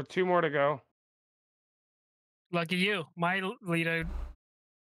 Or 2 more to go. Lucky you. My leader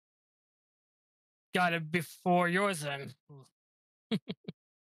got it before yours then. You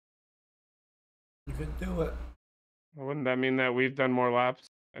can do it. Wouldn't that mean that we've done more laps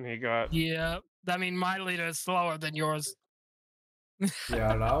and he got... Yeah, I mean, my leader is slower than yours.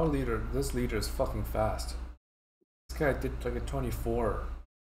 Yeah, and our leader, this leader is fucking fast. This guy did like a 24.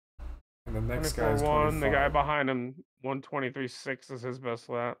 And the next guy is 24-1. 25. The guy behind him, 123.6 is his best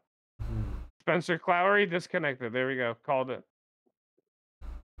lap. Mhm. Spencer Clowery disconnected. There we go. Called it.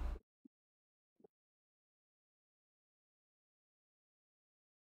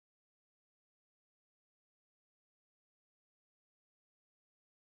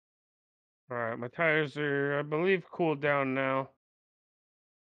 All right, my tires are, I believe, cooled down now.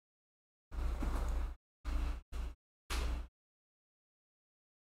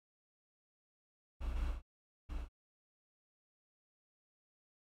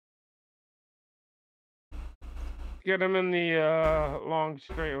 Get him in the long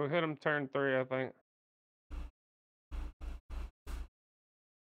straight. We'll hit him turn 3, I think.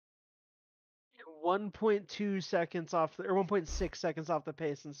 1.2 seconds off, or 1.6 seconds off the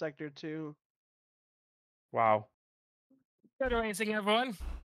pace in sector 2. Wow. Good racing, everyone.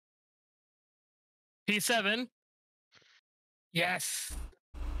 P7. Yes.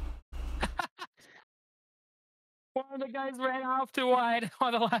 One of the guys ran off too wide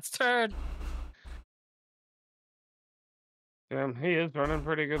on the last turn. Damn, he is running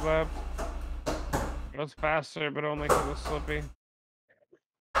pretty good laps. Goes faster, but only because it's slippy.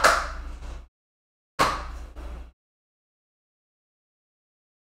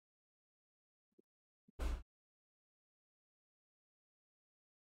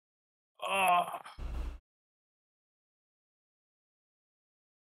 Oh.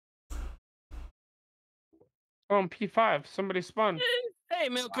 Oh, I'm P5. Somebody spun. Hey,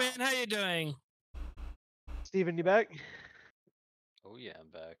 Milkman, how you doing? Steven, you back? Oh yeah, I'm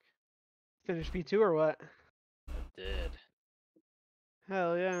back. Finish B2 or what? I did.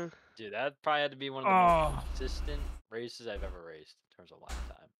 Hell yeah. Dude, that probably had to be one of the most consistent races I've ever raced in terms of lap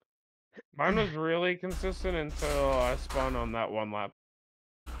time. Mine was really consistent until I spun on that one lap.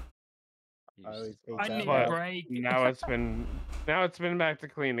 I need a But break. now it's been back to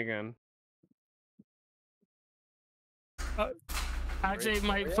clean again. Actually,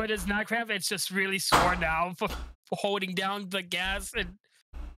 my foot is not cramped. It's just really sore now for holding down the gas and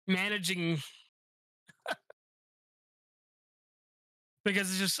managing. Because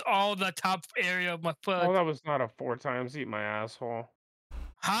it's just all the top area of my foot. Oh, that was not a 4 times eat my asshole.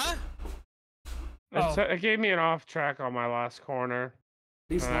 Huh? It gave me an off track on my last corner.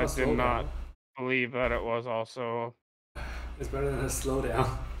 He's and not I a did slowdown. not believe that it was also. It's better than a slowdown.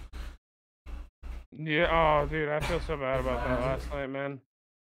 Yeah, oh dude, I feel so bad about that last night, man.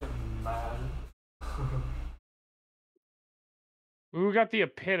 Man. We got the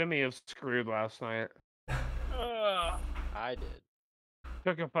epitome of screwed last night. I did.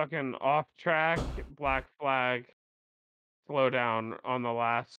 Took a fucking off track, black flag, slow down on the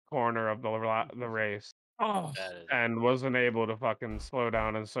last corner of the race. Oh. And wasn't able to fucking slow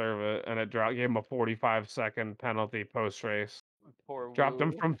down and serve it, and it gave him a 45-second penalty post race. Poor Dropped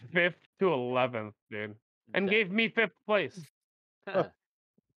him Woo. from 5th to 11th, dude, and gave me 5th place.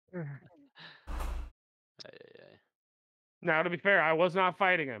 Now, to be fair, I was not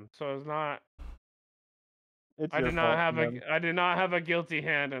fighting him, so it's not. It's I your did not fault, have man. I did not have a guilty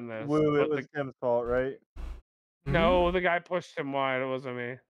hand in this. Woo, it but was Tim's fault, right? No, the guy pushed him wide. It wasn't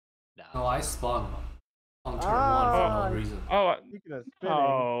me. No, I spun on turn Ah, 1 for no reason. Oh, speaking of spinning,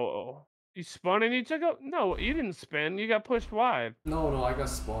 oh, you spun and you took a no. You didn't spin. You got pushed wide. No, I got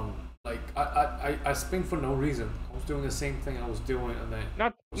spun. Like I spin for no reason. I was doing the same thing I was doing, and then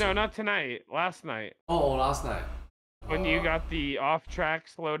Not tonight. Last night. oh, last night. When you got the off-track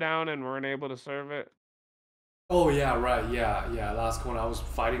slowdown and weren't able to serve it. Oh yeah, right. Yeah. Last corner, I was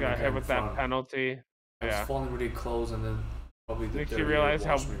fighting. Got the guy hit in with front. that penalty. I was Yeah. falling really close, and then probably the Makes you dirty realize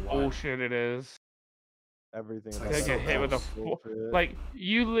how washed me wide. bullshit it is. everything. It's about like To so get hit with a bullshit. like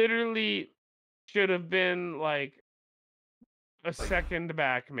you literally should have been like a second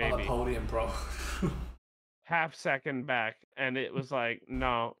back On maybe. the podium, bro. Half second back, and it was like,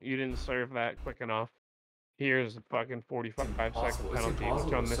 no, you didn't serve that quick enough. Here's a fucking 45-second impossible. It's penalty, which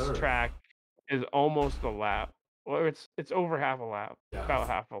impossible on to this serve. track is almost a lap. Well, it's over half a lap. Yeah. About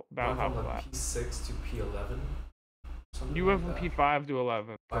half a lap. P6 to P11. something You went like from that. P5 to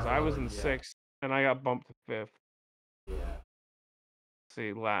 11 because I was in 11, yeah. 6th and I got bumped to 5th. Yeah.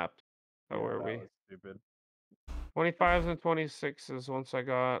 See, lapped. So Yeah, where that we? was stupid. 25s and 26s once I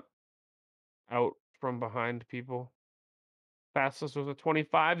got out from behind people. Fastest was a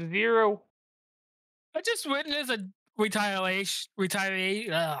 25-0. I just witnessed a retaliation.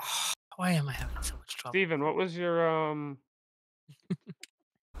 Why am I having so much trouble? Steven, what was your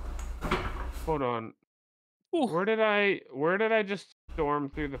hold on. Ooh. Where did I just storm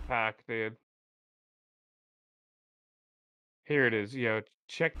through the pack, dude? Here it is. Yo,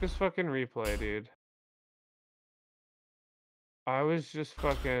 check this fucking replay, dude. I was just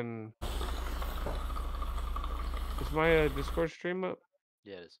fucking. Is my Discord stream up?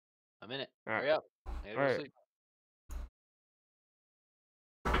 Yeah, it is. I'm in it. All right. Hurry up. I gotta go All to right. sleep.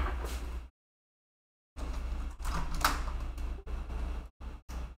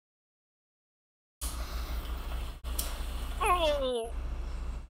 Oh.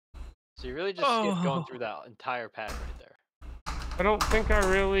 So you really just skipped going through that entire pack right there. I don't think I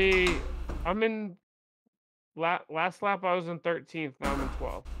really. I'm in. Last lap I was in 13th. Now I'm in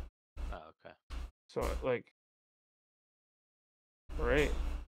 12th. Oh, okay. So like. Right.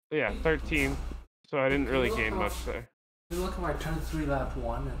 Yeah, 13th. So I didn't really gain much there. You look at my turn 3 lap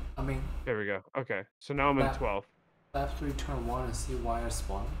 1. And, I mean, There we go. Okay. So now I'm in Lap- 12th. lap 3 turn 1 and see why I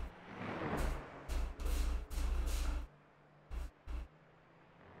spun.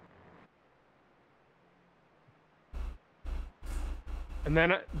 And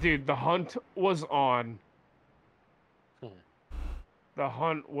then, dude, the hunt was on. The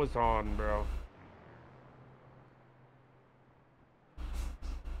hunt was on, bro.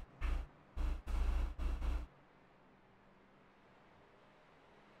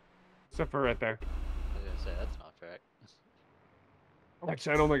 Except for right there. I was gonna say that's not track.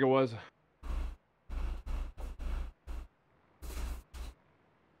 Actually, I don't think it was.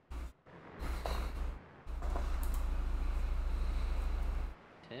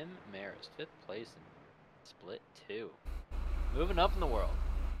 Tim Merritt. almost 5th place in split 2. Moving up in the world.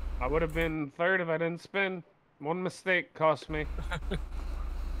 I would have been 3rd if I didn't spin. One mistake cost me.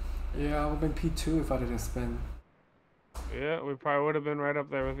 Yeah, I would have been P2 if I didn't spin. Yeah, we probably would have been right up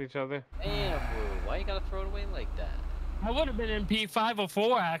there with each other. Damn, bro. Why you gotta throw it away like that? I would have been in P5 or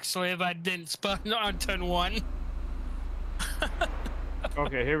 4 actually if I didn't spun on turn 1.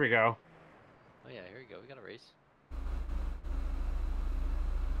 Okay, here we go. Oh yeah, here we go. We got a race.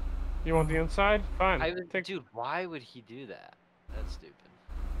 You want the inside? Fine. Dude, why would he do that? That's stupid.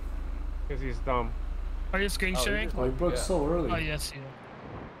 Because he's dumb. Are you screen sharing? Oh, he broke so early. Oh, yes, yeah.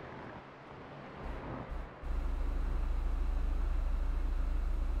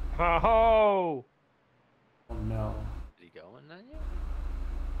 Oh! Oh no. Did he go in that yet?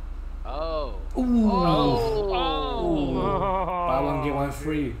 Oh. Ooh. Oh. Buy one, get one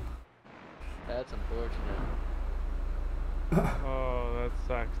free. That's unfortunate. Oh, that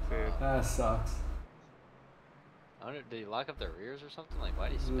sucks, dude. That sucks. I wonder, did he lock up the rears or something? Like, why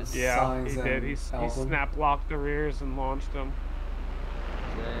did he spin? Yeah, he did. He snap locked the rears and launched them.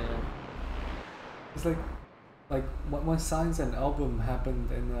 Damn. It's like when Signs and Album happened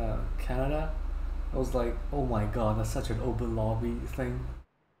in Canada, I was like, oh my god, that's such an open lobby thing.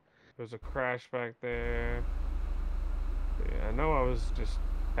 There's a crash back there. Yeah, I know I was just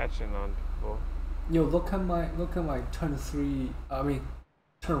catching on people. Yo, look at my turn 3. I mean,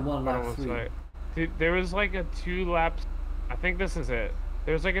 turn 1 lap 3. Like, dude, there was like a 2 laps. I think this is it.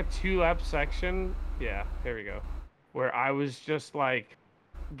 There's like a 2 lap section. Yeah, here we go. Where I was just like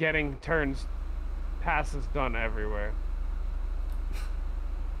getting passes done everywhere.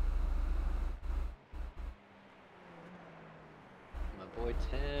 My boy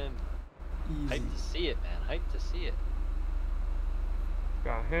Tim. Easy. Hyped to see it, man. Hyped to see it.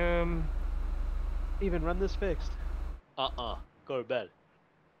 Got him. Even run this fixed. Go to bed.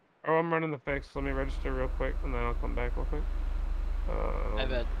 Oh, I'm running the fix. Let me register real quick, and then I'll come back real quick. I've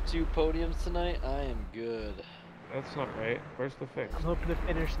had 2 podiums tonight. I am good. That's not right. Where's the fix? I'm hoping to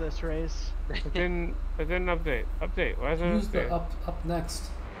finish this race. It didn't update. Update. Why isn't it Use update? the up next.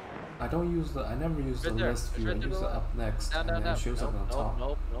 I never use the list view. I use the up next, Down, and then down. it shows up on top.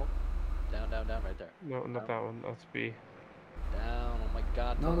 Nope. Down, right there. No, not that one. That's B. Down. Oh my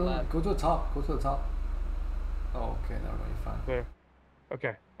god. No, go to the top. Go to the top. Oh, okay. Never mind. You're fine. There.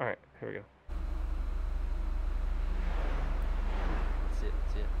 Okay. All right. Here we go. Let's see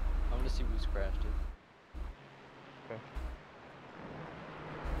it. I want to see who's crashed, dude. Okay.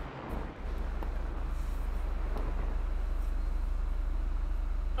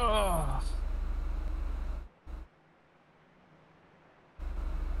 Oh.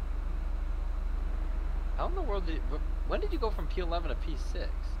 How in the world when did you go from P11 to P6?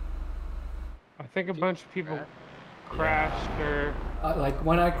 I think a bunch of people crashed or... like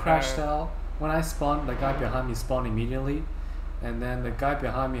when I crashed out, when I spawned, the guy behind me spawned immediately, and then the guy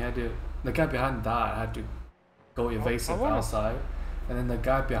behind died, had to go evasive outside, and then the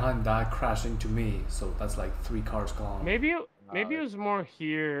guy behind that crashed into me, so that's like 3 cars gone. Maybe it was more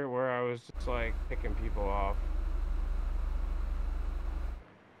here where I was just like picking people off.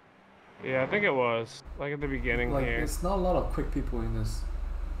 Yeah, I think it was like at the beginning Like, here. it's not a lot of quick people in this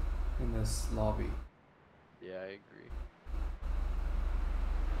lobby. Yeah, I agree.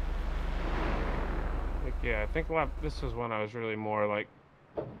 Like, yeah, I think this was when I was really more like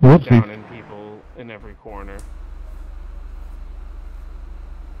down in people in every corner.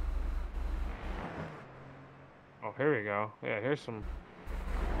 Oh, here we go. Yeah, here's some.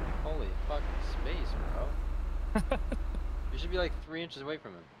 Holy fucking space, bro. You should be like 3 inches away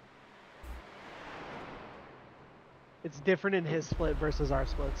from him. It's different in his split versus our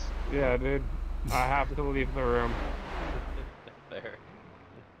splits. Yeah, dude. I have to leave the room. There.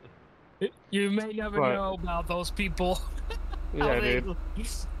 You may never know about those people. Yeah, dude.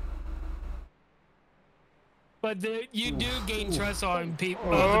 But you do gain trust on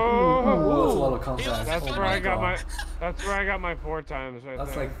people. Oh, that's a lot of contact. That's where I got my. That's where I got my 4 times right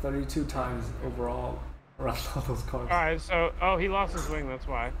That's there. like 32 times overall around all those cars. All right, so he lost his wing. That's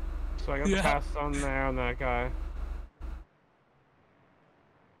why. So I got the pass on there on that guy.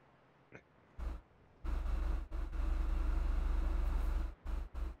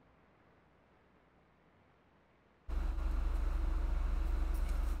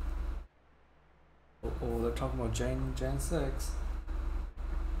 Oh, they're talking about Gen 6.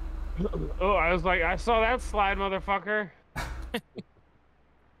 Oh, I was like, I saw that slide, motherfucker.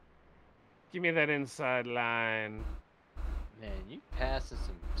 Give me that inside line. Man, you passing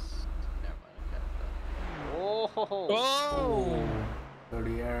some. Never mind. Okay. Oh!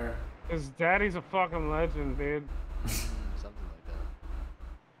 Dirty air. His daddy's a fucking legend, dude. Something like that.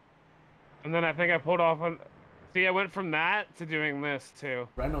 And then I think I pulled off on. See, I went from that to doing this too.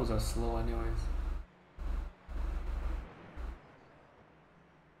 Renos are slow, anyways.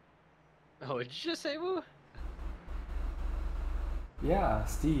 Oh, did you just say woo? Yeah,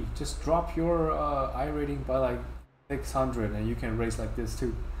 Steve, just drop your I rating by like 600 and you can race like this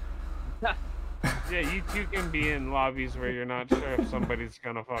too. Yeah, you two can be in lobbies where you're not sure if somebody's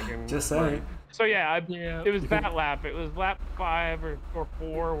gonna fucking. Just saying. So yeah, it was that lap. It was lap 5 or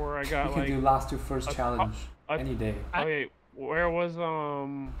 4 where I got You can like. do last to first challenge any day. Okay, where was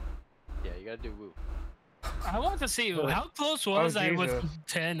Yeah, you gotta do woo. I want to see how close was I with Jesus.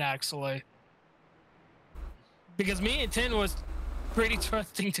 10 actually, because me and 10 was pretty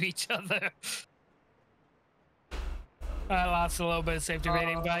trusting to each other. I lost a little bit of safety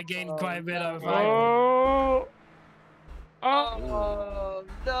rating, but I gained quite a bit of. Oh. Oh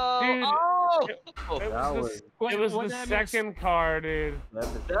no! Dude, Oh! it was the second car, dude.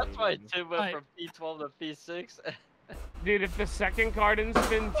 That's why Tim went from P12 to P6. Dude, if the second car didn't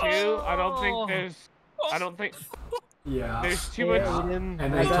spin too, I don't think Yeah. there's too much. And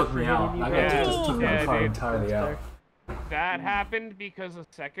they took me out. I just took my car entirely out. That happened because the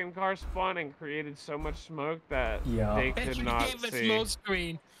second car spun and created so much smoke that they could not gave a see. smoke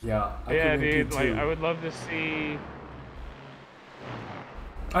screen. Yeah. Yeah, dude. Like, I would love to see.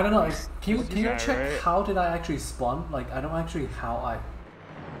 I don't know. Can you Yeah, check right? how did I actually spawn? Like, I don't actually how I.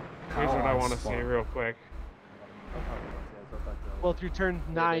 Here's what I want to see spawn. real quick. Well, through turn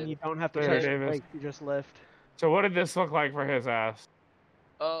 9, you don't have to There, touch the Davis. brake, you just lift. So what did this look like for his ass?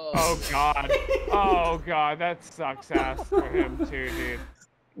 Oh. Oh god. Oh god, that sucks ass for him too, dude.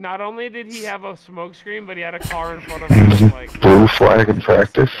 Not only did he have a smoke screen, but he had a car in front of him. Like, Blue flag in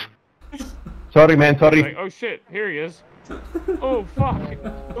practice. Sorry, man. Sorry. like, oh shit, here he is. Oh fuck. Wait,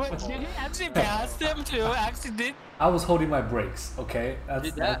 did he actually pass them too? Actually did. I was holding my brakes. Okay.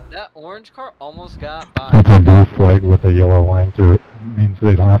 Dude, that orange car almost got It's a by. blue flag with a yellow line through it. It means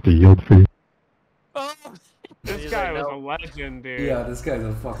they don't have to yield for you. Oh. This He's guy like, was "No." a legend, dude. Yeah, this guy's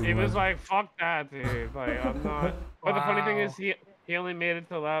a fucking. He was legend. like, fuck that, dude. Like, I'm not. But the funny thing is, he only made it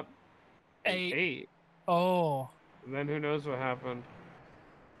to lap 8. Oh. And then who knows what happened.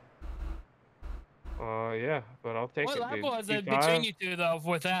 Yeah, but I'll take What it, lap dude. was it P5? between you two though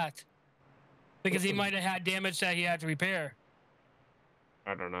with that? Because he might have had damage that he had to repair.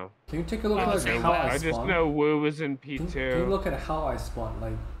 I don't know. Can you take a look Oh, at same how lap. I I spawn? just know Wu was in P2. Can you look at how I spawn?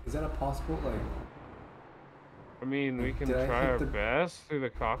 Like, is that a possible? Like, I mean, we can Did I try hit our the- best through the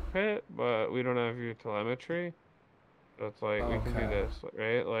cockpit, but we don't have your telemetry. So it's like, we can do Okay. this,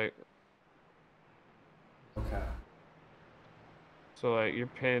 right? Like, okay. so like, you're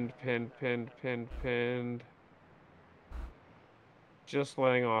pinned. Just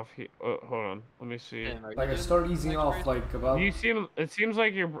letting off here. Oh, hold on. Let me see. Tim, are you Like, I doing start easing flag off screen? like about. It seems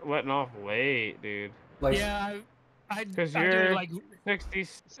like you're letting off late, dude. Like, Yeah, I Because I do you're like 60. Oh,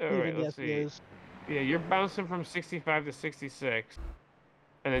 Steven, wait, let's yes, he see. is. Yeah, you're bouncing from 65 to 66.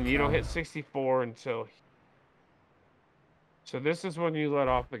 And then you don't hit 64 until. So this is when you let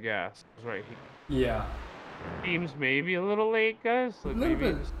off the gas. Right here. yeah. Seems maybe a little late, guys. A Like little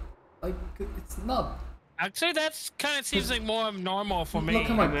maybe bit. Like, it's not. actually that's kind of seems like more normal for me.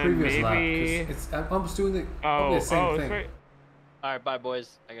 Look at my And then previous lap. 'cause maybe- It's. I was doing the Oh, the same it's thing. right. Alright, bye,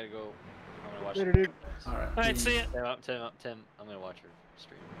 boys. I gotta go. I'm gonna watch Later, it. dude. All right. All right, see ya. Tim, I'm gonna watch your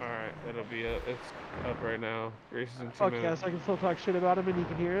stream. Alright, it'll be it's up right now. Grace is in 2 Fuck minutes. yes, I can still talk shit about him and you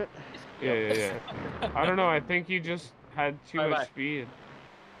can hear it. Yeah. I don't know. I think you just had too Bye-bye. much speed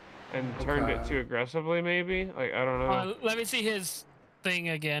and turned it Okay. too aggressively. Maybe. Like I don't know. Let me see his thing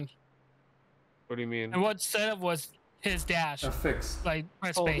again. What do you mean? And what setup was his dash? Fixed. Like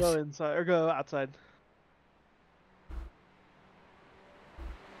press Oh, space. go inside or go outside.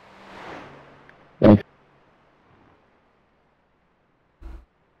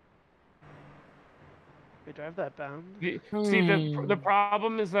 Hey, drive that bound. See, the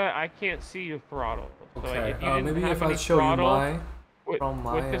problem is that I can't see your throttle. So, like, Okay. if you didn't Maybe have if I any show you throttle, my with, from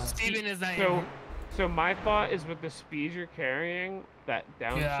my. with the Steven is not so, here. so my thought is with the speed you're carrying, that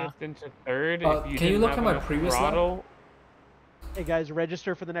downshift into third. If you can you didn't look have at my enough previous lap? throttle, Hey guys,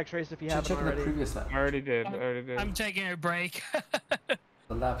 register for the next race if you haven't check the already. previous lap. I already did. I already did. I'm taking a break.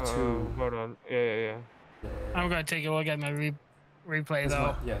 The lap 2. Hold on. Yeah. Yeah. I'm gonna take a look at my replay This though,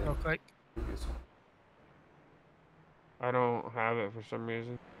 one, yeah, real quick. Previous one. I don't have it for some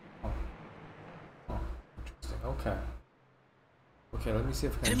reason. Oh, interesting. Okay. Okay, let me see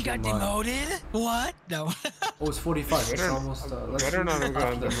if I can. Tim got show my... demoted? What? No. Oh, it's 45. It's Better- almost. Let's better do not this have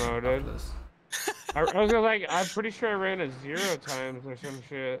gotten after this, demoted. after this. I was like, I'm pretty sure I ran it 0 times or some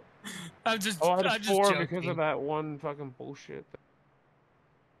shit. I'm just. Oh, I had I'm a just 4 joking. because of that one fucking bullshit.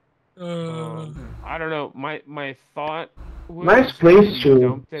 I don't know. My thought was Nice place if you to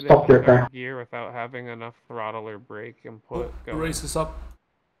dumped it stop into your car. third gear without having enough throttle or brake input going. Races up.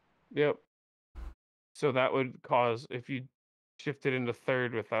 Yep. So that would cause, if you shifted into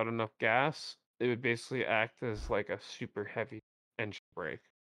third without enough gas, it would basically act as like a super heavy engine brake.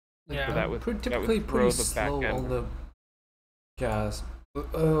 Yeah. So that would Typically throw pretty the back slow end. on the gas.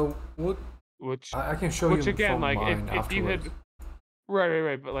 What? Which I can show which you again, from like mine if you had afterwards.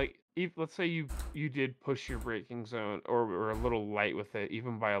 right, but like if let's say you did push your braking zone or were a little light with it,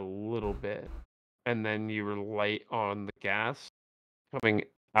 even by a little bit, and then you were light on the gas coming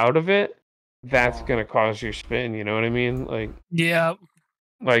out of it, that's gonna cause your spin. You know what I mean? Yeah.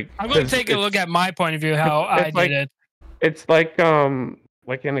 Like I'm going to 'cause take a look it's- at my point of view, how I it's like- did it. It's like an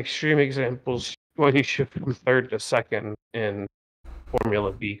extreme example is when you shift from third to second in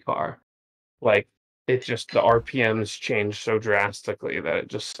Formula B car. Like it just the RPMs change so drastically that it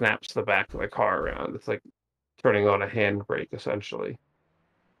just snaps the back of the car around. It's like turning on a handbrake essentially.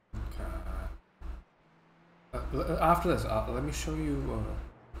 After this, let me show you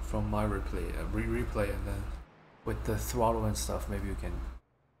from my replay, replay, and then with the throttle and stuff, maybe you can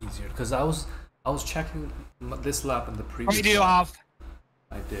easier. Because I was checking this lap in the previous. Radio lap. off.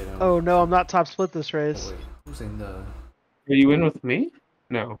 I did. Oh no, I'm not top split this race. Wait, who's in the? Are you in with me?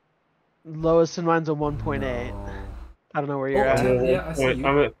 No. Lowest in mine's a 1.8. No. I don't know where you're Oh, at. yeah, I see you.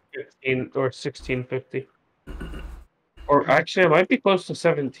 I'm at 15 or 1650. Or actually, I might be close to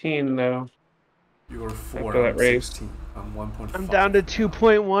 17 now. You're 4. After that I'm race. 16. I'm 1.5. I'm down to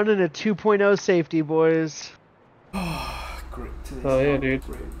 2.1 and a 2.0 safety, boys. Great. Oh yeah, dude.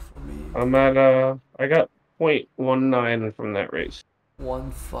 Great for me. I'm at I got 0.19 from that race.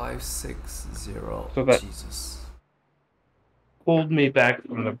 1560. So that- Jesus. Pulled me back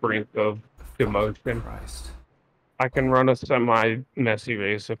from the brink of demotion. Christ. I can run a semi-messy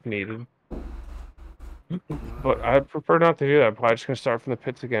race if needed. But I'd prefer not to do that. I'm probably just going to start from the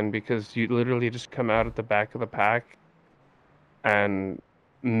pits again because you literally just come out at the back of the pack and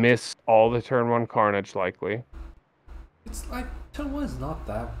miss all the turn 1 carnage likely. It's like turn 1 is not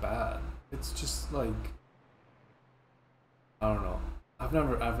that bad. It's just like I don't know. I've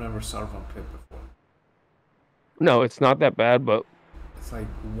never started from pit before. No, it's not that bad, but It's like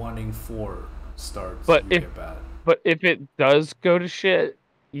 1 in 4 starts. But you if- get bad. if it does go to shit,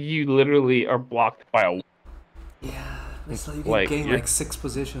 you literally are blocked by a Yeah, it's like you can like, gain you're- like 6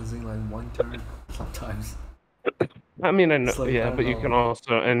 positions in like 1 turn sometimes. I mean, I know, It's like, I yeah, don't but you know. can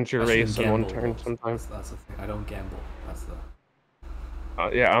also end your I shouldn't race in 1 gamble, turn though. sometimes. That's the thing. I don't gamble. That's the.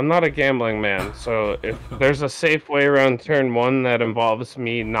 Yeah, I'm not a gambling man, so if there's a safe way around turn 1 that involves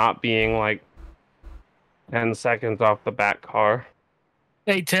me not being like 10 seconds off the back car,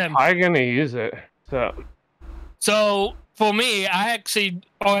 Hey, Tim. I'm gonna use it. So for me, I actually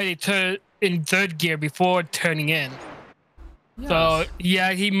already turned in third gear before turning in. So yeah,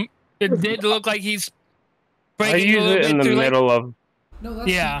 it did look like he's I breaking a use little it bit in the through, middle of, No, that's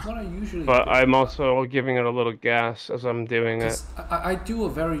Yeah. what I usually but do. I'm also giving it a little gas as I'm doing it. 'Cause I do a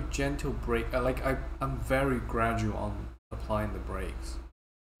very gentle brake. I'm very gradual on applying the brakes,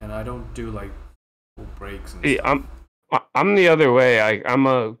 and I don't do like full brakes and See, stuff. I'm the other way. I'm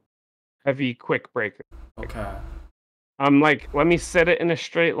a heavy quick braker. Okay. I'm like, let me set it in a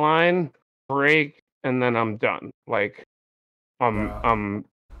straight line, brake, and then I'm done. Like, I'm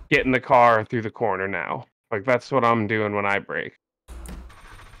getting the car through the corner now. Like that's what I'm doing when I brake.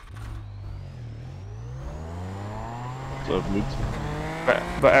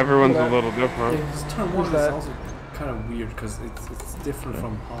 But everyone's a little different. Yeah, 'cause turn 1 is also kind of weird because it's different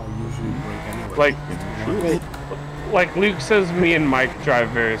from how I usually brake anyway. Like Luke says, me and Mike drive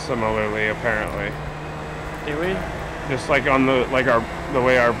very similarly. Apparently, do we? Just like on the the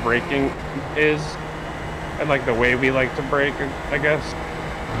way our braking is, and like the way we like to brake, I guess.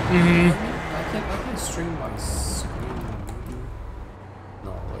 Mm-hmm. I can stream my screen. Maybe.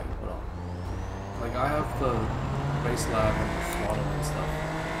 No, wait, hold on. Like I have the race lab and the throttle and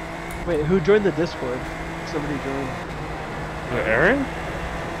stuff. Wait, who joined the Discord? Somebody joined. Aaron?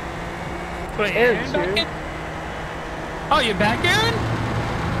 Wait, Aaron's Aaron here. back in? Oh, you're back, Aaron?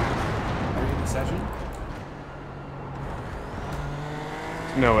 Are you in the session?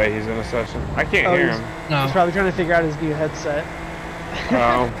 No way, he's in a session. I can't Oh, hear he's- him. He's probably trying to figure out his new headset.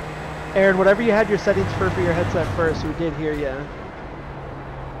 Oh. Aaron, whatever you had your settings for your headset first, we did hear ya.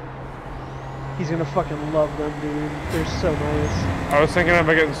 He's gonna fucking love them, dude. They're so nice. I was thinking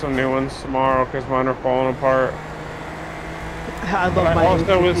about getting some new ones tomorrow because mine are falling apart. I love But my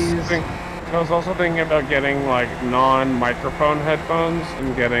I was also thinking about getting like non-microphone headphones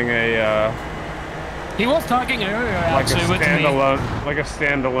and getting a He was talking earlier Like a actually with me.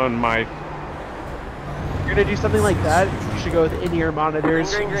 standalone mic. If you're gonna do something like that, you should go with in-ear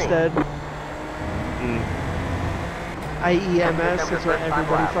monitors instead. IEMS is what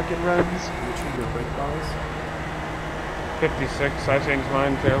everybody fucking runs. You change your brake bars? 56, I changed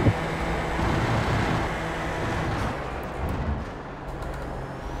mine too.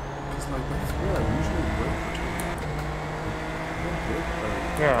 It's like, that's where I usually brake for.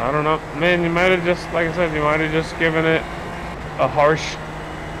 Yeah, I don't know. Man, you might have just, like I said, you might have just given it a harsh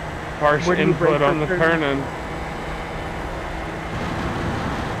input on the turn-in.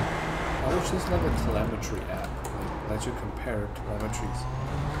 I wish there's like a telemetry app, like lets you compare telemetries.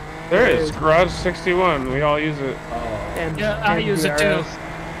 There is Garage 61. We all use it. Oh. And, Yeah, I use it too.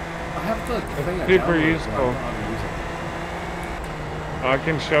 I have the thing. It's super useful. I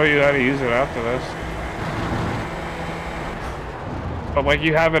can show you how to use it after this. But like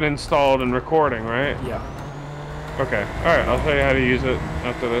you have it installed and recording, right? Yeah. Okay. Alright, I'll show you how to use it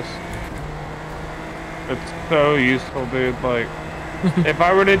after this. It's so useful, dude. Like, if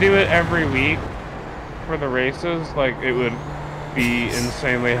I were to do it every week for the races, like, it would be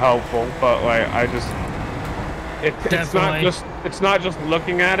insanely helpful. But like, it's not just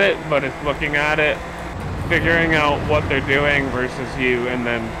looking at it, but it's looking at it, figuring out what they're doing versus you, and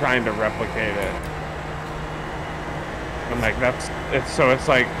then trying to replicate it. And like it's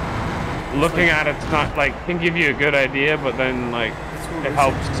like looking at it's not like can give you a good idea, but then like it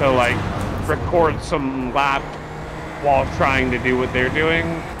helps to like record some lap while trying to do what they're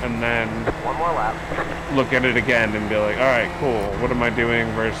doing, and then one more lap. Look at it again and be like, all right, cool. What am I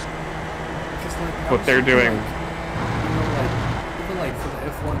doing versus what they're doing? Even like for the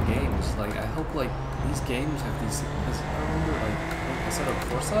F1 games, like I hope like these games have these. Because I remember like instead of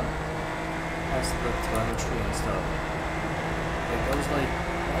Forza has the telemetry and stuff. Like I was like,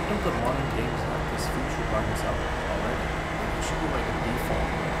 why don't the modern games have this feature by itself already? Like, it should be like a default.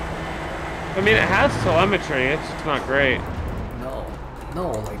 I mean, it has telemetry. It's just not great. No,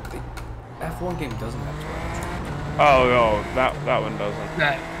 like the F1 game doesn't have telemetry. Oh no, that one doesn't.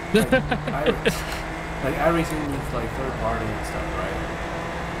 Like iRacing needs like third party and stuff, right?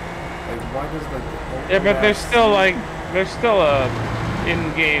 Like why does the yeah, but there's still a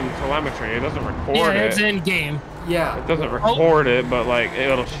in-game telemetry. It doesn't record it. Yeah, it's in-game. Yeah. It doesn't record it, but like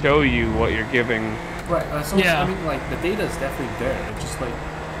it'll show you what you're giving. Right. So I mean, like the data is definitely there. It's just like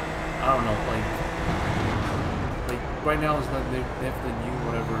I don't know, like right now it's like they have the new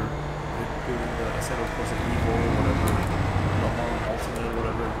whatever they're doing the Assetto Corsa Evo or whatever, Le Mans Ultimate or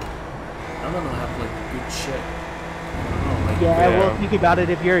whatever. None of them have like good shit. I don't know, like, well, think about it.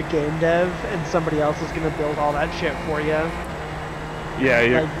 If you're a game dev and somebody else is gonna build all that shit for you. Yeah,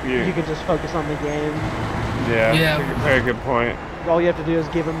 you could just focus on the game. Yeah. Very good point. All you have to do is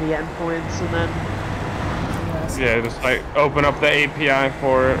give them the endpoints and then. Yeah, just like open up the API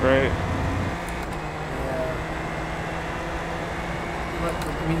for it, right?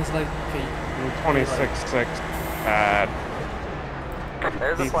 Yeah. It means like 26.6 bad.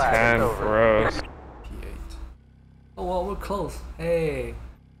 There's a flag. P10 gross. P8. Oh well, we're close. Hey.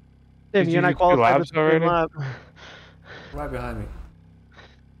 Tim, you and I qualified the already? lap. Right behind me.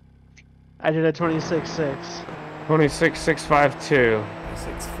 I did a 26.6. 26.652.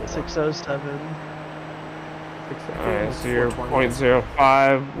 607. Alright, so you're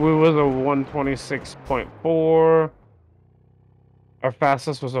 0.05. We was a 126.4. Our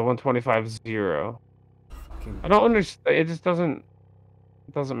fastest was a 125.0. I don't understand. It just doesn't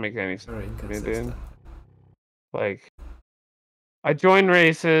make any sense to me, dude. Like, I joined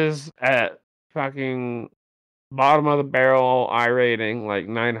races at fucking bottom of the barrel I rating, like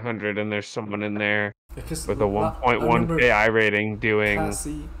 900, and there's someone in there with a 1.1k I rating doing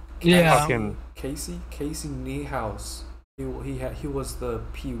Casey Niehaus. He was the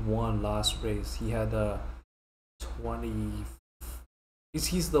P1 last race. He had a 20.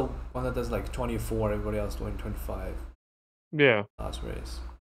 He's the one that does like 24. Everybody else doing 25. Yeah. Last race.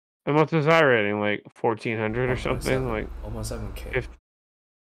 And what's his I rating? Like 1400 or something? Like almost 7k.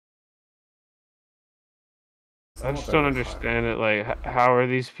 I just don't understand it. Like, how are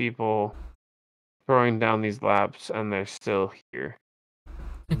these people throwing down these laps and they're still here?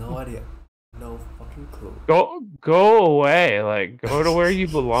 No idea. No fucking clue. Go away. Like, go to where you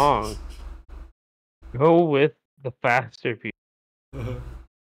belong. Go with the faster people.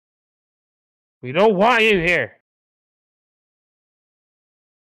 We don't want you here.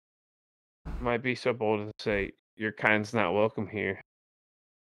 Might be so bold to say your kind's not welcome here.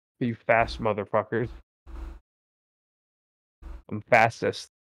 You fast motherfuckers. I'm fastest.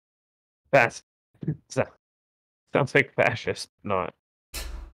 Fast. Sounds like fascist, not.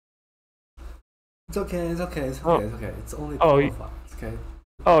 It's okay. It's okay. It's Oh. okay. It's okay. It's only Oh, qualified. It's okay.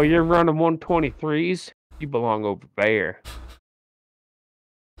 Oh, you're running 123s? You belong over there.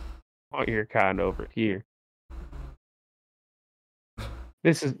 Oh, you're kind of over here.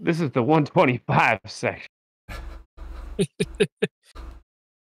 This is the 125 section.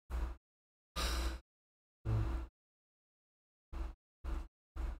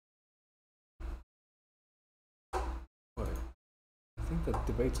 Wait, I think the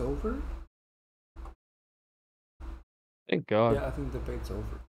debate's over. Thank God. Yeah, I think the debate's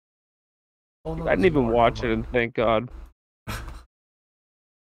over. Oh, no, I didn't there's even more. watch it, and thank God.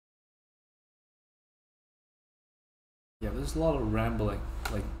 Yeah, there's a lot of rambling.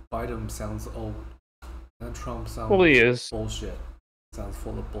 Like Biden sounds old, and Trump sounds Well, he is. bullshit. Sounds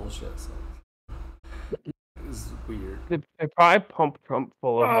full of bullshit. So it's weird. They probably pump Trump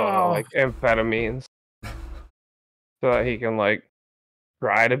full of like amphetamines, so that he can like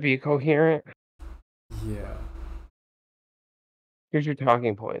try to be coherent. Yeah. Here's your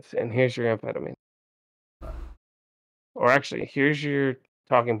talking points, and here's your amphetamine. Or actually, here's your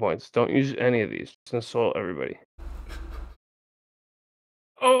talking points. Don't use any of these. Just insult everybody.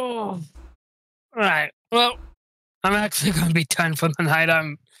 Oh. Alright. Well, I'm actually going to be done for the night.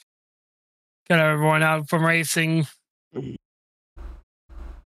 I'm going to run out from racing. Oh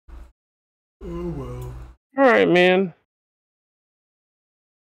well. Alright, man.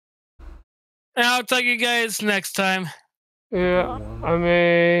 And I'll talk to you guys next time. Yeah,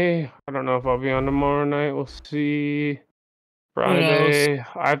 I don't know if I'll be on tomorrow night. We'll see. Friday,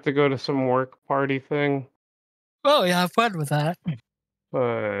 I have to go to some work party thing, Oh, yeah, have fun with that.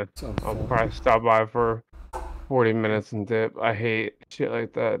 but I'll probably stop by for 40 minutes and dip. I hate shit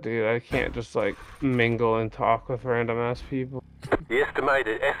like that, dude. I can't just like mingle and talk with random ass people. The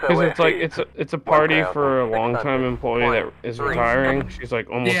estimated Because SOS it's like is it's a party for a long time employee that is retiring. She's like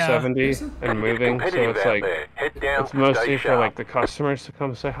almost Yeah. 70 and moving, so competitive it's out like there. Head down, it's mostly stay for sharp. like the customers to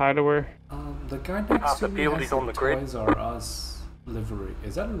come say hi to her. The guy next Half to the me field has is on a the grid. Toys R Us livery.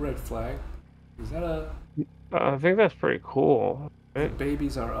 Is that a red flag? Is that a I think that's pretty cool. Right?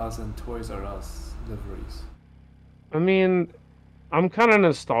 Babies R Us and Toys R Us liveries? I mean, I'm kind of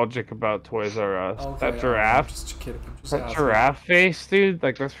nostalgic about Toys R Us. Okay, That giraffe, I'm just kidding. I'm just that asking. giraffe face, dude.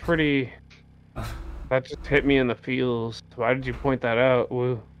 Like that's pretty. That just hit me in the feels. Why did you point that out?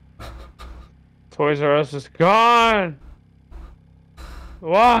 Woo. Toys R Us is gone.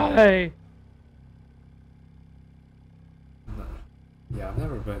 Why? Yeah, I've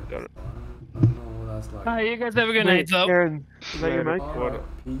never been. I don't know what that's like. Alright, you guys have a good night, though. Aaron, is that your mic? Alright,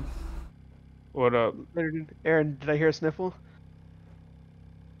 peace. What up? Aaron, did I hear a sniffle?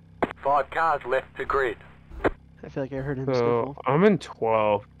 5 cars left to grid. I feel like I heard him So sniffle. I'm in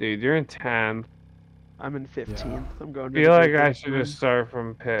 12th, dude. You're in 10th. I'm in 15th. I'm going to I feel the like grid I this should time. just start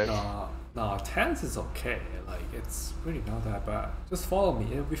from pitch. No, 10th is okay. Like, it's really not that bad. Just follow me,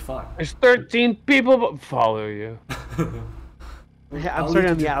 it'll be fine. There's 13 people but follow you. Yeah, I'm I'll starting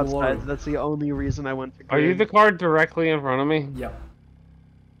lead on you the to glory. outside. That's the only reason I went to Are you grid. the car directly in front of me? Yep.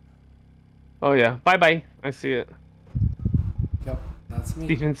 Oh yeah. Bye bye. I see it. Yep, that's me.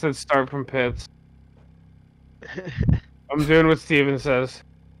 Steven said start from pits. I'm doing what Steven says.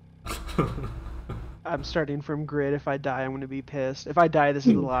 I'm starting from grid. If I die, I'm going to be pissed. If I die, this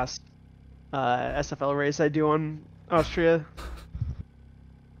is the last SFL race I do on Austria.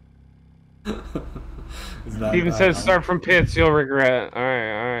 Steven says start from pits, you'll regret.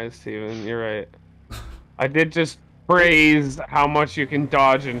 Alright, Steven, you're right. I did just praise how much you can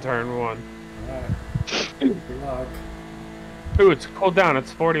dodge in turn 1. Alright. Good luck. Ooh, it's cooled down.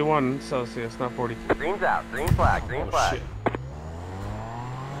 It's 41 Celsius, not 42. Green's out. Green flag. Green flag. Shit.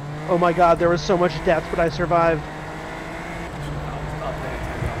 Oh my god, there was so much death, but I survived.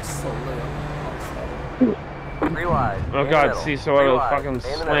 Three wide. Oh in god, the middle. see, so Three I wide, fucking in the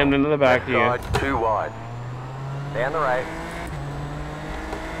slammed middle. into the back of you. Left side, 2 wide. Stay on the right.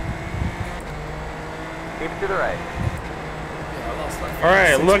 Keep it to the right.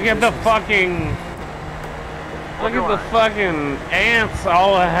 Alright, look at the fucking... Look at the fucking ants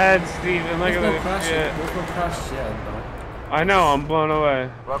all ahead, Steven. Look at this shit. There's no crash yet, though. I know, I'm blown away.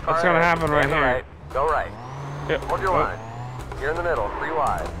 Look What's gonna happen right Stay on the here? right. Go right. Yeah. Hold your line. You're in the middle. 3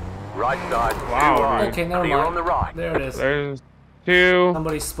 wide. Right side. 2 Wow, wide. Okay, never Clear mind. on the right. There it is. There's 2.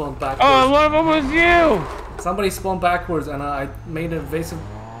 Somebody spawned backwards. Oh, and one of them was you! Somebody spawned backwards, and I made an evasive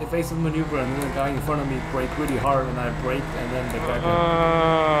maneuver, and then the guy in front of me braked really hard, and I braked, and then the guy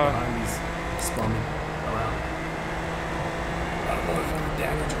behind me spawning around. I don't know if I'm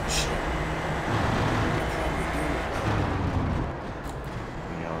damage or shit.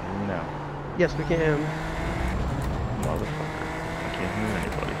 No. Yes, we can. Motherfucker. I can't hear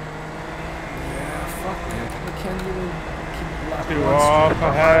anybody. Yeah, fuck, man? I can't even keep lapping. Two off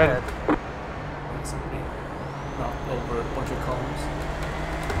ahead. Somebody knocked over a bunch of columns.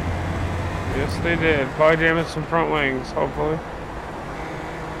 Yes, they did. Probably damaged some front wings, hopefully.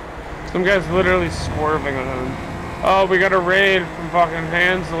 Some guy's literally swerving on him. Oh, we got a raid from fucking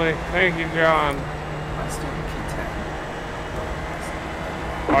Hansley. Thank you, John. I still P10.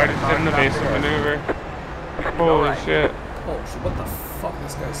 Oh, I just did an evasive maneuver. Holy shit. Oh shit, what the fuck?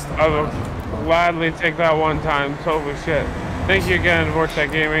 This guy's stuck. I will gladly take that one time. Holy shit. Thank you again,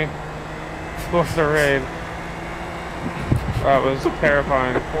 Vortex Gaming. For the raid. That was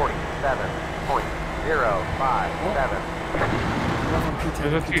terrifying. 47.057.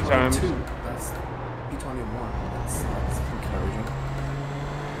 There's a few times. That's P21. That's encouraging.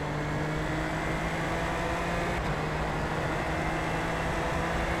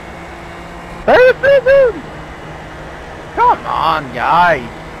 Come on, guys.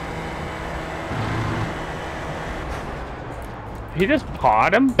 He just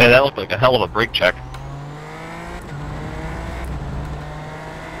pawed him? Yeah, that looked like a hell of a brake check.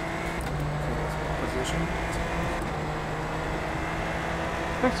 Position.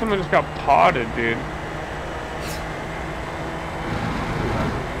 I think someone just got potted, dude.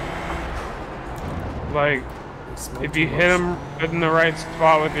 Like, if you hit him in the right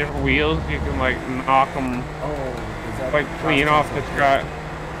spot with your wheels, you can like knock him like clean off the track.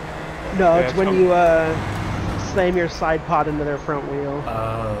 No, Yeah, it's when you slam your side pod into their front wheel.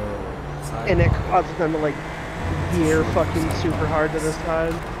 And it causes them to like veer fucking super hard to the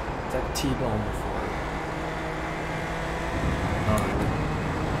side. That T-bone before.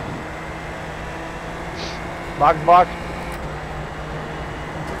 Box.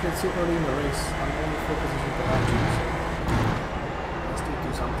 It's too early in the race. I'm only 4 positions behind you, so let's do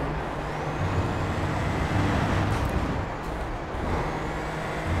something.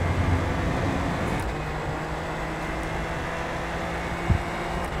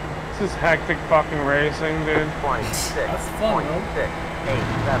 This is hectic fucking racing, dude. 26. That's fun, though.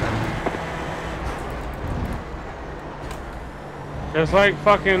 687. There's like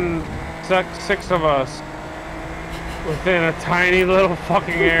fucking six of us within a tiny little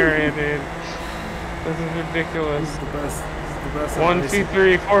fucking area, dude. This is ridiculous. This is the best. This is the best. 1, 2,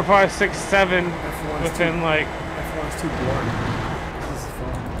 3, 4, 5, 6, 7 F1's within too, like. F1's too boring. This is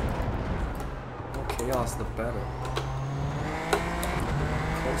fun. More chaos, the better.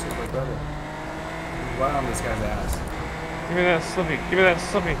 Closer, the better. Right on this guy's ass. Give me that slippy. Give me that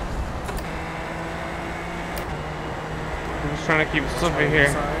slippy. I'm just trying to keep slippy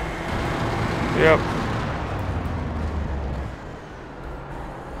here. Yep.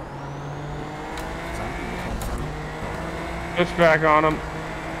 Push back on him.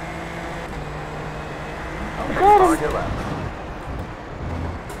 Got him. On your left.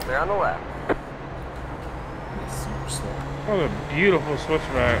 They're on the left. Super slow. What a beautiful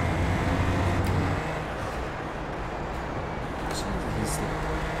switchback.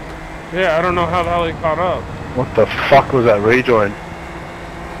 Yeah, I don't know how the hell he caught up. What the fuck was that rejoin?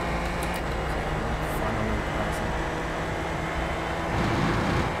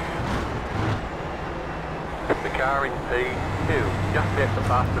 The car in P2 just hit the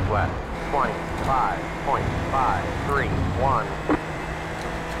fastest left. 25.531.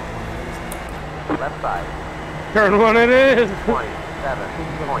 Left side. Turn one it is.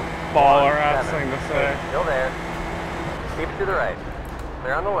 27.7. Baller ass thing to say. Still there. Keep it to the right.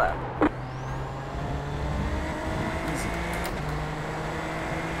 They're on the left.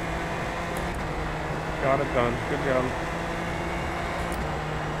 Got it done. Good job.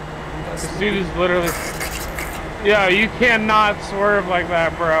 This dude is literally... Yo, you cannot swerve like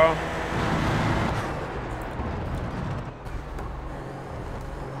that, bro.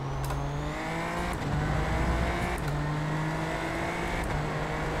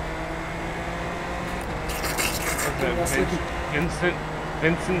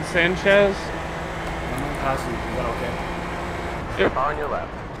 Vincent Sanchez? I'm on past you. Is that okay? Yep. On your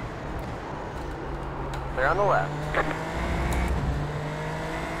left. They're on the left.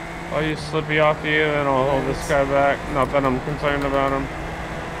 I'll use Slippy off you and I'll hold this guy back. Not that I'm concerned about him.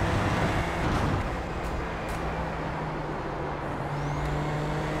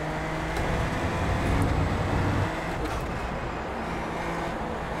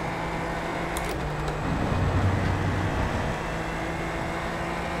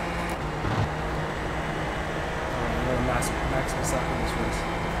 Max Verstappen in this race.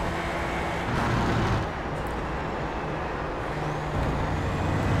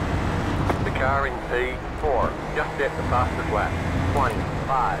 The car in P4 just hit the fastest left.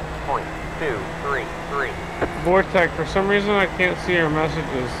 5.233. Vortex, for some reason I can't see your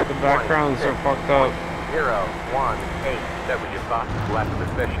messages. The backgrounds are fucked up. 018. That was your fastest lap of the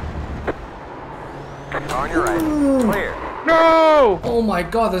session. On your right. Clear. No! Oh my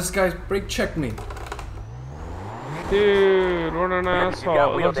god, this guy brake checked me. Dude, what an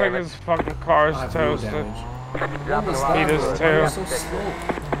asshole. It looks like his fucking car's toasted. Dropping a lot He of does fluid. too. So slow.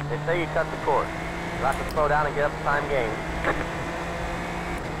 They say you cut the course. You'll have to slow down and get up the time gain.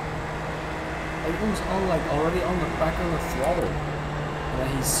 I was on like already on the back on the throttle, and then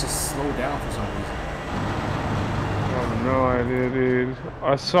he's just slowed down for some reason. I have no idea, dude.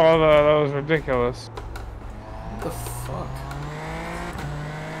 I saw that. That was ridiculous. What the fuck?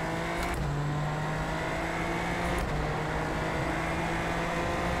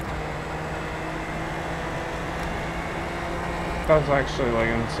 That's actually like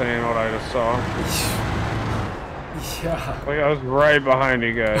insane what I just saw. Yeah. Like I was right behind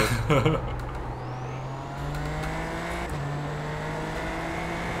you guys.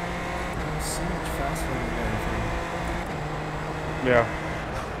 So much faster than anything. Yeah.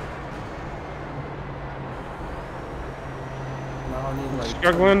 Now I need like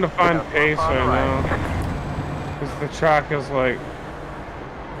Struggling to find pace right now. Because the track is like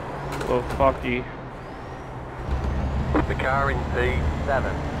a little fucky. The car in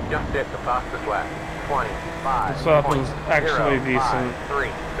P7 just hit the fastest lap. 25. This weapon's actually decent.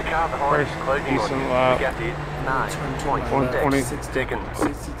 The car behind First is closing decent on you. lap. The gap is turn to 9.6 like 120 seconds.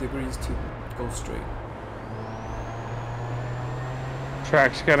 60 degrees to go straight.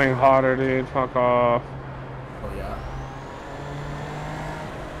 Track's getting hotter, dude. Fuck off. Oh yeah.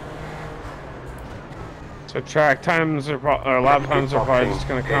 So track times or lap times are probably just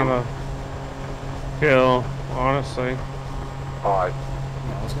gonna kind of kill, honestly. 5,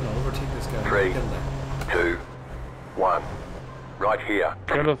 Yeah, I was gonna overtake this guy. 3, 2, 1. Right here.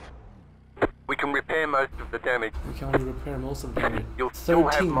 Could've. We can repair most of the damage. We can only repair most of the damage. You'll still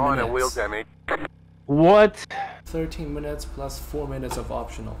have 13 minor minutes. wheel damage. What? 13 minutes plus 4 minutes of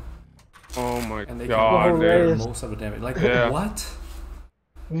optional. Oh my And they god, can repair dude. most of the damage. Like, Yeah. what?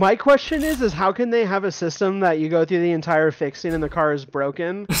 My question is how can they have a system that you go through the entire fixing and the car is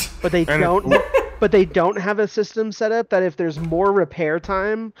broken, but they don't have a system set up that if there's more repair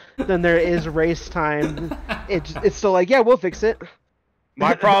time than there is race time, it's still like, yeah, we'll fix it.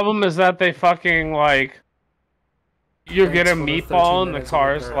 My problem is that they fucking like you get a Thanks for the 13 meatball and the minutes of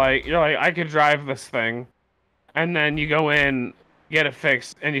car's repair. like you're like I could drive this thing, and then you go in, get it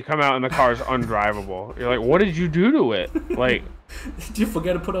fixed, and you come out and the car's undrivable. You're like, what did you do to it? Like, Did you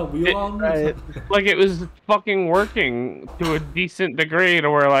forget to put a wheel on? Right. like it was fucking working to a decent degree to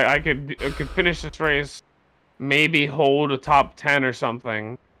where like I could finish this race, maybe hold a top 10 or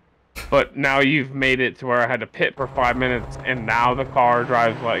something. But now you've made it to where I had to pit for 5 minutes, and now the car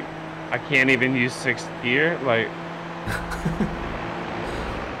drives like I can't even use 6th gear. Like,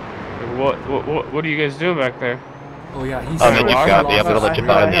 what are you guys doing back there? Oh yeah, he's I'm in the copy. I'm gonna let you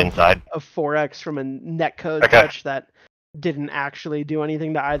buy on the inside. A 4X from a netcode Okay. touch that didn't actually do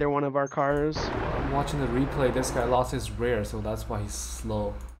anything to either one of our cars. I'm watching the replay. This guy lost his rear, so that's why he's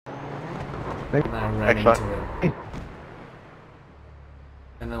slow. And I ran Excellent. into him.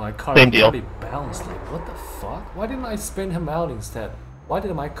 And then my car Same deal. already bounced. Like, what the fuck? Why didn't I spin him out instead? Why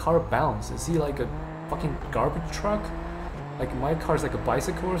did my car bounce? Is he like a fucking garbage truck? Like my car's like a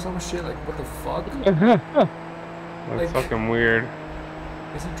bicycle or some shit? Like, what the fuck? That's Like- fucking weird.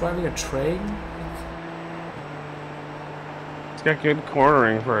 Is he driving a train? It's got good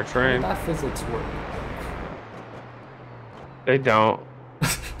cornering for a How did train. that physics work? They don't.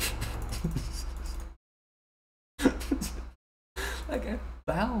 Like, I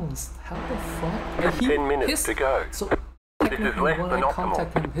bounced. How the fuck? Like, 10 minutes to go. So, This technically, is less when than I optimal.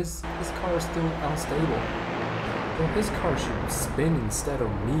 contact him, his car is still unstable. So his car should spin instead of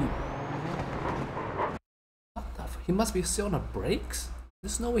me. What the fuck? He must be still on the brakes?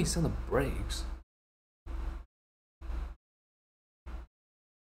 There's no way he's on the brakes.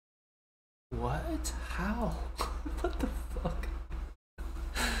 What? How? What the fuck?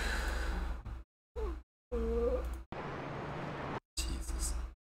 Jesus.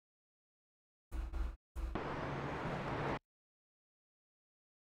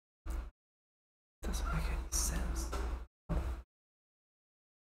 Doesn't make any sense.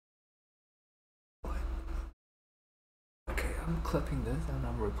 What? Okay, I'm clipping this and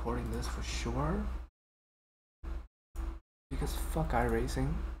I'm recording this for sure. Because fuck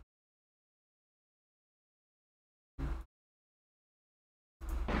iRacing.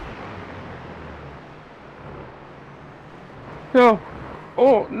 No.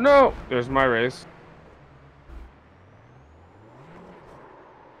 Oh no. There's my race.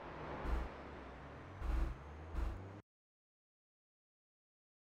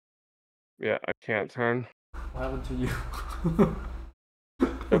 Yeah, I can't turn. What happened to you?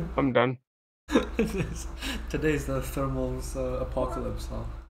 Yep, I'm done. Today's the thermals apocalypse, huh?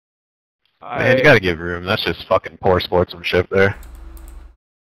 Man, you gotta give room. That's just fucking poor sportsmanship there.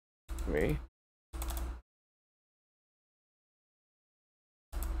 Me.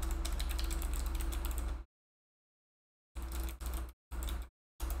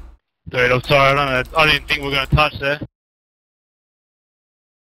 Dude, I'm sorry, I didn't think we were gonna touch there.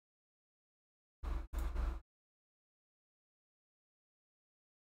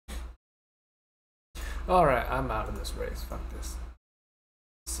 Alright, I'm out of this race. Fuck this.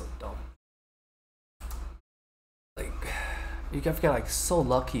 It's so dumb. Like, you have to get like so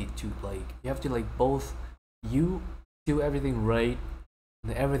lucky to like, you have to like both you do everything right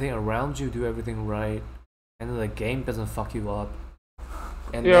and everything around you do everything right, and then the game doesn't fuck you up.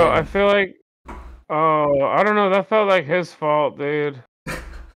 And Yo, then, I feel like, oh, I don't know, that felt like his fault, dude.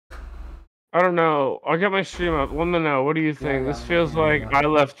 I don't know. I'll get my stream up. Let me know. What do you think? This feels like I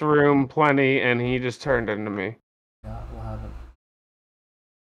left room plenty and he just turned into me. Yeah, what happened?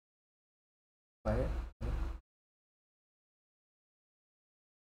 Play it?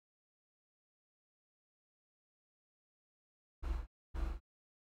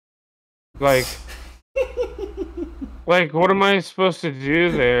 Like, what am I supposed to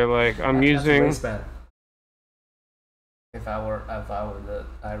do there? Like, I'm using. If I were the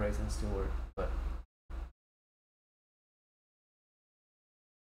iRacing steward, but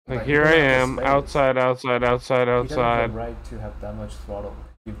like here I am, outside. He doesn't have the right to have that much throttle,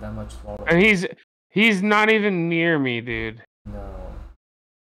 give that much throttle. And he's not even near me, dude. No,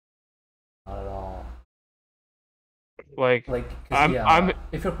 not at all. Like I'm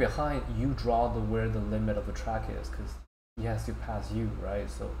if you're behind, you draw where the limit of the track is, because he has to pass you, right?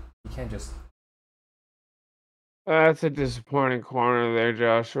 So you can't just. That's a disappointing corner there,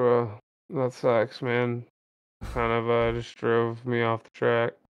 Joshua. That sucks, man. Kind of just drove me off the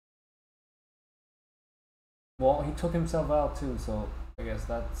track. Well, he took himself out too, so I guess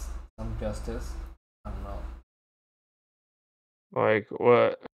that's some justice. I don't know. Like,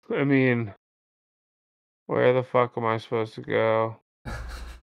 what? I mean, where the fuck am I supposed to go?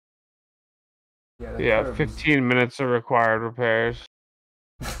 Yeah, 15 minutes of required repairs.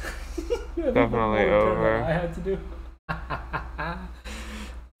 Definitely over. I had to do.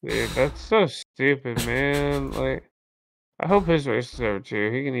 Dude, that's so stupid, man. Like, I hope his race is over too.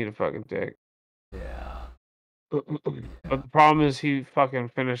 He can eat a fucking dick. Yeah. But the problem is he fucking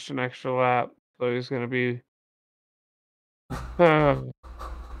finished an extra lap, so he's gonna be. What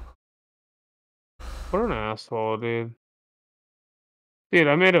an asshole, dude. Dude,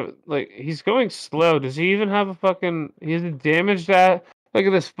 I made a he's going slow. Does he even have a fucking? He's damaged that. Look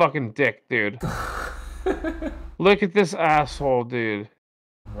at this fucking dick, dude. Look at this asshole, dude.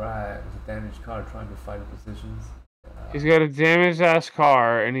 Right, it's a damaged car trying to fight positions. Yeah. He's got a damaged ass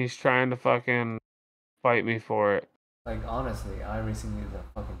car and he's trying to fucking fight me for it. Like, honestly, iRacing needs to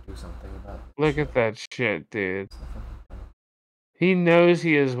fucking do something about it. Look at that shit, dude. He knows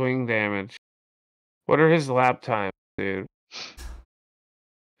he has wing damage. What are his lap times, dude?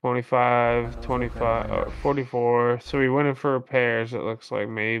 25, 25, 44. So we went in for repairs, it looks like,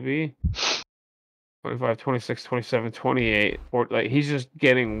 maybe. 25, 26, 27, 28. Like, he's just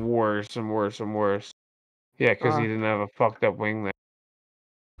getting worse and worse and worse. Yeah, because he didn't have a fucked up wing there.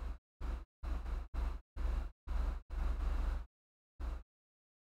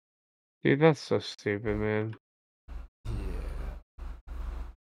 Dude, that's so stupid, man.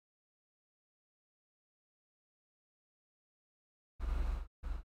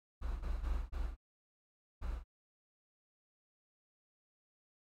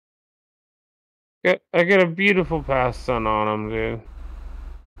 I get a beautiful pass done on him, dude.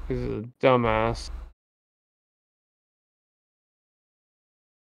 He's a dumbass.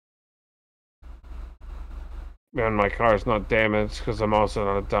 Man, my car's not damaged because I'm also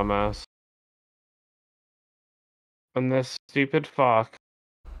not a dumbass. And this stupid fuck.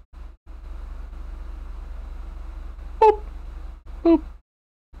 Boop. Boop.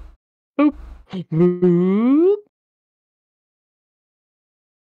 Boop. Boop.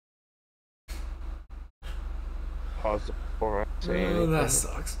 Pause before I say anything. That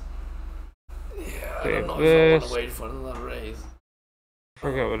sucks. Yeah, I Save don't know this. if I want to wait for another race. I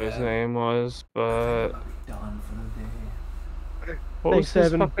forget what his name was, but... Done for the day. What was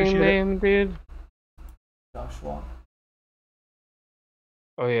his fucking name, dude? Joshua.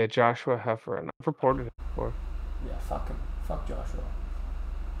 Oh yeah, Joshua Heifer. And I've reported him before. Yeah, fuck him. Fuck Joshua.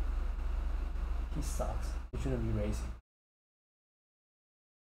 He sucks. He shouldn't be racing.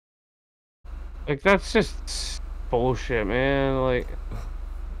 Like, that's just bullshit, man. Like,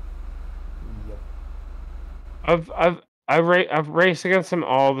 I've raced against him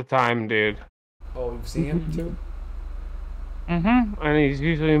all the time, dude. Oh, you've seen him too? Mm-hmm. And he's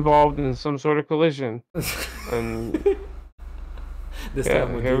usually involved in some sort of collision. And This yeah,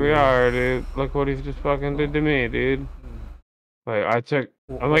 time with here you, we man. are, dude. Look what he's just fucking did to me, dude. Like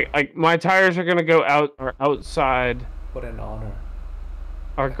I'm like my tires are gonna go out or outside. What an honor.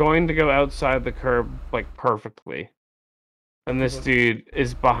 Are going to go outside the curb like perfectly. And this dude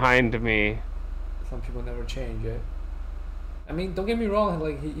is behind me. Some people never change, eh? I mean, don't get me wrong,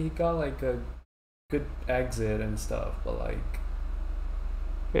 like he got like a good exit and stuff, but like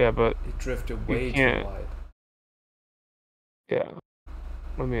Yeah, but he drifted you way too can't. wide. Yeah.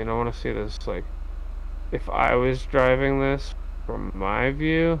 I mean, I want to see this, like, if I was driving this from my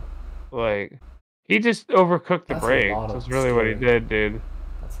view, like, he just overcooked the That's a brakes. lot of That's really what he steering. did, dude.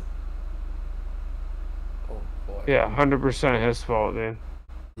 Oh boy. Yeah, 100% his fault, dude.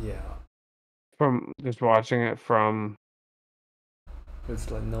 Yeah. From just watching it from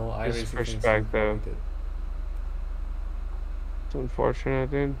It's like no his iRacing perspective. things. It's unfortunate,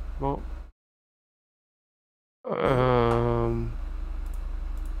 dude. Well,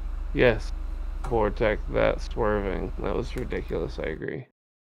 yes, Vortex, that swerving, that was ridiculous. I agree.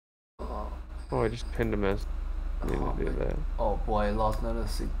 Oh, I just pinned him as. I need to do that. Oh boy, I lost another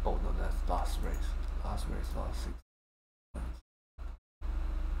 6. Oh no, that's last race. Last 6.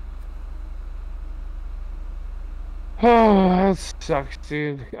 Oh, that sucks,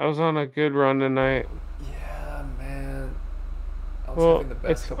 dude. I was on a good run tonight. Yeah, man. I was Well, having the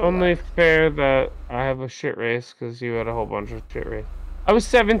best it's couple only laps. fair that I have a shit race because you had a whole bunch of shit race. I was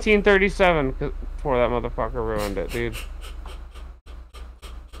 17:37 before that motherfucker ruined it, dude.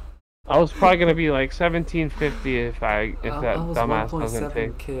 I was probably gonna be like 17:50 if that I was dumbass doesn't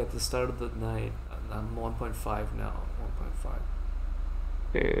take. 1.7k at the start of the night. And I'm 1.5 now. 1.5.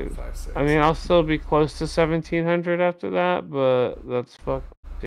 Dude, 5.6. I mean, I'll still be close to 1700 after that, but that's fuck.